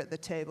NGOs are at the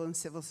table and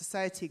civil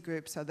society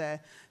groups are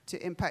there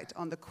to impact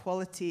on the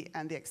quality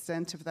and the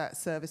extent of that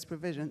service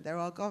provision. There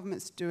are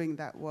governments doing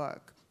that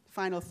work.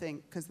 Final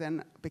thing,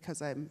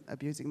 because I'm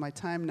abusing my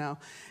time now,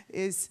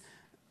 is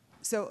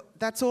so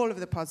that's all of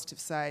the positive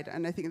side,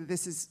 and I think that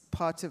this is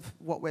part of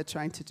what we're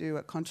trying to do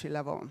at country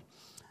level.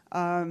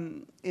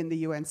 In the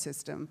UN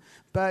system.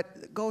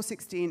 But Goal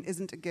 16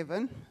 isn't a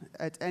given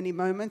at any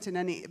moment in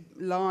any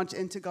large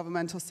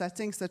intergovernmental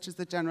setting, such as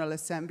the General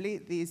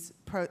Assembly.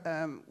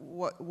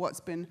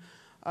 What's been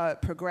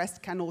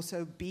progressed can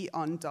also be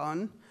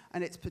undone.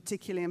 And it's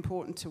particularly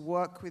important to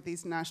work with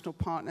these national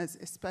partners,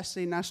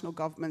 especially national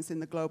governments in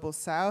the global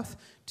south,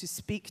 to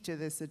speak to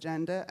this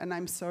agenda. And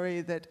I'm sorry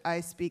that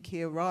I speak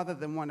here rather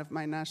than one of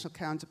my national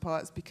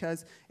counterparts,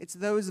 because it's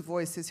those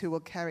voices who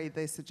will carry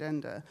this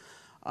agenda.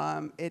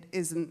 It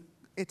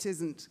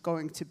isn't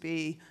going to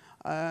be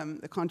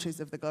the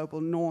countries of the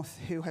global north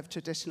who have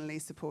traditionally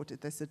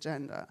supported this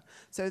agenda.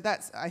 So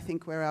that's, I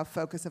think, where our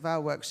focus of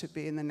our work should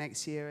be in the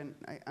next year, and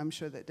I'm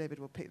sure that David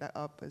will pick that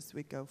up as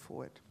we go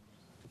forward.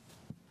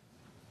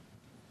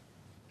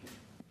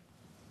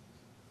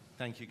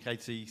 Thank you,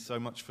 Katie, so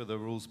much for the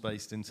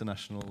rules-based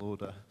international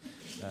order.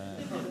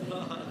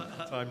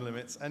 Time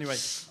limits. Anyway,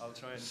 I'll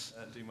try and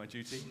do my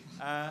duty.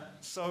 Yeah,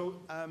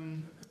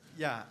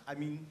 I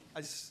mean,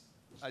 I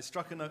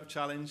struck a note of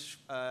challenge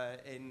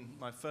in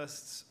my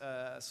first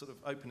sort of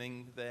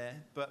opening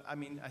there, but I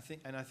mean, I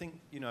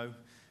think, you know,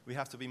 we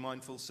have to be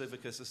mindful.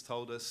 Civicus has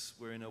told us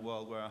we're in a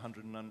world where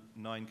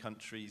 109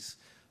 countries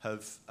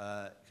have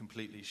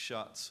completely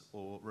shut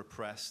or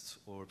repressed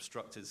or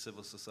obstructed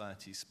civil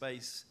society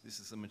space. This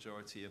is the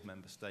majority of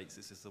member states.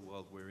 This is the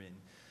world we're in.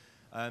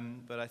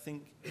 But I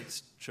think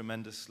it's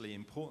tremendously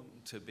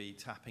important to be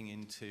tapping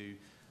into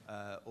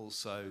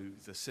also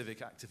the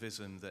civic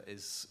activism that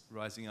is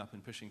rising up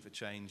and pushing for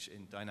change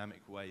in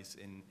dynamic ways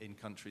in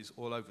countries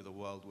all over the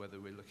world, whether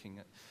we're looking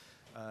at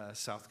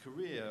South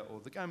Korea or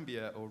the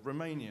Gambia or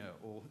Romania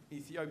or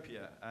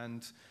Ethiopia,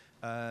 and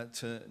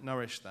to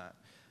nourish that.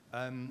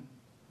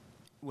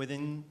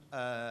 Within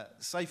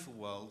Safer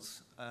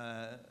Worlds,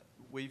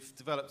 we've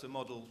developed a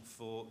model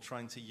for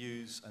trying to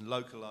use and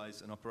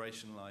localize and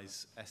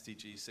operationalize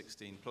SDG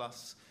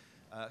 16+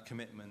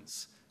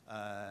 commitments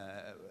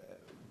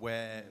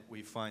where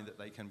we find that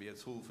they can be a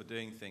tool for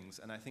doing things.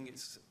 And I think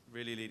it's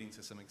really leading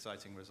to some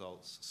exciting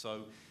results.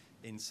 So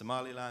in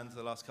Somaliland,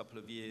 the last couple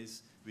of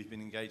years, we've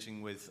been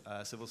engaging with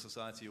civil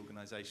society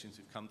organizations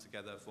who've come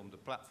together, formed a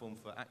platform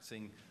for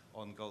acting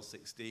on Goal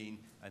 16,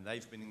 and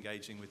they've been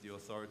engaging with the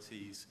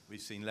authorities.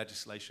 We've seen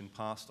legislation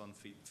passed on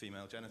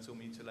female genital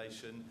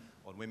mutilation,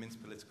 on women's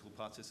political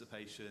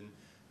participation,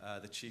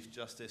 the Chief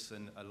Justice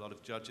and a lot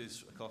of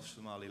judges across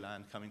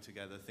Somaliland coming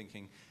together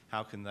thinking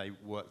how can they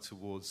work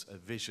towards a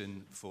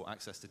vision for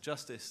access to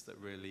justice that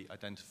really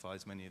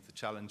identifies many of the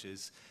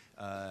challenges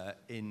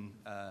in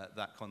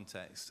that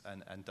context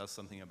and does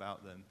something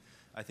about them.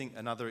 I think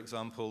another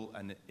example,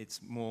 and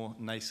it's more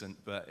nascent,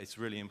 but it's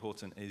really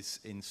important, is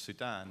in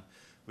Sudan.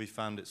 We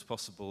found it's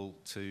possible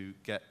to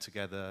get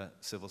together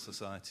civil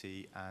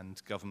society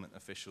and government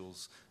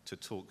officials to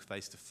talk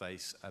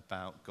face-to-face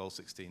about Goal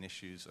 16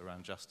 issues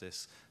around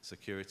justice,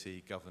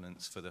 security,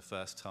 governance for the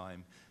first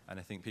time.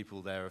 And I think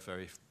people there are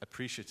very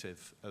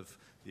appreciative of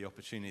the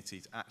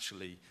opportunity to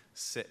actually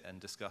sit and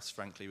discuss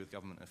frankly with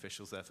government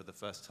officials there for the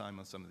first time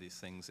on some of these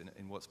things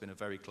in what's been a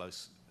very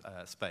close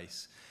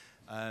space.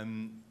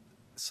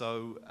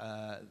 So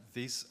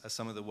these are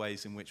some of the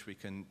ways in which we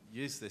can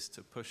use this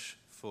to push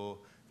for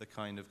the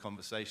kind of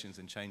conversations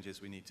and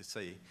changes we need to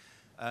see.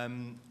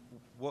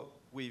 What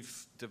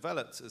we've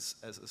developed as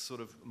a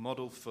sort of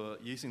model for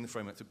using the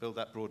framework to build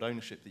that broad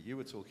ownership that you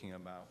were talking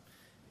about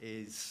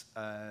is,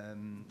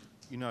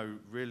 you know,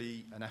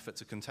 really an effort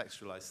to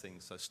contextualize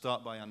things. So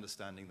start by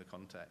understanding the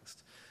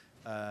context.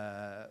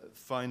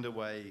 Find a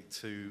way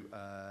to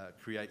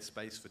create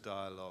space for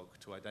dialogue,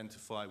 to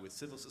identify with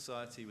civil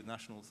society, with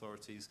national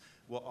authorities,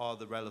 what are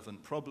the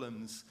relevant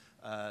problems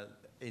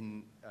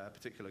in a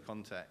particular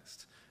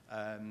context.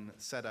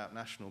 Set out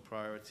national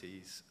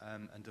priorities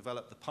and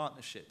develop the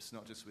partnerships,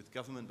 not just with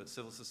government, but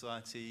civil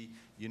society,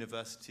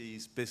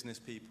 universities, business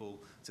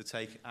people, to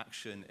take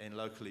action in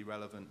locally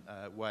relevant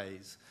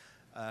ways.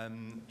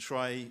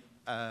 Try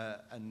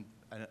and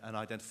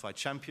identify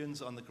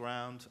champions on the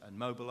ground and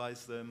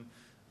mobilize them.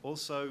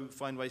 Also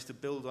find ways to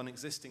build on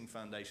existing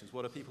foundations.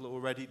 What are people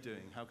already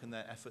doing? How can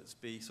their efforts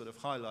be sort of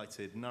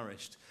highlighted,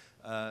 nourished,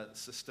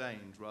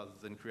 sustained, rather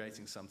than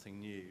creating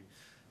something new?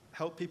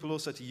 Help people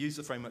also to use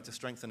the framework to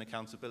strengthen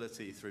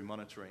accountability through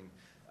monitoring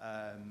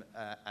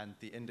and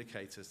the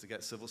indicators to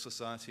get civil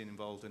society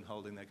involved in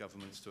holding their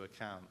governments to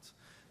account.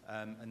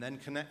 And then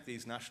connect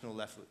these national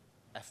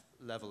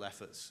level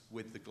efforts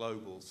with the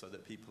global so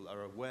that people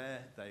are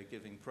aware, they're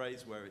giving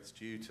praise where it's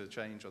due to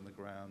change on the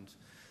ground.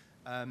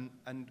 And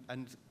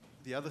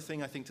the other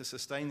thing, I think, to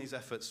sustain these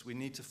efforts, we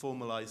need to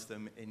formalize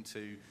them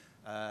into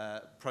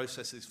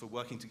processes for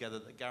working together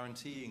that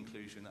guarantee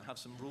inclusion, that have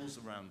some rules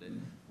around it,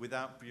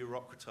 without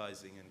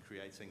bureaucratizing and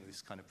creating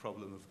this kind of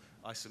problem of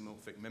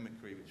isomorphic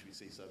mimicry, which we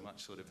see so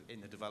much sort of in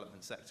the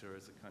development sector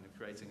as a kind of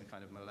creating a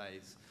kind of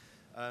malaise.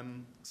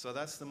 So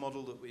that's the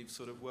model that we've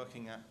sort of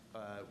working at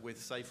with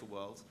Safer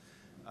World.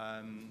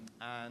 Yeah,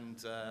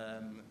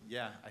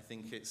 I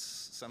think it's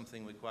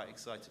something we're quite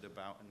excited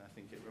about, and I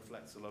think it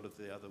reflects a lot of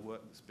the other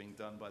work that's being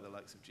done by the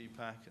likes of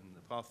GPAC and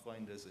the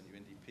Pathfinders and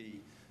UNDP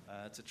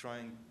to try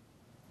and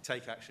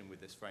take action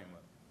with this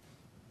framework.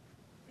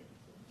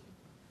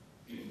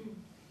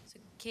 So,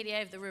 Katie, I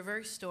have the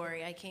reverse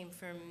story. I came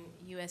from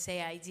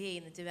USAID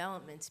in the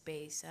development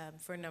space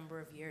for a number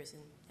of years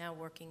and now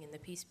working in the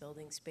peace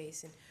building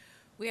space. And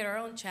we had our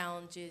own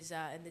challenges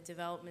in the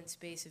development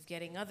space of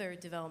getting other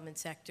development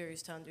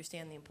sectors to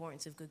understand the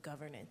importance of good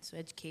governance, so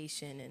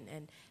education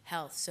and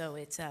health. So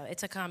it's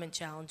a common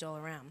challenge all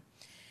around.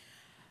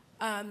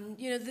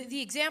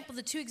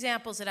 The two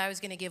examples that I was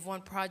going to give,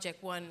 one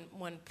project,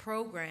 one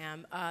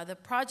program, the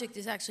project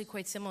is actually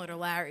quite similar to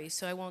Larry's,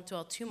 so I won't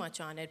dwell too much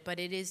on it, but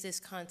it is this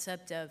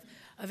concept of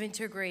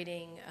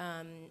integrating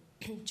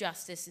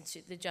justice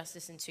into the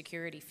justice and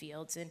security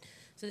fields. And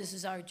so this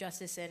is our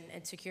Justice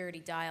and Security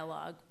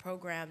Dialogue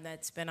program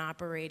that's been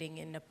operating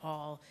in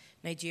Nepal,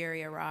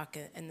 Nigeria, Iraq,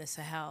 and the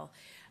Sahel.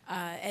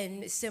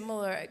 And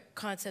similar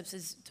concepts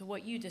as to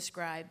what you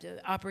described,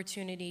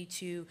 opportunity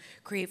to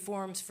create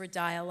forums for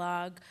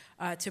dialogue,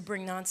 to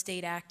bring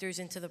non-state actors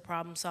into the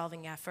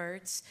problem-solving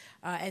efforts,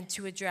 and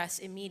to address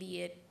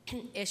immediate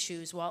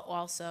issues while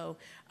also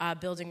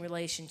building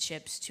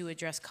relationships to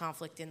address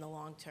conflict in the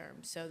long term.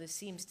 So this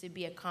seems to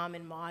be a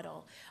common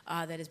model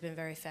that has been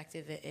very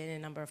effective in a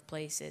number of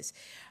places.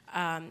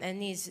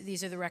 And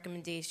these are the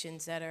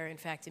recommendations that are in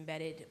fact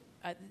embedded.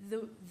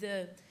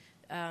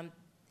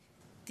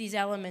 These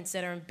elements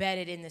that are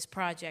embedded in this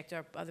project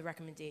are the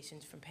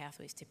recommendations from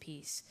Pathways to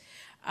Peace.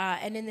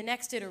 And in the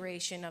next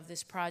iteration of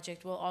this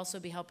project, we'll also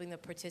be helping the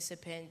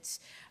participants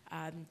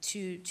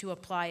to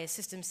apply a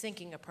systems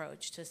thinking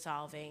approach to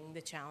solving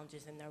the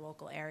challenges in their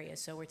local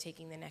areas. So we're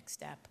taking the next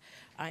step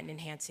in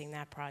enhancing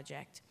that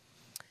project.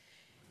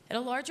 At a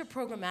larger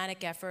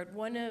programmatic effort,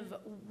 one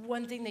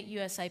thing that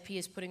USIP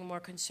is putting a more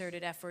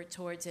concerted effort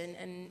towards,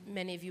 and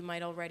many of you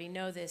might already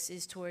know this,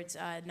 is towards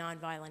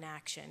nonviolent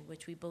action,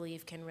 which we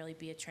believe can really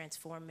be a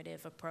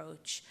transformative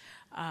approach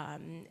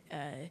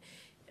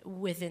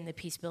within the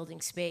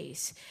peace-building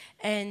space.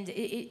 And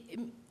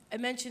I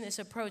mention this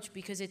approach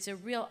because it's a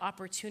real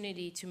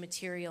opportunity to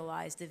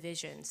materialize the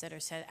visions that are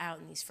set out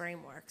in these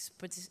frameworks,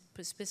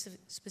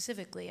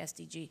 specifically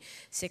SDG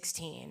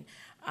 16.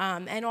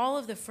 And all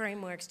of the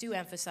frameworks do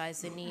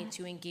emphasize the need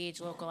to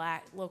engage local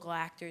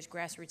actors,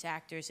 grassroots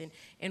actors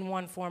in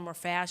one form or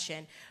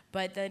fashion,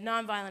 but the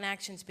nonviolent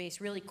action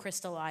space really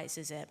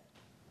crystallizes it.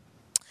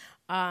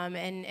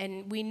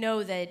 And we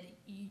know that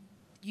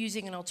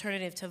using an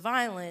alternative to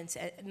violence,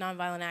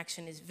 nonviolent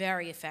action is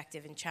very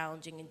effective in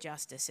challenging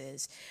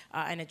injustices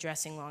and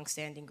addressing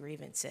longstanding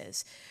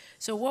grievances.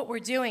 So what we're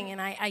doing, and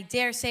I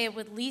dare say it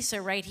with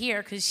Lisa right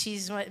here, because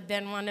she's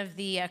been one of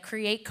the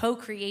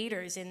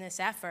co-creators in this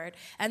effort,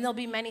 and there'll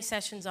be many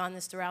sessions on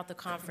this throughout the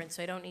conference,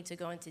 so I don't need to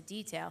go into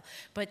detail,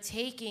 but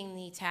taking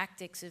the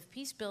tactics of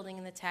peace building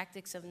and the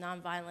tactics of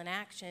nonviolent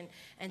action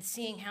and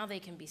seeing how they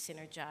can be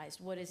synergized,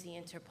 what is the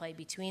interplay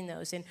between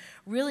those, and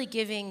really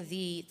giving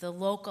the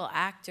local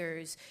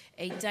actors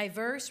a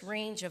diverse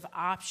range of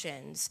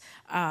options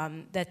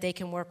that they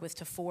can work with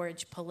to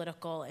forge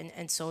political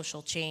and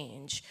social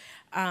change.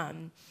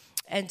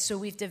 And so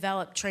we've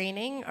developed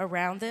training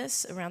around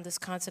this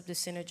concept of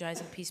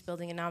synergizing peace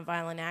building and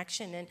nonviolent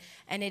action,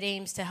 and it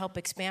aims to help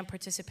expand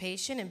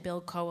participation and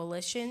build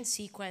coalition,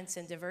 sequence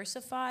and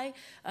diversify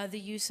the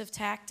use of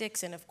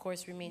tactics, and of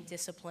course remain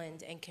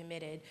disciplined and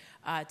committed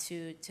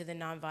to the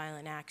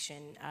nonviolent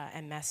action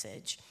and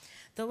message.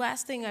 The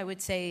last thing I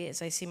would say,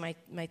 as I see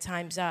my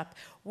time's up,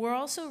 we're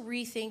also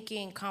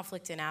rethinking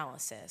conflict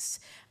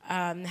analysis,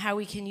 how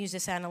we can use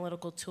this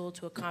analytical tool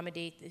to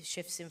accommodate the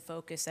shifts in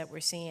focus that we're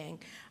seeing,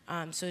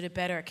 so to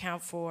better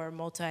account for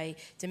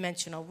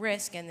multi-dimensional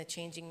risk and the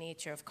changing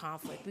nature of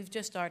conflict. We've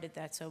just started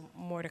that, so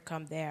more to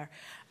come there.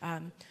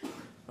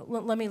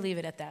 Let me leave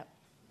it at that.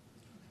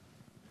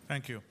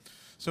 Thank you.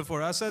 So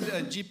for us at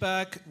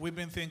GPAC, we've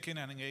been thinking,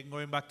 and again,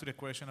 going back to the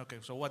question, okay,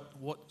 so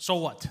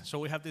what? So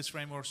we have this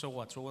framework, so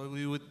what? So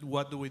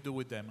what do we do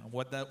with them? And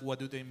what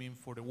do they mean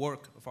for the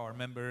work of our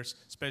members,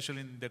 especially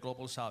in the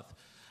Global South?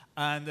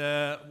 And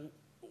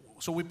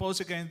so we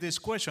posed again this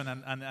question,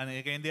 and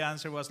again the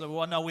answer was, like,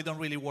 well, no, we don't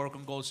really work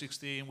on Goal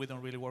 16, we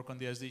don't really work on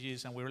the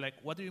SDGs, and we were like,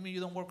 what do you mean you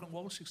don't work on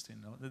Goal 16?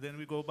 No? And then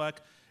we go back,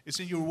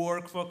 isn't your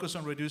work focused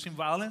on reducing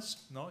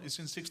violence? No,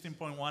 isn't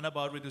 16.1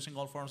 about reducing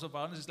all forms of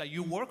violence? It's like,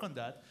 you work on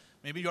that.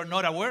 Maybe you're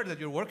not aware that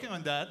you're working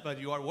on that, but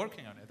you are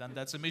working on it, and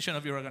that's the mission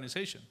of your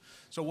organization.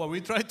 So what we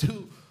try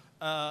to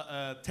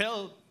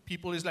tell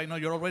people is like, no,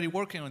 you're already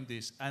working on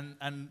this,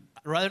 and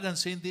rather than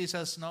seeing this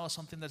as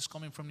something that's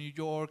coming from New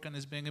York and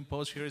is being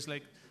imposed here, it's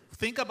like,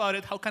 think about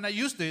it, how can I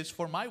use this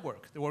for my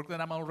work, the work that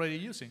I'm already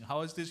using?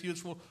 How is this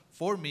useful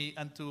for me,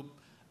 and to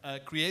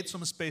create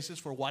some spaces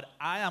for what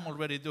I am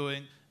already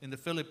doing in the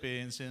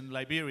Philippines, in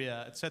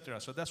Liberia,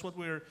 etc. So that's what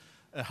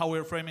how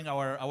we're framing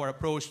our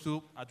approach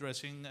to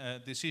addressing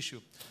this issue.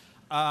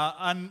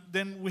 And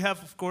then we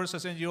have, of course,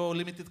 as NGO,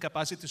 limited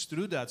capacities to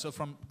do that. So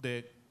from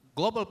the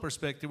global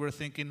perspective, we're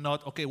thinking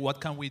not, okay, what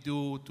can we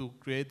do to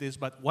create this,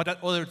 but what are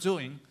others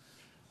doing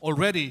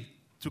already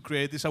to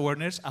create this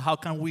awareness, and how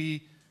can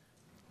we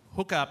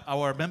hook up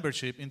our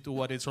membership into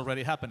what is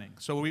already happening.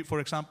 So we, for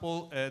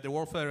example, the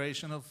World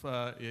Federation of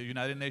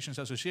United Nations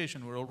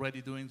Association, we're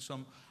already doing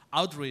some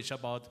outreach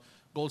about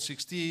Goal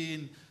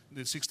 16,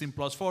 the 16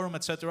 Plus Forum,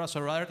 etc. So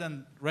rather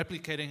than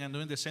replicating and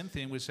doing the same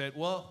thing, we said,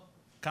 well,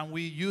 can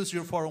we use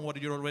your forum,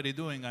 what you're already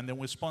doing, and then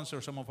we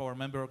sponsor some of our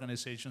member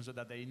organizations so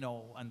that they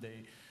know and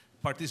they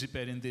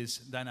participate in these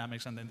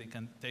dynamics, and then they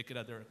can take it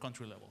at their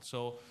country level.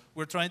 So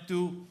we're trying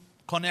to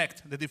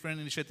connect the different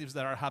initiatives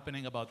that are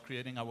happening about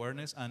creating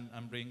awareness and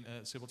bring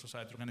civil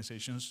society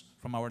organizations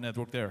from our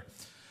network there.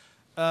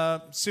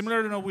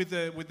 Similar, with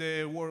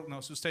the work,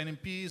 sustaining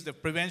peace, the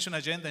prevention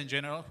agenda in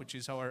general, which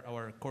is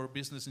our core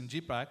business in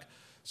GPAC.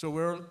 So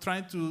we're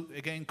trying to,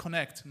 again,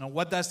 connect.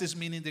 What does this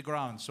mean in the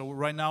ground? So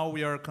right now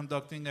we are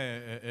conducting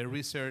a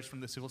research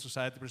from the civil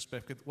society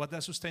perspective. What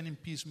does sustaining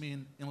peace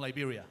mean in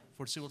Liberia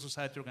for civil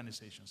society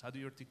organizations? How do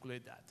you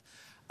articulate that?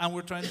 And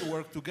we're trying to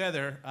work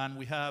together, and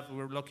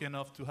we're lucky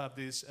enough to have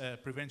this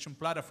prevention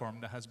platform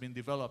that has been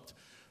developed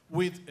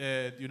with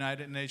the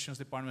United Nations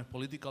Department of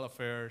Political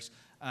Affairs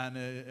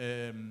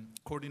and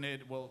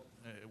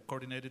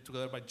coordinated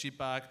together by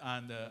GPAC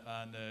and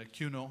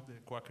CUNO, the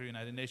Quaker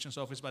United Nations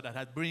Office, but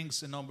that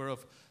brings a number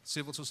of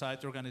civil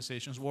society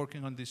organizations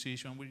working on this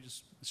issue, and we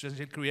just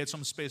essentially create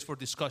some space for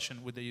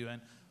discussion with the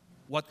UN.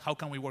 How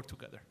can we work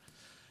together?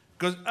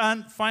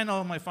 And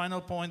my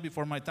final point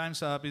before my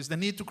time's up is the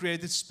need to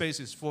create these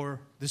spaces for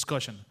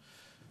discussion.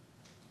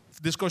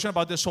 Discussion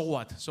about the so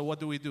what. So what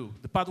do we do?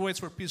 The Pathways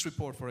for Peace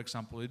report, for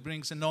example, it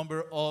brings a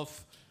number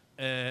of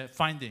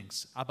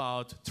findings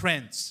about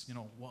trends,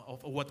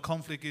 of what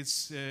conflict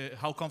is,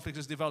 how conflict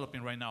is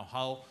developing right now,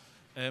 how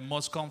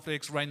most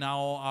conflicts right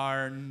now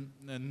are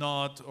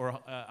not or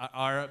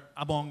are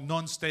among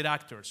non-state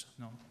actors,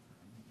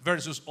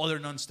 versus other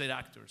non-state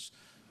actors.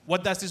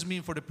 What does this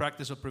mean for the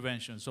practice of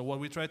prevention? So what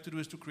we try to do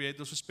is to create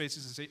those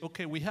spaces and say,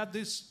 okay, we have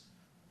this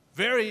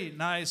very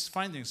nice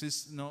findings.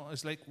 It's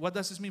like, what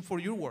does this mean for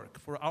your work,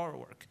 for our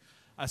work?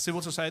 A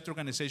civil society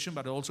organization,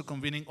 but also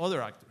convening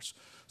other actors.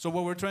 So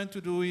what we're trying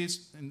to do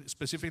is, and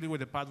specifically with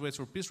the Pathways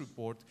for Peace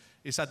report,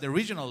 is at the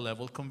regional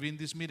level, convene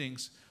these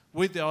meetings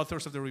with the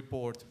authors of the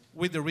report,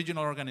 with the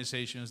regional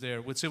organizations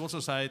there, with civil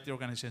society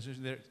organizations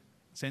there,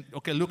 saying,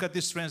 okay, look at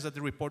these trends that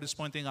the report is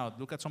pointing out.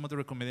 Look at some of the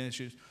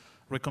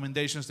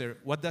recommendations there.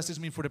 What does this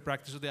mean for the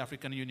practice of the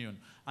African Union?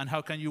 And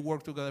how can you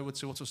work together with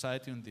civil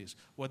society on this?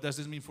 What does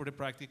this mean for the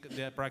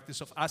practice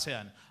of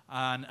ASEAN?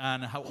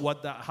 And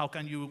how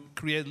can you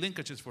create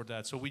linkages for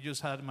that? So we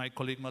just had my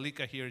colleague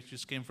Malika here,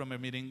 just came from a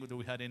meeting that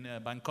we had in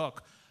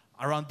Bangkok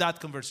around that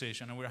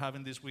conversation. And we're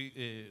having this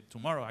week,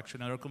 tomorrow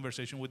actually, another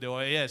conversation with the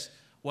OAS.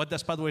 What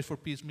does Pathways for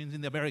Peace mean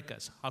in the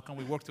Americas? How can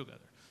we work together?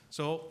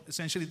 So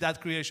essentially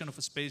that creation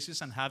of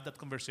spaces and have that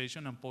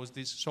conversation and pose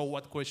this so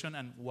what question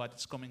and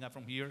what's coming up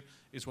from here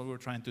is what we're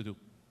trying to do.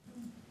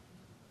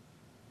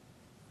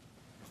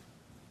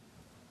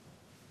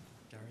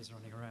 Gary's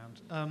running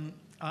around.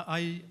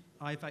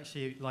 I've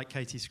actually, like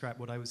Katie, scrapped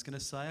what I was going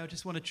to say. I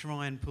just want to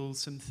try and pull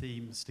some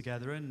themes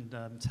together and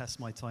test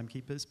my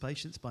timekeeper's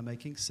patience by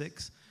making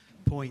 6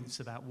 points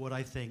about what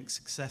I think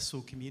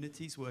successful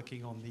communities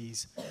working on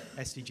these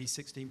SDG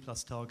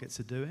 16+ targets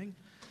are doing.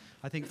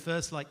 I think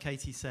first, like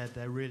Katie said,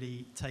 they're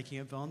really taking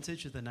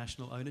advantage of the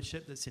national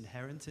ownership that's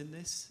inherent in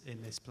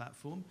this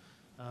platform.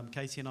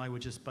 Katie and I were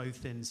just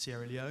both in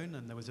Sierra Leone,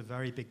 and there was a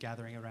very big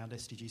gathering around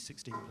SDG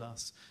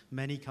 16+.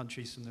 Many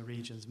countries from the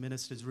regions,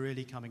 ministers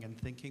really coming and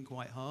thinking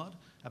quite hard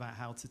about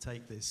how to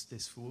take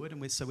this forward.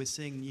 And so we're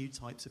seeing new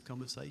types of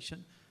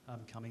conversation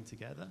coming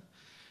together.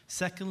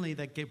 Secondly,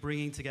 they're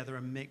bringing together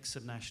a mix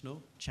of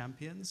national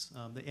champions.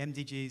 The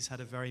MDGs had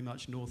a very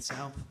much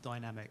north-south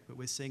dynamic, but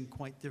we're seeing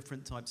quite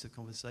different types of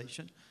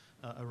conversation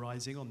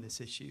arising on this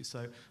issue.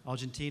 So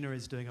Argentina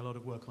is doing a lot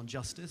of work on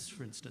justice,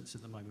 for instance,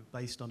 at the moment,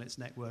 based on its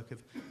network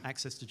of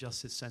access to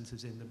justice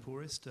centers in the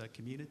poorest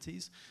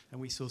communities. And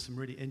we saw some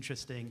really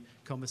interesting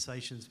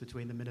conversations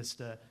between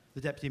the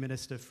deputy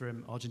minister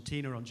from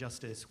Argentina on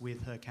justice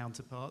with her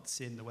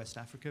counterparts in the West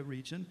Africa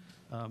region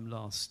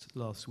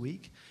last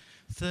week.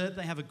 Third,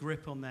 they have a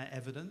grip on their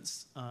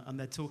evidence, and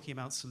they're talking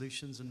about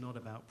solutions and not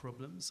about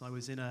problems. I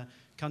was in a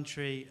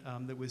country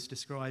that was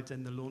described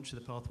in the launch of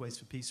the Pathways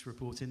for Peace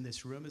report in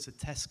this room as a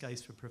test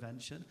case for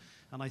prevention,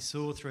 and I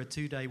saw through a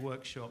 2-day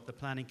workshop the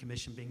Planning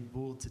Commission being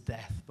bored to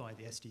death by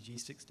the SDG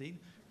 16+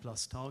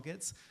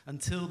 targets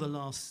until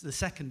the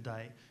second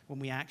day when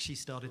we actually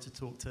started to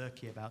talk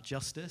Turkey about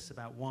justice,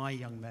 about why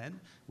young men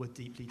were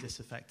deeply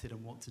disaffected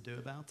and what to do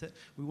about it.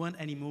 We weren't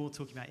anymore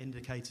talking about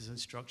indicators and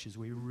structures.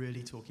 We were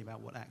really talking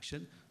about what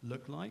action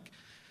looked like.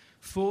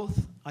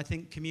 Fourth, I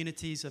think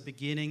communities are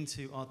beginning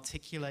to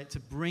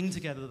bring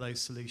together those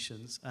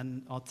solutions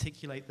and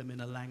articulate them in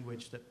a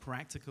language that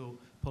practical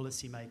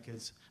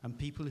policymakers and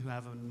people who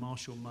have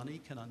marshal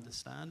money can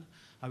understand.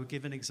 I would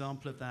give an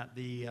example of that,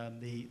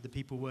 the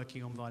people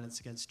working on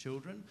violence against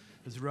children.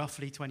 There's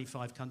roughly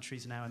 25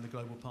 countries now in the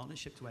Global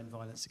Partnership to End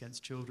Violence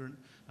Against Children,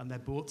 and they're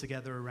brought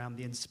together around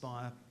the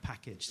INSPIRE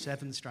package,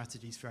 7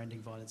 strategies for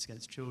ending violence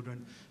against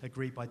children,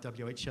 agreed by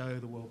WHO,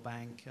 the World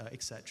Bank,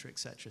 et cetera, et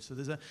cetera. So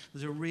there's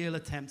a real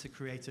attempt to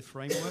create a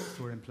framework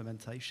for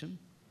implementation.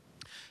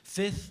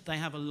 Fifth, they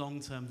have a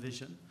long-term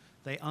vision.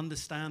 They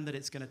understand that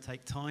it's going to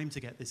take time to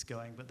get this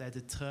going, but they're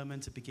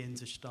determined to begin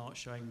to start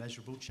showing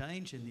measurable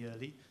change in the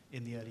early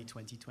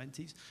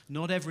 2020s.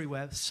 Not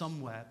everywhere,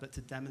 somewhere, but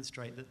to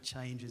demonstrate that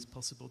change is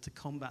possible, to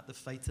combat the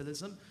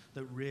fatalism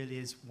that really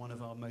is one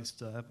of our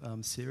most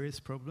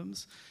serious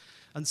problems.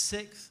 And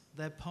sixth,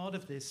 they're part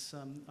of this,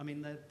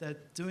 they're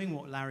doing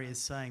what Larry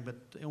is saying, but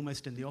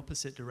almost in the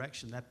opposite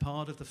direction. They're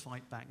part of the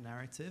fight back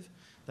narrative.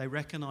 They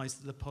recognize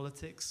that the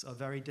politics are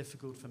very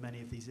difficult for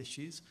many of these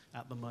issues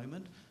at the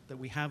moment, that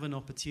we have an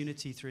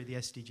opportunity through the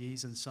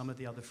SDGs and some of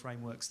the other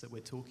frameworks that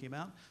we're talking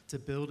about to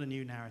build a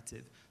new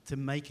narrative, to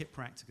make it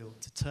practical,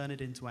 to turn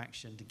it into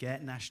action, to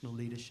get national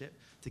leadership,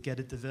 to get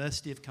a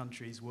diversity of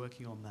countries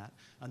working on that,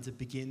 and to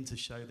begin to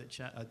show that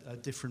a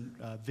different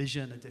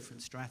vision, a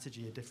different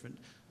strategy, a different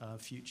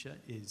future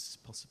is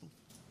possible.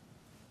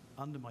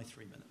 Under my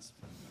 3 minutes.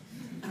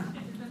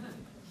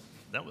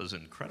 That was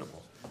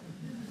incredible.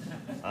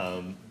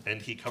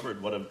 And he covered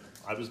what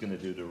I was going to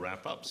do to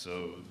wrap up,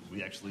 so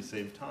we actually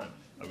saved time.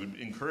 I would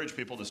encourage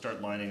people to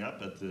start lining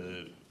up at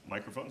the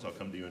microphones. I'll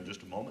come to you in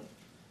just a moment.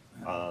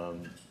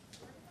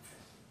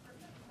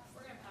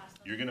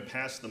 You're going to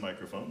pass the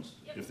microphones.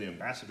 Yep. If the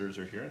ambassadors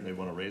are here and they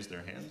want to raise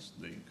their hands,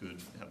 they could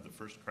have the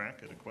first crack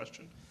at a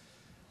question.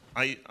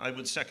 I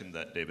would second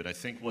that, David. I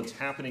think what's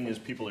happening is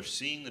people are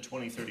seeing the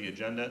 2030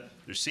 agenda.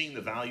 They're seeing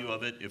the value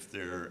of it if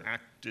they're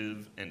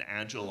active and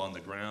agile on the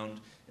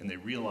ground, and they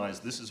realize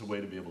this is a way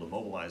to be able to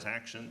mobilize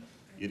action.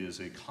 It is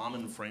a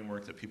common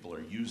framework that people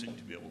are using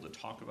to be able to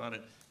talk about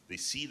it. They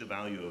see the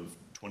value of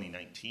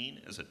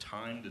 2019 as a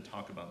time to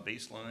talk about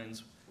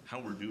baselines, how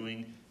we're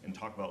doing, and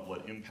talk about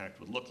what impact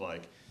would look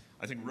like.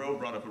 I think Ro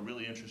brought up a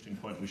really interesting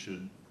point.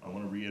 I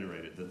want to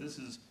reiterate it, that this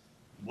is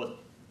what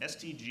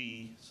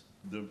SDGs,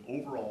 the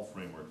overall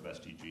framework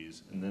of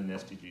SDGs, and then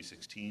SDG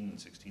 16 and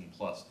 16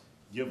 plus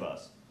give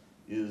us,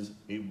 is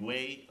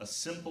a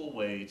simple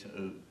way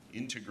to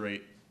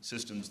integrate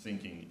systems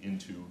thinking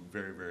into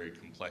very, very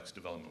complex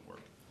development work.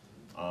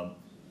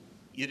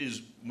 It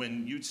is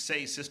when you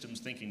say systems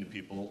thinking to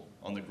people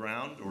on the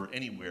ground or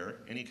anywhere,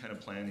 any kind of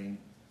planning,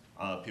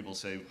 people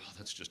say, oh,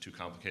 that's just too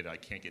complicated. I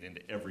can't get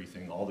into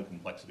everything, all the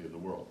complexity of the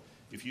world.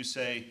 If you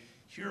say,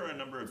 here are a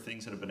number of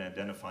things that have been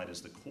identified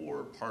as the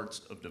core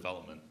parts of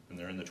development, and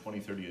they're in the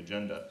 2030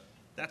 agenda,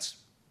 that's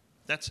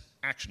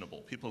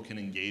actionable. People can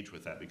engage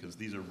with that because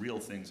these are real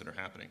things that are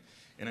happening.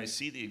 And I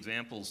see the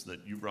examples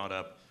that you brought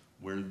up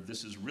where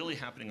this is really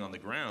happening on the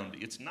ground.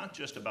 It's not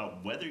just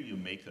about whether you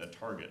make a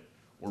target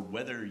or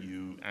whether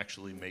you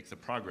actually make the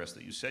progress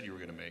that you said you were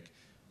going to make.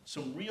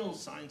 Some real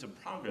signs of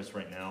progress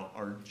right now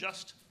are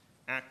just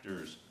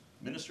actors,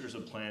 ministers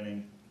of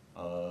planning,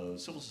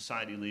 civil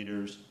society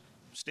leaders,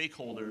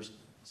 stakeholders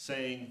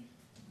saying,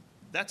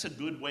 that's a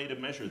good way to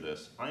measure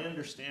this. I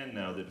understand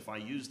now that if I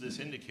use this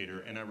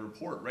indicator and I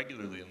report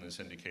regularly on this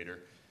indicator,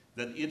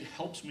 that it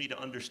helps me to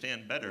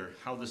understand better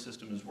how the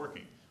system is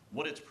working,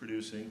 what it's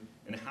producing,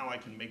 and how I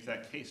can make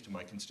that case to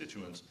my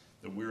constituents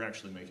that we're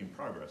actually making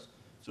progress.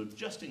 So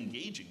just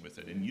engaging with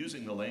it and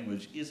using the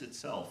language is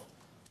itself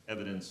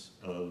evidence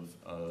of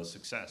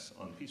success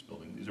on peace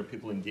building. These are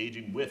people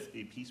engaging with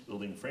a peace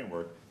building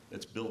framework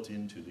that's built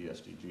into the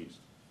SDGs.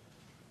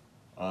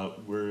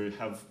 We're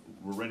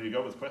ready to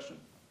go with question?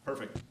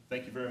 Perfect.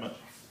 Thank you very much.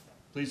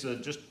 Please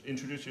just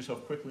introduce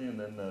yourself quickly and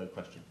then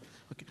question.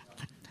 Okay.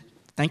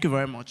 Thank you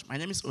very much. My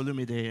name is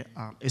Olumide,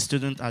 a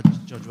student at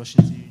George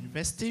Washington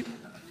University.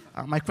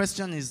 My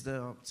question is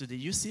to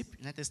the USIP,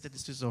 United States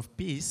Institute of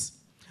Peace.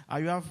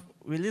 You have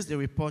released a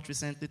report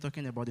recently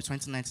talking about the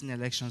 2019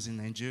 elections in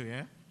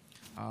Nigeria.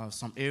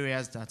 Some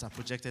areas that are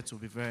projected to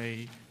be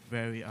very,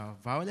 very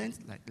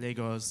violent, like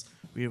Lagos,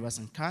 Rivers,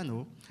 and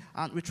Kano.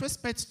 And with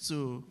respect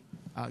to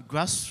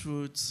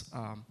grassroots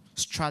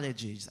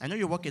strategies, I know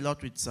you work a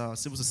lot with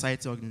civil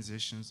society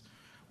organizations.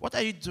 What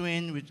are you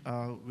doing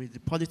with the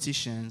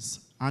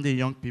politicians and the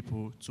young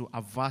people to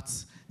avert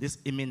this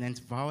imminent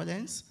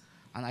violence?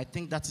 And I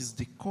think that is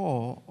the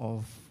core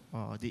of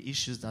the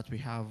issues that we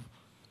have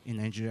in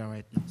Nigeria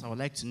right now. So I would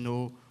like to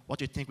know what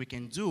you think we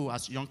can do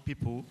as young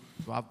people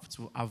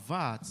to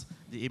avert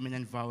the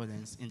imminent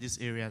violence in these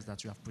areas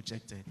that you have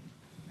projected.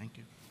 Thank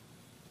you.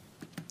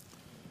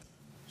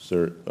 Is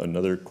there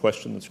another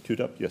question that's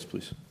queued up? Yes,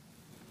 please.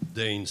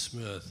 Dane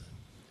Smith.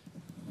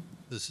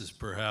 This is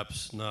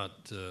perhaps not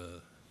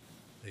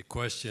a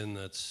question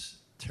that's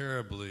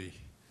terribly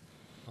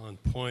on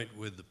point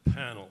with the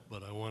panel,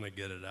 but I want to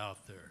get it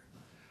out there.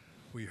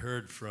 We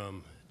heard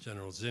from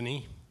General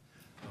Zinni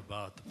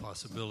about the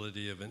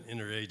possibility of an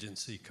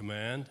interagency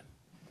command.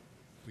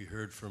 We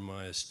heard from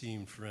my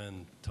esteemed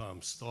friend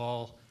Tom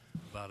Stahl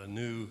about a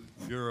new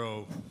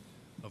Bureau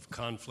of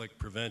Conflict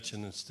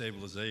Prevention and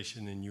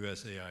Stabilization in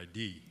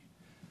USAID.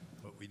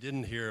 What we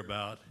didn't hear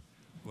about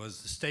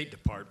was the State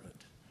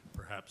Department.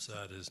 Perhaps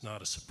that is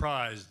not a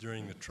surprise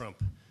during the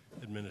Trump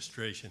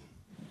administration.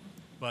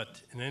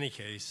 But in any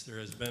case, there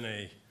has been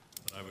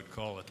what I would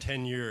call a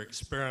 10-year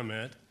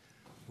experiment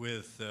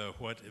with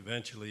what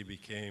eventually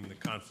became the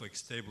Conflict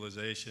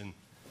Stabilization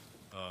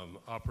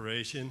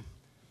Operation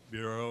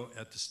Bureau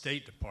at the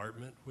State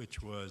Department,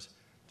 which was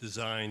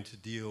designed to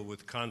deal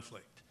with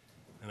conflict.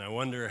 And I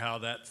wonder how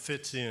that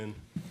fits in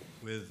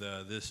with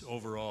this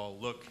overall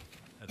look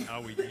at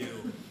how we deal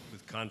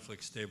with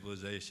conflict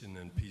stabilization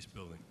and peace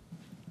building.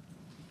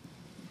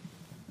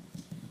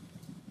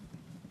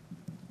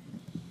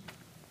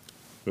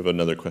 We have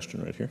another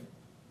question right here.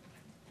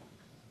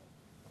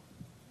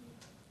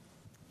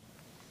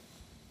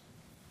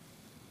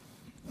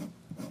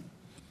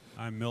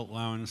 I'm Milt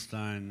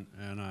Lauenstein,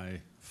 and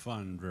I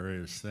fund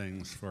various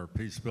things for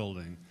peace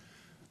building.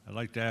 I'd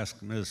like to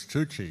ask Ms.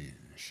 Tucci.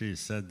 She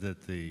said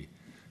that the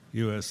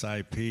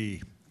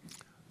USIP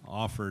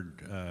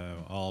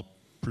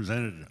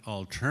presented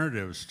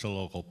alternatives to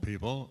local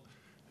people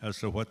as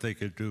to what they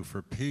could do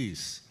for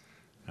peace.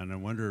 And I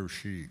wonder if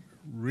she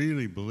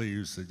really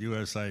believes that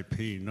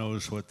USIP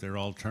knows what their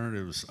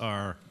alternatives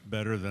are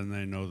better than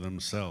they know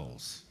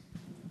themselves.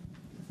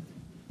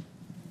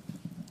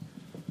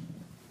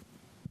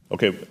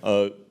 Okay,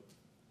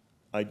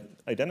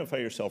 identify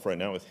yourself right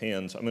now with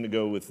hands. I'm going to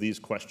go with these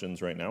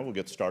questions right now. We'll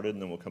get started,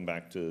 and then we'll come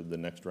back to the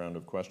next round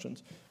of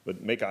questions.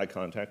 But make eye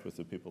contact with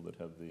the people that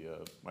have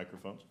the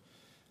microphones.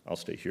 I'll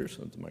stay here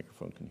so that the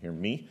microphone can hear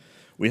me.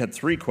 We had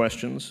 3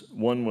 questions.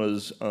 One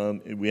was,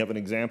 we have an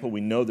example.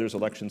 We know there's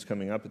elections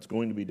coming up. It's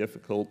going to be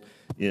difficult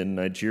in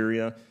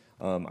Nigeria.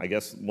 I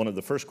guess one of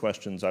the first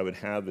questions I would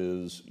have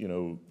is,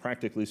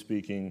 practically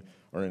speaking,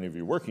 are any of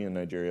you working in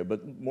Nigeria?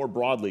 But more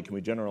broadly, can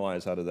we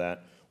generalize out of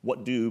that?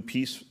 What do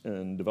peace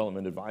and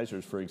development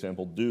advisors, for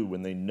example, do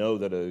when they know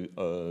that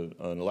an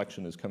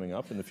election is coming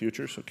up in the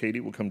future? So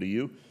Katie, we'll come to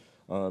you.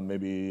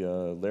 Maybe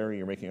Larry,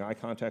 you're making eye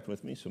contact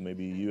with me, so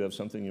maybe you have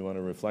something you want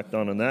to reflect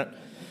on that.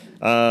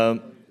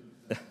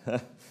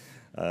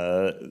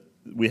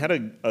 We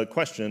had a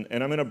question,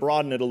 and I'm going to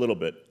broaden it a little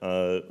bit.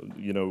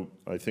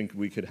 I think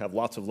we could have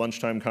lots of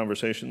lunchtime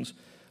conversations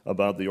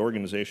about the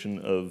organization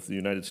of the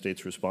United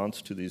States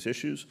response to these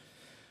issues.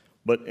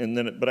 But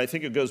I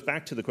think it goes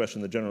back to the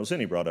question that General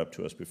Zinni brought up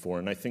to us before,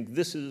 and I think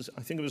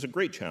it was a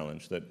great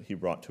challenge that he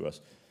brought to us.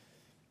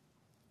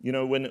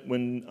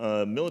 When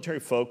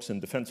military folks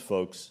and defense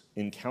folks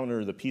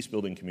encounter the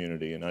peace-building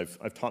community, and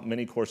I've taught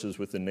many courses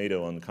within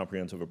NATO on the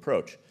comprehensive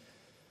approach,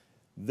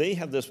 they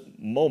have this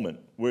moment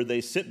where they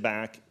sit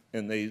back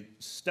and they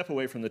step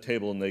away from the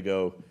table and they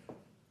go,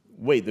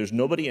 wait, there's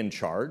nobody in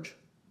charge?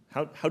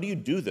 How do you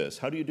do this?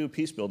 How do you do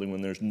peace-building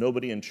when there's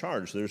nobody in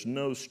charge? There's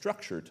no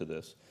structure to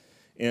this.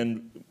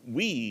 And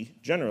we,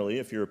 generally,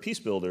 if you're a peace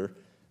builder,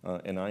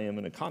 and I am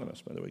an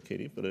economist, by the way,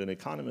 Katie, but an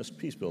economist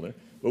peace builder,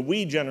 but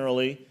we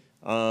generally,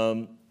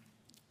 we're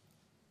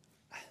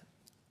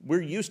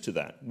used to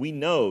that. We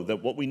know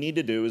that what we need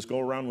to do is go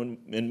around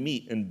and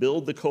meet and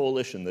build the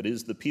coalition that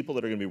is the people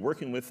that are going to be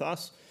working with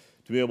us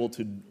to be able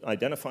to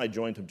identify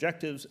joint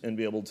objectives and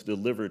be able to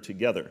deliver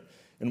together.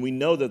 And we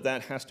know that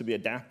that has to be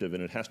adaptive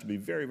and it has to be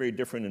very, very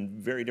different in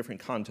very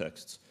different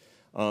contexts.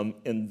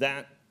 And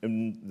that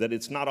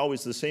it's not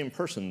always the same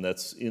person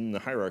that's in the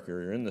hierarchy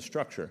or in the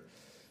structure.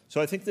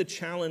 So I think the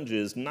challenge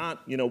is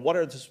not, what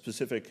are the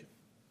specific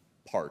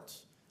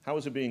parts? How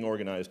is it being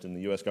organized in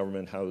the U.S.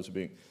 government? How is it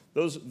being?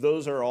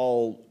 Those are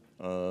all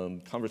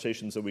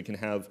conversations that we can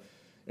have,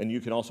 and you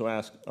can also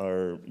ask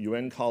our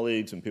UN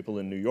colleagues and people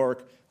in New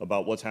York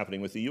about what's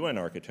happening with the UN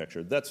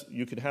architecture.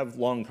 You could have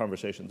long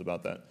conversations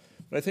about that.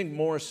 But I think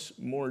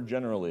more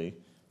generally,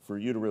 for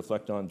you to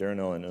reflect on,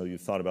 Darnell, I know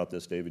you've thought about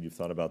this, David, you've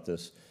thought about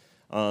this,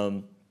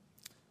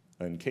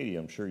 and Katie,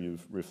 I'm sure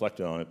you've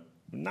reflected on it.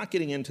 Not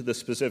getting into the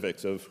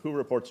specifics of who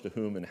reports to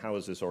whom and how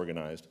is this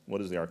organized, what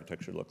does the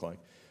architecture look like.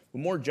 But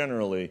more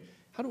generally,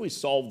 how do we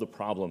solve the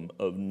problem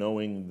of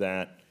knowing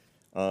that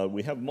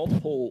we have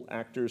multiple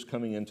actors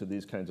coming into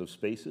these kinds of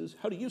spaces?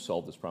 How do you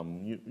solve this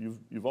problem?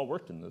 You've all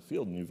worked in the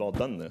field and you've all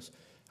done this.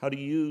 How do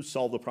you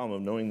solve the problem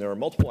of knowing there are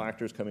multiple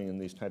actors coming in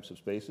these types of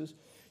spaces?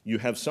 You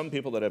have some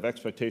people that have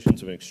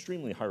expectations of an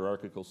extremely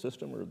hierarchical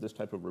system or this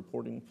type of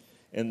reporting,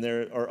 and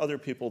there are other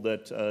people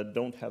that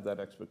don't have that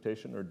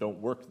expectation or don't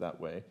work that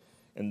way,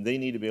 and they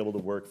need to be able to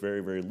work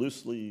very, very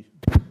loosely,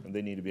 and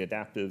they need to be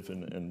adaptive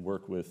and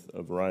work with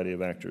a variety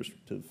of actors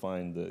to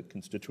find the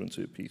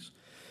constituency of peace.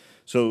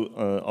 So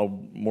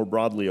I'll more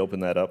broadly open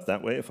that up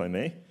that way, if I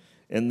may.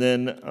 And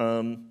then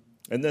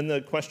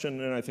the question,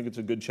 and I think it's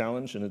a good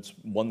challenge, and it's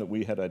one that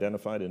we had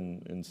identified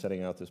in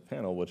setting out this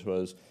panel, which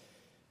was,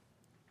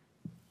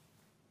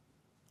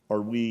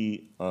 are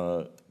we,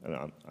 I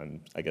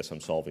guess I'm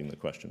solving the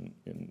question,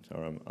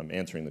 or I'm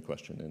answering the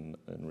question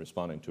and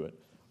responding to it.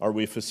 Are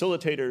we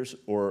facilitators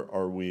or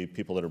are we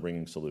people that are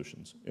bringing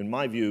solutions? In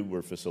my view,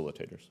 we're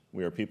facilitators.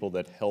 We are people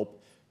that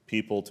help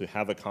people to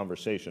have a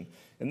conversation.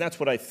 And that's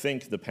what I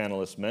think the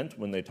panelists meant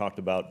when they talked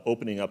about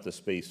opening up the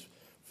space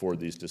for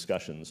these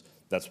discussions.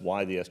 That's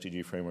why the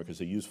SDG framework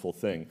is a useful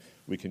thing.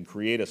 We can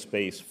create a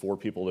space for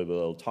people to be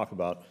able to talk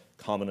about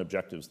common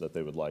objectives that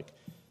they would like.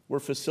 We're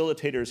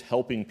facilitators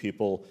helping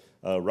people.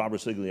 Robert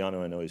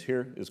Sigliano, I know he's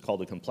here, is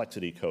called a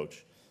complexity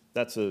coach.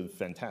 That's a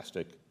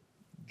fantastic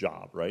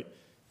job, right?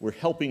 We're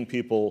helping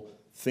people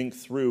think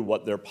through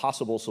what their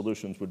possible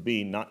solutions would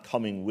be, not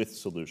coming with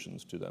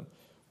solutions to them.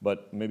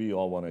 But maybe you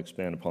all want to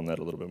expand upon that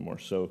a little bit more.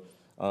 So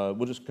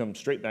We'll just come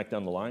straight back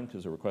down the line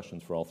because there were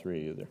questions for all three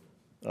of you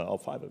there, all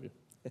five of you.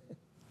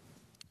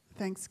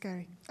 Thanks,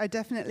 Gary. I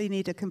definitely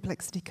need a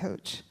complexity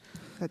coach.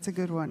 That's a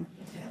good one.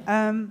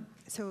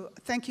 So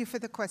thank you for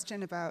the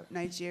question about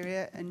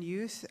Nigeria and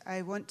youth.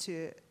 I want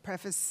to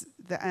preface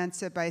the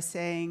answer by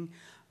saying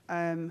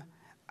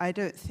I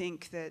don't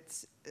think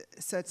that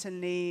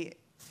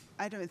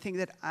I don't think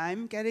that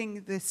I'm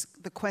getting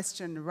the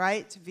question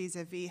right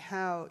vis-a-vis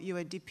how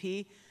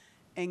UNDP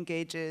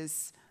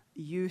engages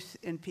youth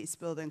in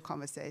peace-building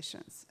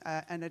conversations.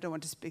 And I don't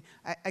want to speak,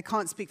 I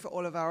can't speak for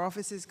all of our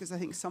offices because I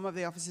think some of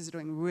the offices are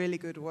doing really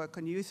good work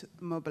on youth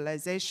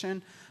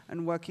mobilization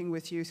and working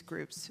with youth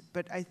groups.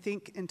 But I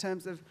think in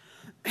terms of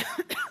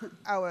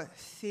our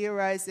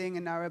theorizing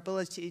and our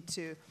ability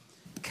to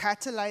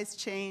catalyze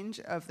change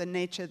of the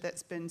nature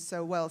that's been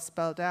so well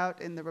spelled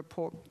out in the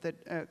report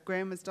that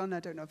Graham has done, I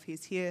don't know if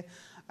he's here,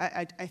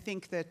 I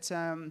think that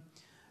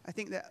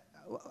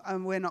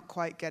we're not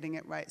quite getting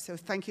it right. So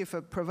thank you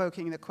for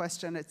provoking the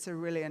question. It's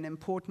really an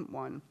important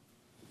one.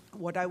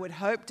 What I would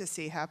hope to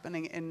see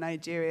happening in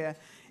Nigeria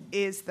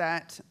is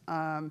that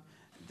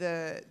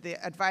the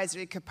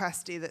advisory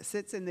capacity that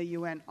sits in the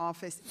UN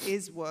office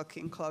is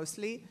working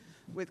closely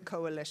with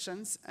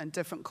coalitions and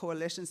different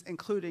coalitions,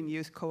 including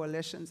youth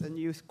coalitions and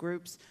youth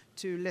groups,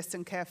 to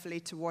listen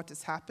carefully to what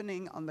is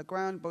happening on the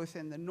ground, both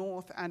in the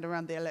north and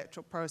around the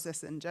electoral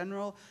process in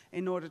general,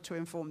 in order to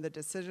inform the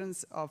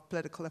decisions of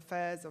political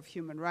affairs, of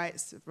human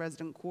rights, of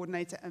resident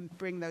coordinator, and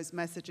bring those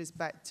messages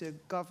back to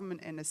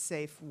government in a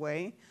safe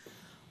way.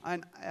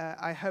 And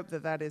I hope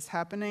that that is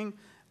happening.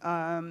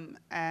 And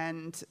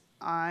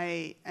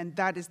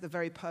that is the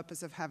very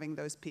purpose of having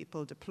those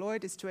people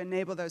deployed, is to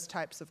enable those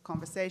types of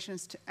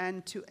conversations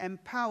and to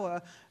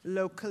empower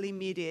locally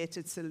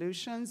mediated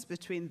solutions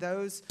between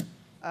those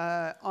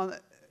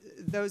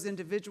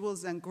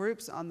individuals and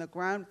groups on the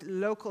ground,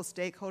 local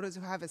stakeholders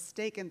who have a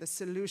stake in the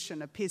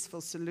solution, a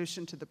peaceful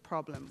solution to the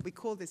problem. We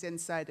call this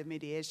insider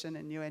mediation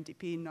in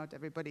UNDP, not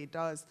everybody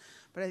does,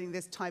 but I think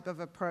this type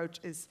of approach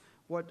is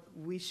what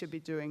we should be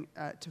doing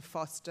to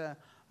foster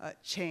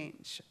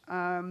change.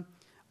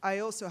 I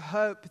also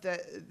hope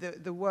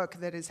that the work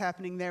that is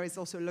happening there is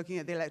also looking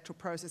at the electoral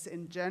process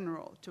in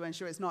general to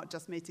ensure it's not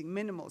just meeting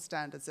minimal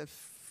standards of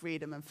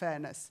freedom and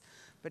fairness,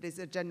 but is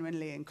a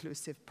genuinely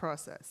inclusive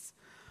process.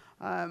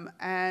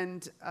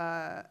 And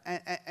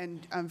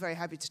I'm very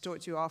happy to talk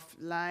to you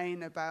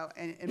offline about,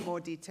 in more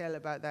detail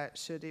about that,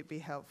 should it be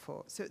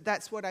helpful. So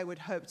that's what I would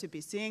hope to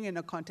be seeing in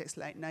a context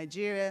like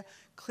Nigeria.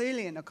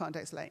 Clearly in a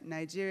context like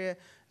Nigeria,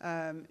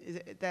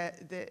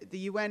 the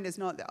UN is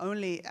not the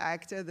only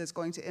actor that's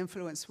going to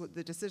influence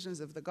the decisions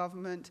of the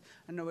government,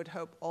 and I would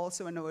hope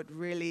also, and I would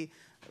really,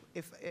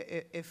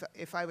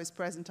 if I was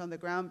present on the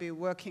ground, be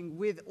working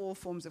with all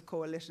forms of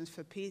coalitions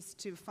for peace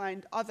to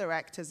find other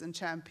actors and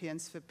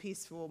champions for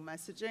peaceful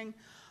messaging,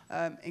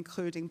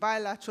 including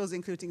bilaterals,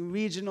 including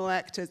regional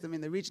actors. I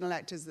mean, the regional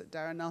actors that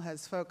Darnell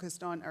has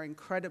focused on are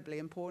incredibly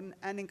important,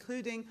 and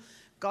including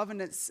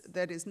governance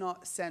that is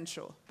not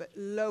central, but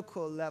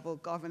local level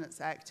governance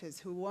actors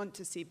who want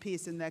to see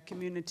peace in their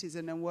communities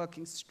and are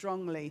working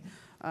strongly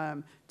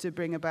to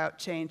bring about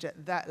change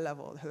at that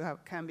level, who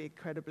can be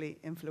incredibly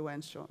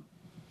influential.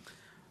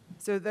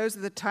 So those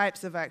are the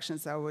types of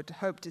actions I would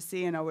hope to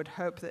see, and I would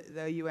hope that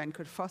the UN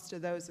could foster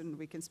those, and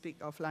we can speak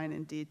offline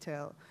in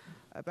detail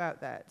about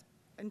that.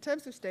 In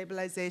terms of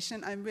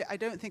stabilization, I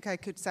don't think I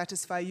could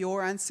satisfy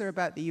your answer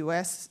about the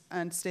US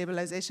and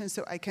stabilization,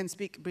 so I can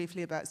speak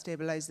briefly about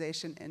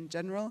stabilization in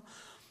general.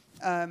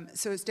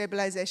 So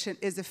stabilization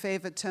is a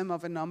favored term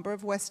of a number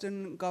of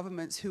Western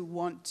governments who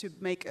want to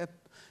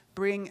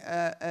bring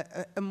a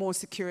more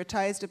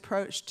securitized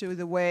approach to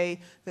the way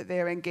that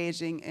they're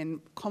engaging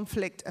in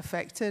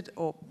conflict-affected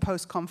or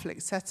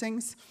post-conflict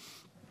settings.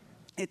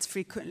 It's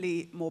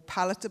frequently more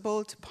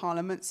palatable to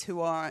parliaments who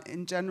are,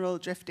 in general,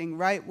 drifting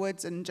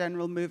rightwards and in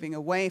general moving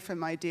away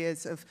from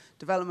ideas of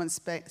development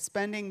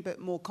spending, but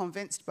more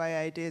convinced by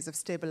ideas of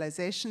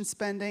stabilization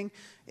spending.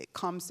 It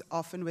comes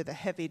often with a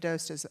heavy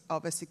dose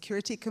of a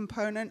security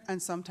component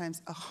and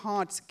sometimes a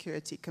hard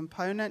security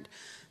component.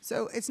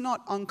 So it's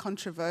not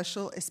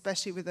uncontroversial,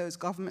 especially with those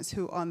governments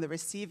who are on the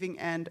receiving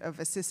end of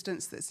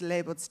assistance that's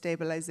labeled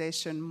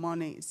stabilization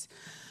monies.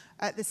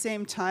 At the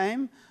same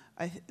time,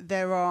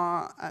 there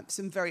are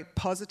some very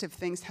positive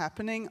things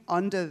happening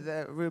under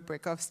the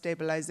rubric of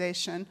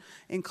stabilization,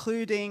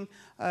 including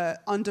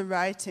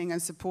underwriting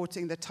and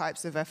supporting the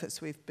types of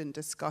efforts we've been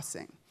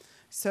discussing.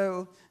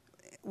 So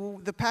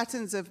the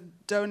patterns of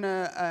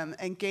donor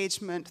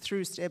engagement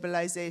through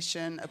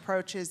stabilization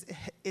approaches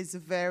is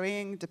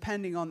varying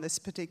depending on this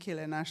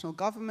particular national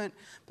government,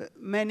 but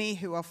many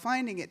who are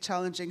finding it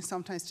challenging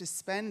sometimes to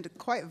spend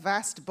quite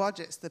vast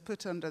budgets that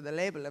put under the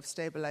label of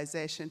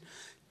stabilization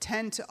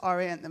tend to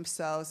orient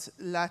themselves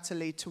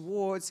laterally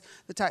towards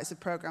the types of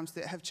programs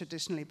that have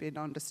traditionally been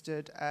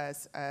understood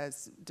as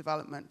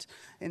development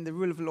in the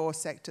rule of law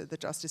sector, the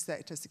justice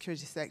sector,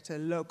 security sector,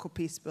 local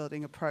peace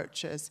building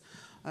approaches,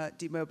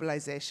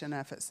 demobilization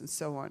efforts, and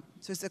so on.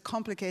 So it's a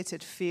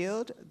complicated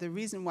field. The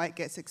reason why it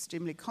gets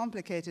extremely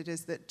complicated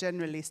is that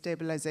generally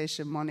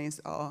stabilization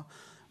monies are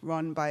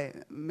run by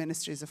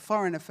ministries of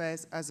foreign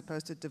affairs as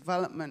opposed to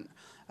development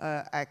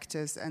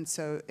actors, and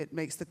so it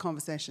makes the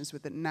conversations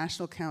with the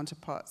national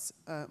counterparts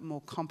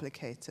more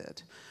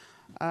complicated.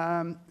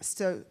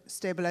 So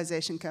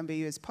stabilization can be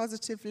used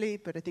positively,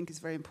 but I think it's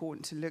very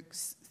important to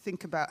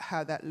think about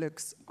how that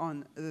looks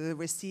on the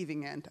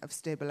receiving end of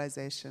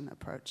stabilization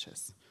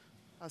approaches.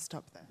 I'll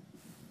stop there.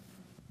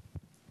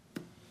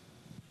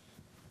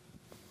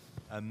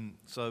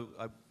 So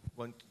I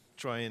won't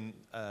try and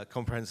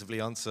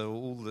comprehensively answer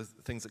all the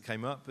things that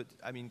came up, but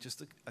I mean,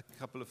 just a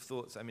couple of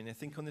thoughts. I mean, I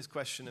think on this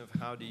question of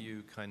how do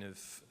you kind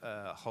of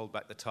hold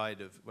back the tide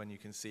of when you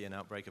can see an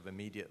outbreak of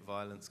immediate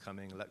violence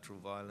coming, electoral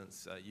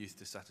violence, youth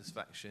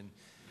dissatisfaction,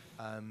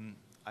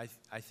 I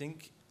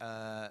think,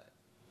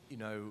 you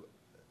know,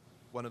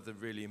 one of the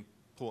really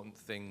important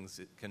things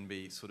it can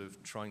be sort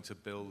of trying to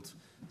build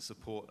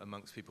support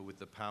amongst people with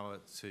the power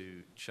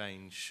to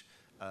change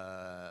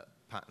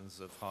patterns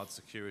of hard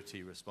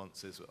security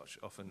responses, which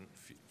often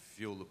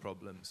fuel the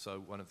problem.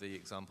 So one of the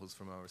examples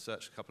from our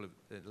research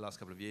the last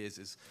couple of years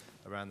is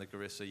around the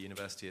Garissa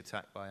University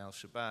attack by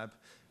Al-Shabaab,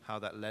 how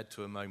that led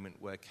to a moment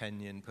where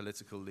Kenyan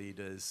political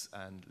leaders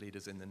and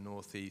leaders in the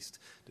northeast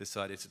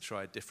decided to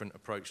try a different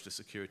approach to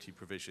security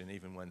provision,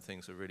 even when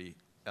things were really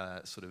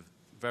sort of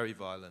very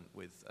violent,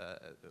 with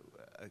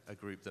a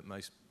group that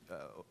most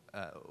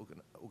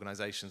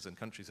organizations and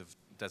countries have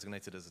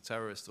designated as a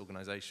terrorist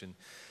organization,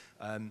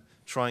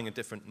 trying a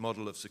different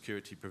model of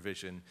security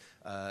provision,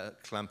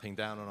 clamping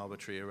down on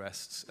arbitrary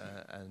arrests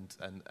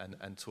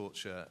and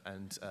torture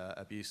and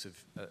abuse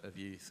of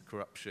youth,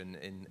 corruption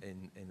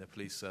in the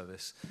police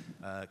service,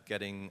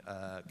 getting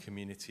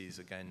communities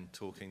again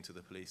talking to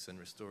the police and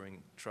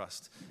restoring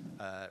trust,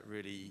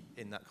 really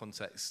in that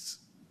context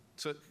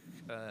took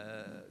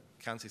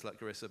counties like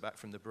Garissa back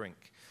from the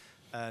brink.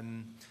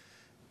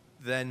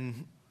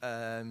 Then,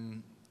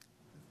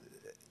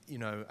 you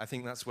know, I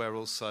think that's where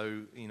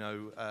also, you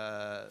know,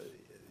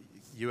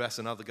 US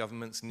and other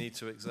governments need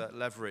to exert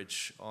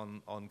leverage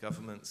on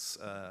governments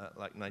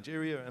like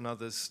Nigeria and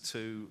others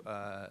to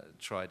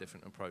try a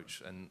different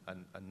approach and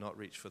not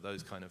reach for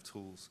those kind of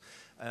tools.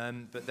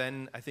 But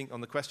then I think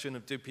on the question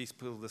of do peace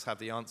builders have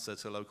the answer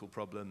to local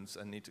problems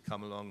and need to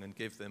come along and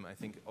give them, I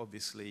think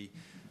obviously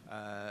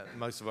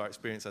most of our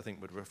experience, I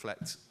think, would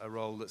reflect a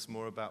role that's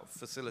more about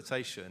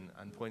facilitation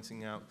and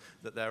pointing out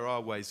that there are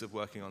ways of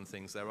working on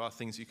things. There are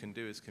things you can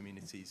do as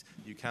communities.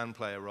 You can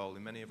play a role.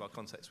 In many of our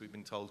contexts, we've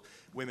been told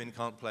women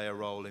can't play a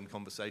role in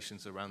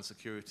conversations around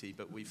security,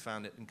 but we've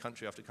found it in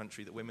country after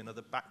country that women are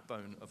the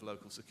backbone of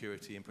local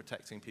security in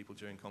protecting people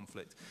during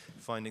conflict,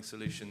 finding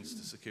solutions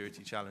to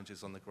security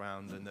challenges on the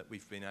ground, and that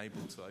we've been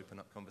able to open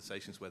up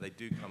conversations where they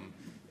do come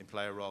and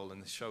play a role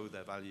and show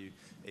their value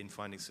in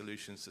finding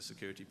solutions to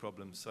security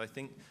problems. So I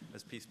think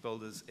as peace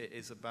builders, it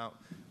is about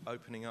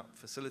opening up,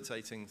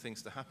 facilitating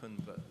things to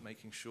happen, but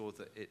making sure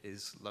that it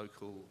is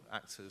local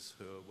actors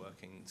who are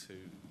working to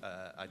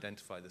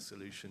identify the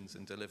solutions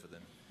and deliver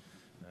them.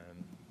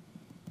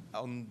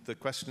 On the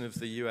question of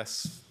the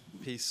US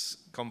peace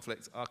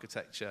conflict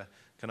architecture,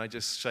 can I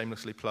just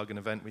shamelessly plug an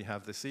event we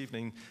have this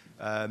evening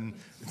at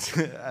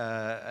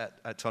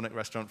Tonic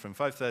Restaurant from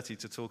 5:30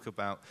 to talk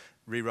about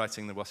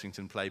rewriting the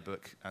Washington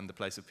Playbook and the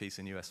place of peace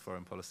in US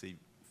foreign policy.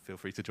 Feel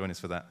free to join us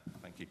for that.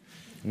 Thank you.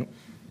 Yep.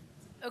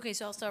 Okay,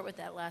 so I'll start with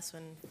that last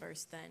one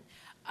first then.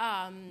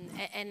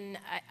 And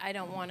I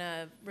don't want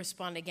to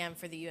respond again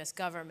for the U.S.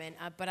 government,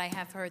 but I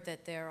have heard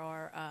that there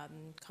are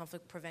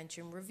conflict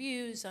prevention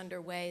reviews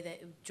underway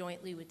that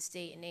jointly with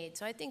state and aid.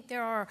 So I think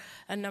there are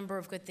a number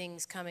of good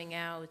things coming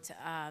out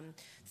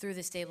through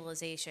the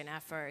stabilization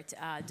effort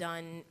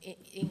done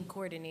in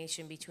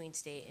coordination between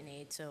state and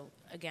aid. So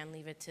again,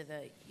 leave it to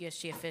the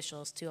USG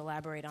officials to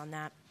elaborate on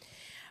that.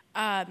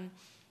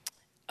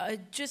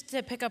 Just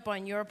to pick up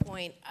on your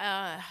point,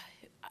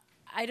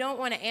 I don't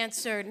want to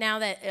answer now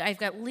that I've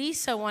got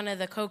Lisa, one of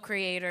the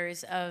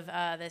co-creators of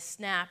the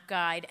SNAP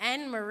guide,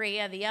 and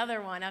Maria, the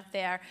other one up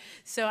there.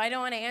 So I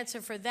don't want to answer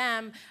for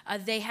them.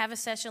 They have a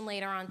session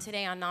later on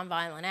today on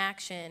nonviolent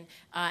action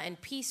and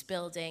peace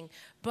building.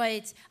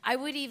 But I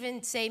would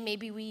even say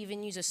maybe we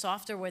even use a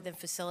softer word than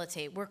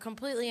facilitate. We're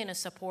completely in a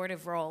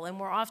supportive role, and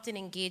we're often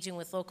engaging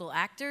with local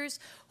actors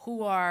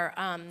who are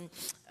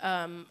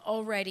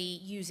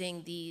already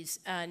using these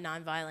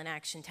nonviolent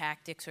action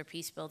tactics or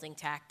peace-building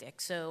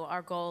tactics. So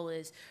our goal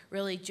is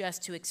really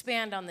just to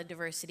expand on the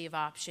diversity of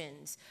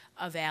options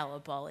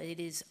available. It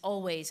is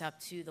always up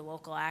to the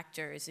local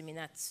actors. I mean,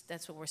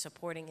 that's what we're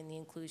supporting in the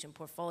inclusion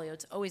portfolio.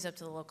 It's always up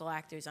to the local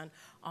actors on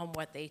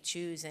what they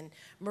choose. And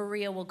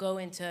Maria will go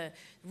into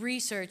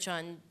research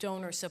on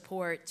donor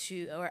support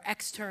to, or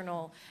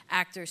external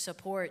actor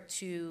support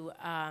to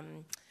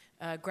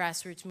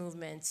grassroots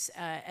movements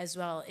as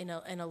well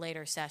in a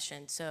later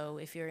session. So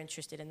if you're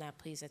interested in that,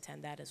 please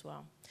attend that as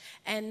well.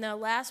 And the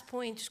last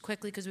point, just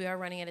quickly, because we are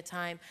running out of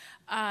time,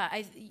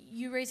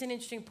 you raised an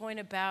interesting point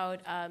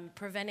about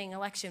preventing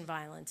election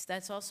violence.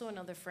 That's also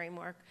another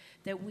framework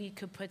that we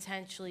could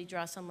potentially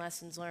draw some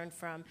lessons learned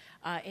from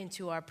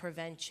into our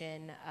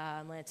prevention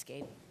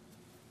landscape.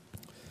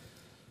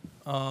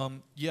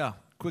 Yeah,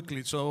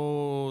 quickly.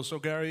 So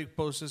Gary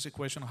poses a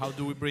question: how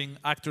do we bring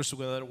actors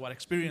together? What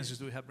experiences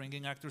do we have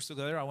bringing actors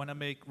together? I want to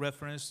make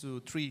reference to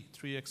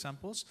three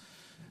examples.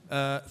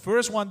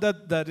 First one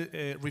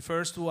that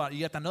refers to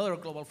yet another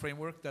global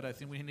framework that I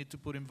think we need to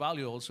put in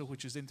value also,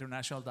 which is the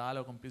international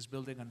dialogue on peace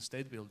building and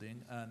state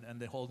building and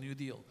the whole New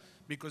Deal.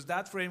 Because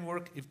that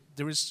framework, if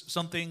there is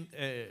something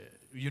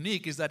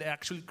unique, is that it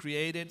actually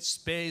created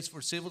space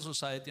for civil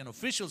society, an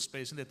official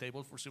space in the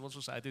table for civil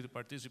society to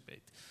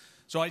participate.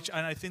 So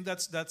I think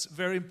that's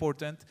very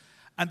important.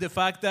 And the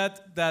fact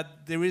that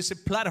there is a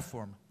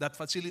platform that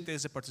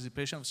facilitates the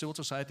participation of civil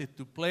society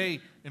to play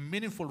a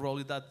meaningful role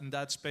in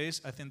that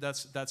space, I think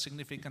that's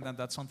significant, and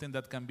that's something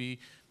that can be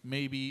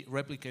maybe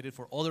replicated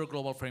for other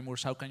global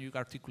frameworks. How can you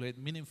articulate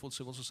meaningful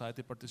civil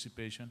society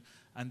participation?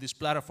 And these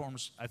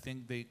platforms, I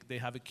think they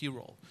have a key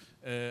role.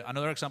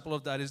 Another example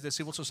of that is the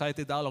Civil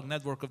Society Dialogue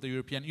Network of the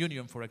European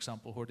Union, for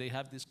example, where they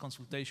have this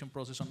consultation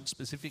process on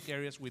specific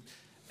areas with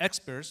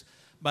experts.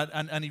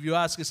 And if you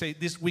ask, you say,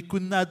 we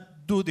could not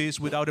do this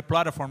without a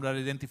platform that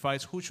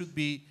identifies who should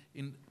be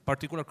in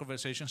particular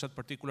conversations at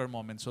particular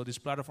moments. So these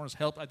platforms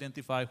help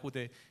identify who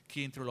the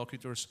key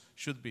interlocutors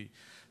should be.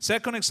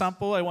 Second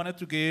example I wanted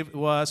to give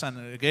was,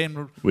 and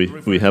again,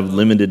 we have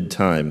limited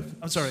time.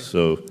 I'm sorry.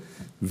 So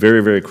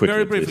very, very quickly.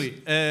 Very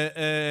briefly,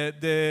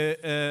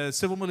 the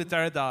civil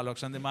military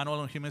dialogues and the manual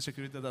on human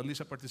security that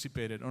Lisa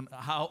participated on,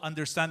 how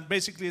understand,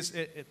 basically it's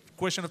a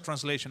question of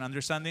translation,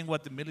 understanding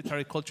what the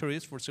military culture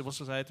is for civil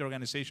society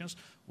organizations,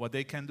 what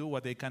they can do,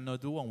 what they cannot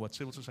do, and what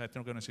civil society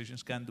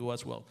organizations can do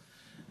as well.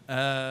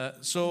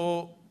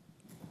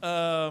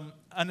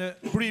 And a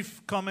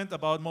brief comment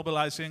about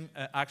mobilizing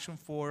action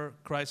for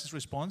crisis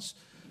response.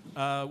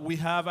 We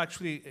have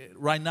actually,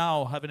 right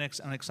now, have an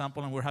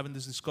example, and we're having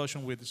this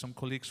discussion with some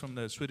colleagues from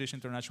the Swedish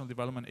International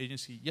Development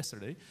Agency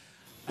yesterday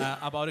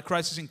about a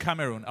crisis in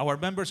Cameroon. Our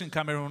members in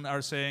Cameroon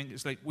are saying,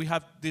 it's like, we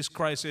have this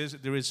crisis,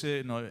 there is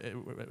a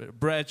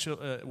breach,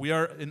 we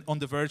are on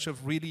the verge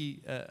of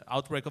really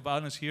outbreak of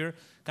violence here.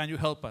 Can you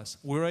help us?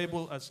 We're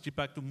able, as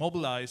GPAC, to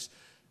mobilize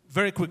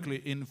very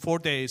quickly, in 4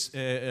 days,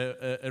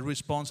 a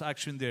response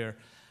action there.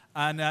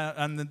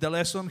 And the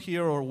lesson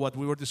here, or what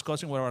we were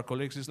discussing with our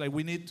colleagues, is like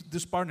we need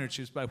these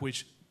partnerships by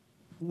which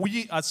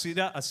we at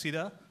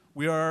CIDA,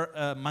 we are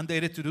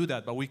mandated to do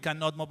that, but we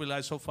cannot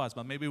mobilize so fast.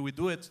 But maybe we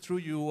do it through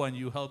you, and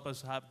you help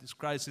us have this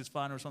crisis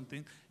fund or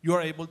something. You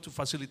are able to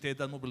facilitate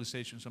that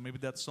mobilization. So maybe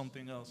that's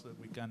something else that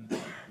we can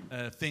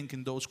think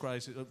in those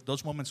crises,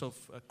 those moments of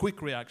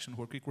quick reaction,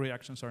 where quick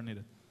reactions are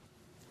needed.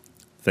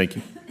 Thank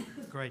you.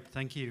 Great,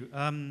 thank you.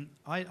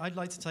 I'd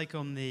like to take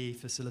on the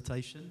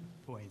facilitation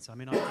point. I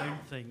mean, I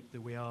don't think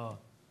that we are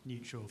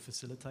neutral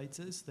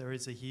facilitators. There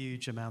is a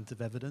huge amount of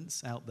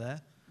evidence out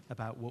there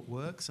about what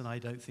works, and I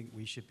don't think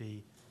we should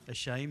be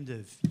ashamed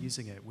of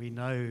using it. We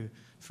know,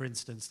 for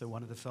instance, that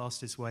one of the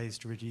fastest ways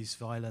to reduce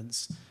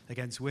violence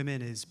against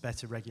women is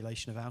better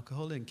regulation of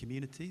alcohol in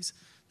communities.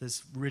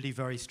 There's really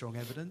very strong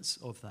evidence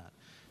of that.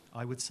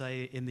 I would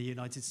say in the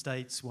United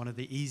States, one of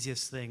the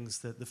easiest things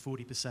that the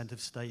 40% of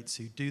states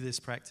who do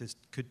this practice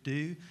could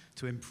do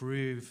to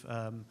improve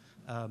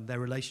their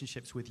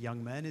relationships with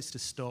young men is to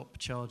stop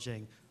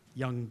charging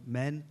young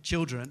men,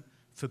 children,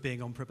 for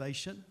being on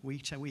probation. We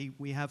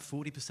have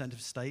 40%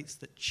 of states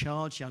that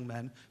charge young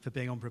men for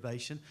being on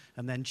probation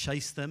and then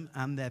chase them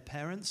and their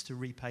parents to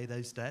repay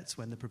those debts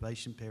when the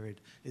probation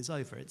period is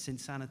over. It's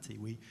insanity.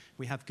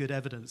 We have good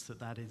evidence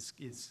that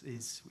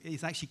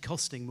is actually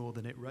costing more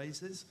than it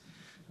raises.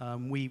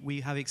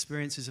 We have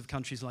experiences of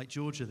countries like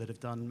Georgia that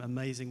have done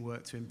amazing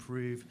work to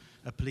improve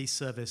a police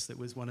service that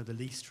was one of the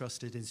least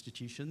trusted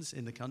institutions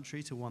in the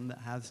country to one that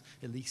has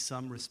at least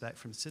some respect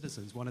from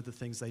citizens. One of the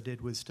things they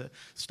did was to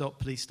stop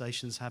police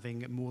stations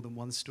having more than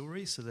one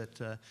story so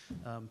that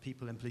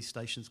people in police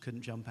stations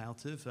couldn't jump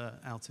out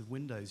of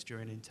windows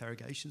during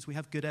interrogations. We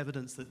have good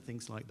evidence that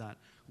things like that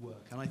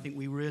work. And I think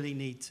we really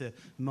need to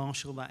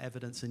marshal that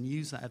evidence and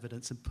use that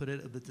evidence and put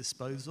it at the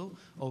disposal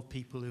of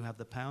people who have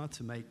the power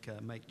to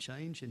make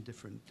change in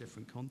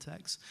different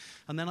contexts.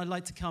 And then I'd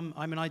like to come,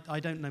 I mean, I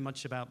don't know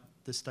much about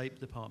the State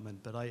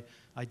Department, but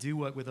I do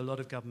work with a lot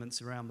of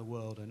governments around the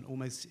world, and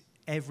almost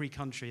every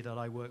country that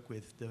I work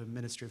with, the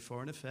Ministry of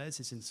Foreign Affairs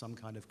is in some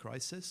kind of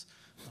crisis.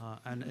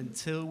 And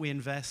until we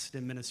invest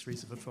in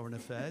ministries of foreign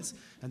affairs,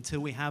 until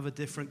we have a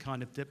different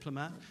kind of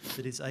diplomat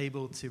that is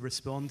able to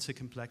respond to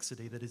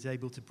complexity, that is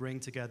able to bring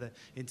together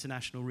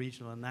international,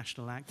 regional, and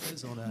national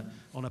actors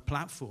on a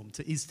platform,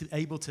 is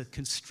able to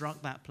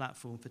construct that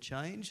platform for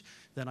change,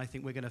 then I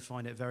think we're going to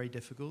find it very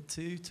difficult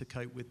to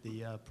cope with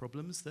the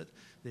problems that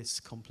this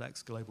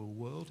complex global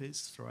world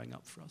is throwing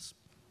up for us.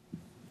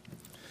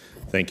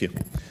 Thank you.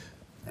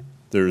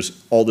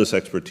 There's all this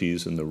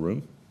expertise in the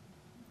room,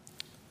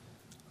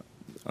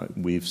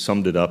 We've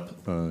summed it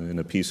up in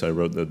a piece I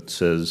wrote that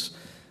says,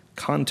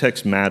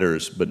 context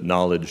matters, but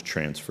knowledge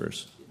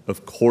transfers.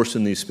 Of course,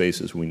 in these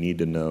spaces, we need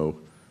to know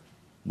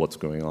what's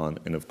going on,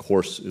 and of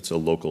course, it's a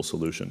local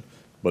solution.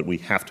 But we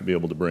have to be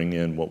able to bring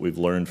in what we've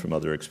learned from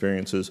other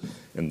experiences,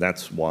 and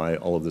that's why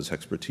all of this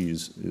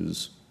expertise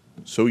is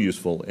so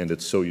useful, and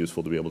it's so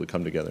useful to be able to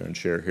come together and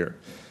share here.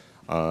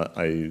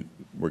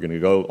 We're going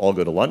to all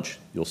go to lunch.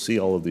 You'll see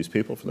all of these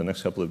people for the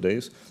next couple of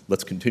days.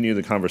 Let's continue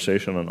the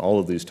conversation on all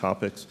of these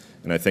topics,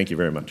 and I thank you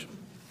very much.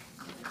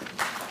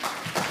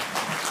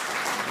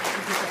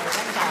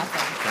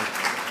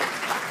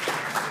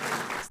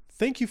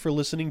 Thank you for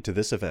listening to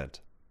this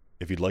event.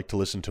 If you'd like to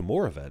listen to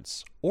more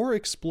events or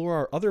explore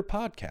our other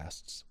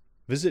podcasts,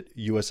 visit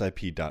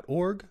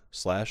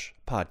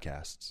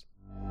usip.org/podcasts.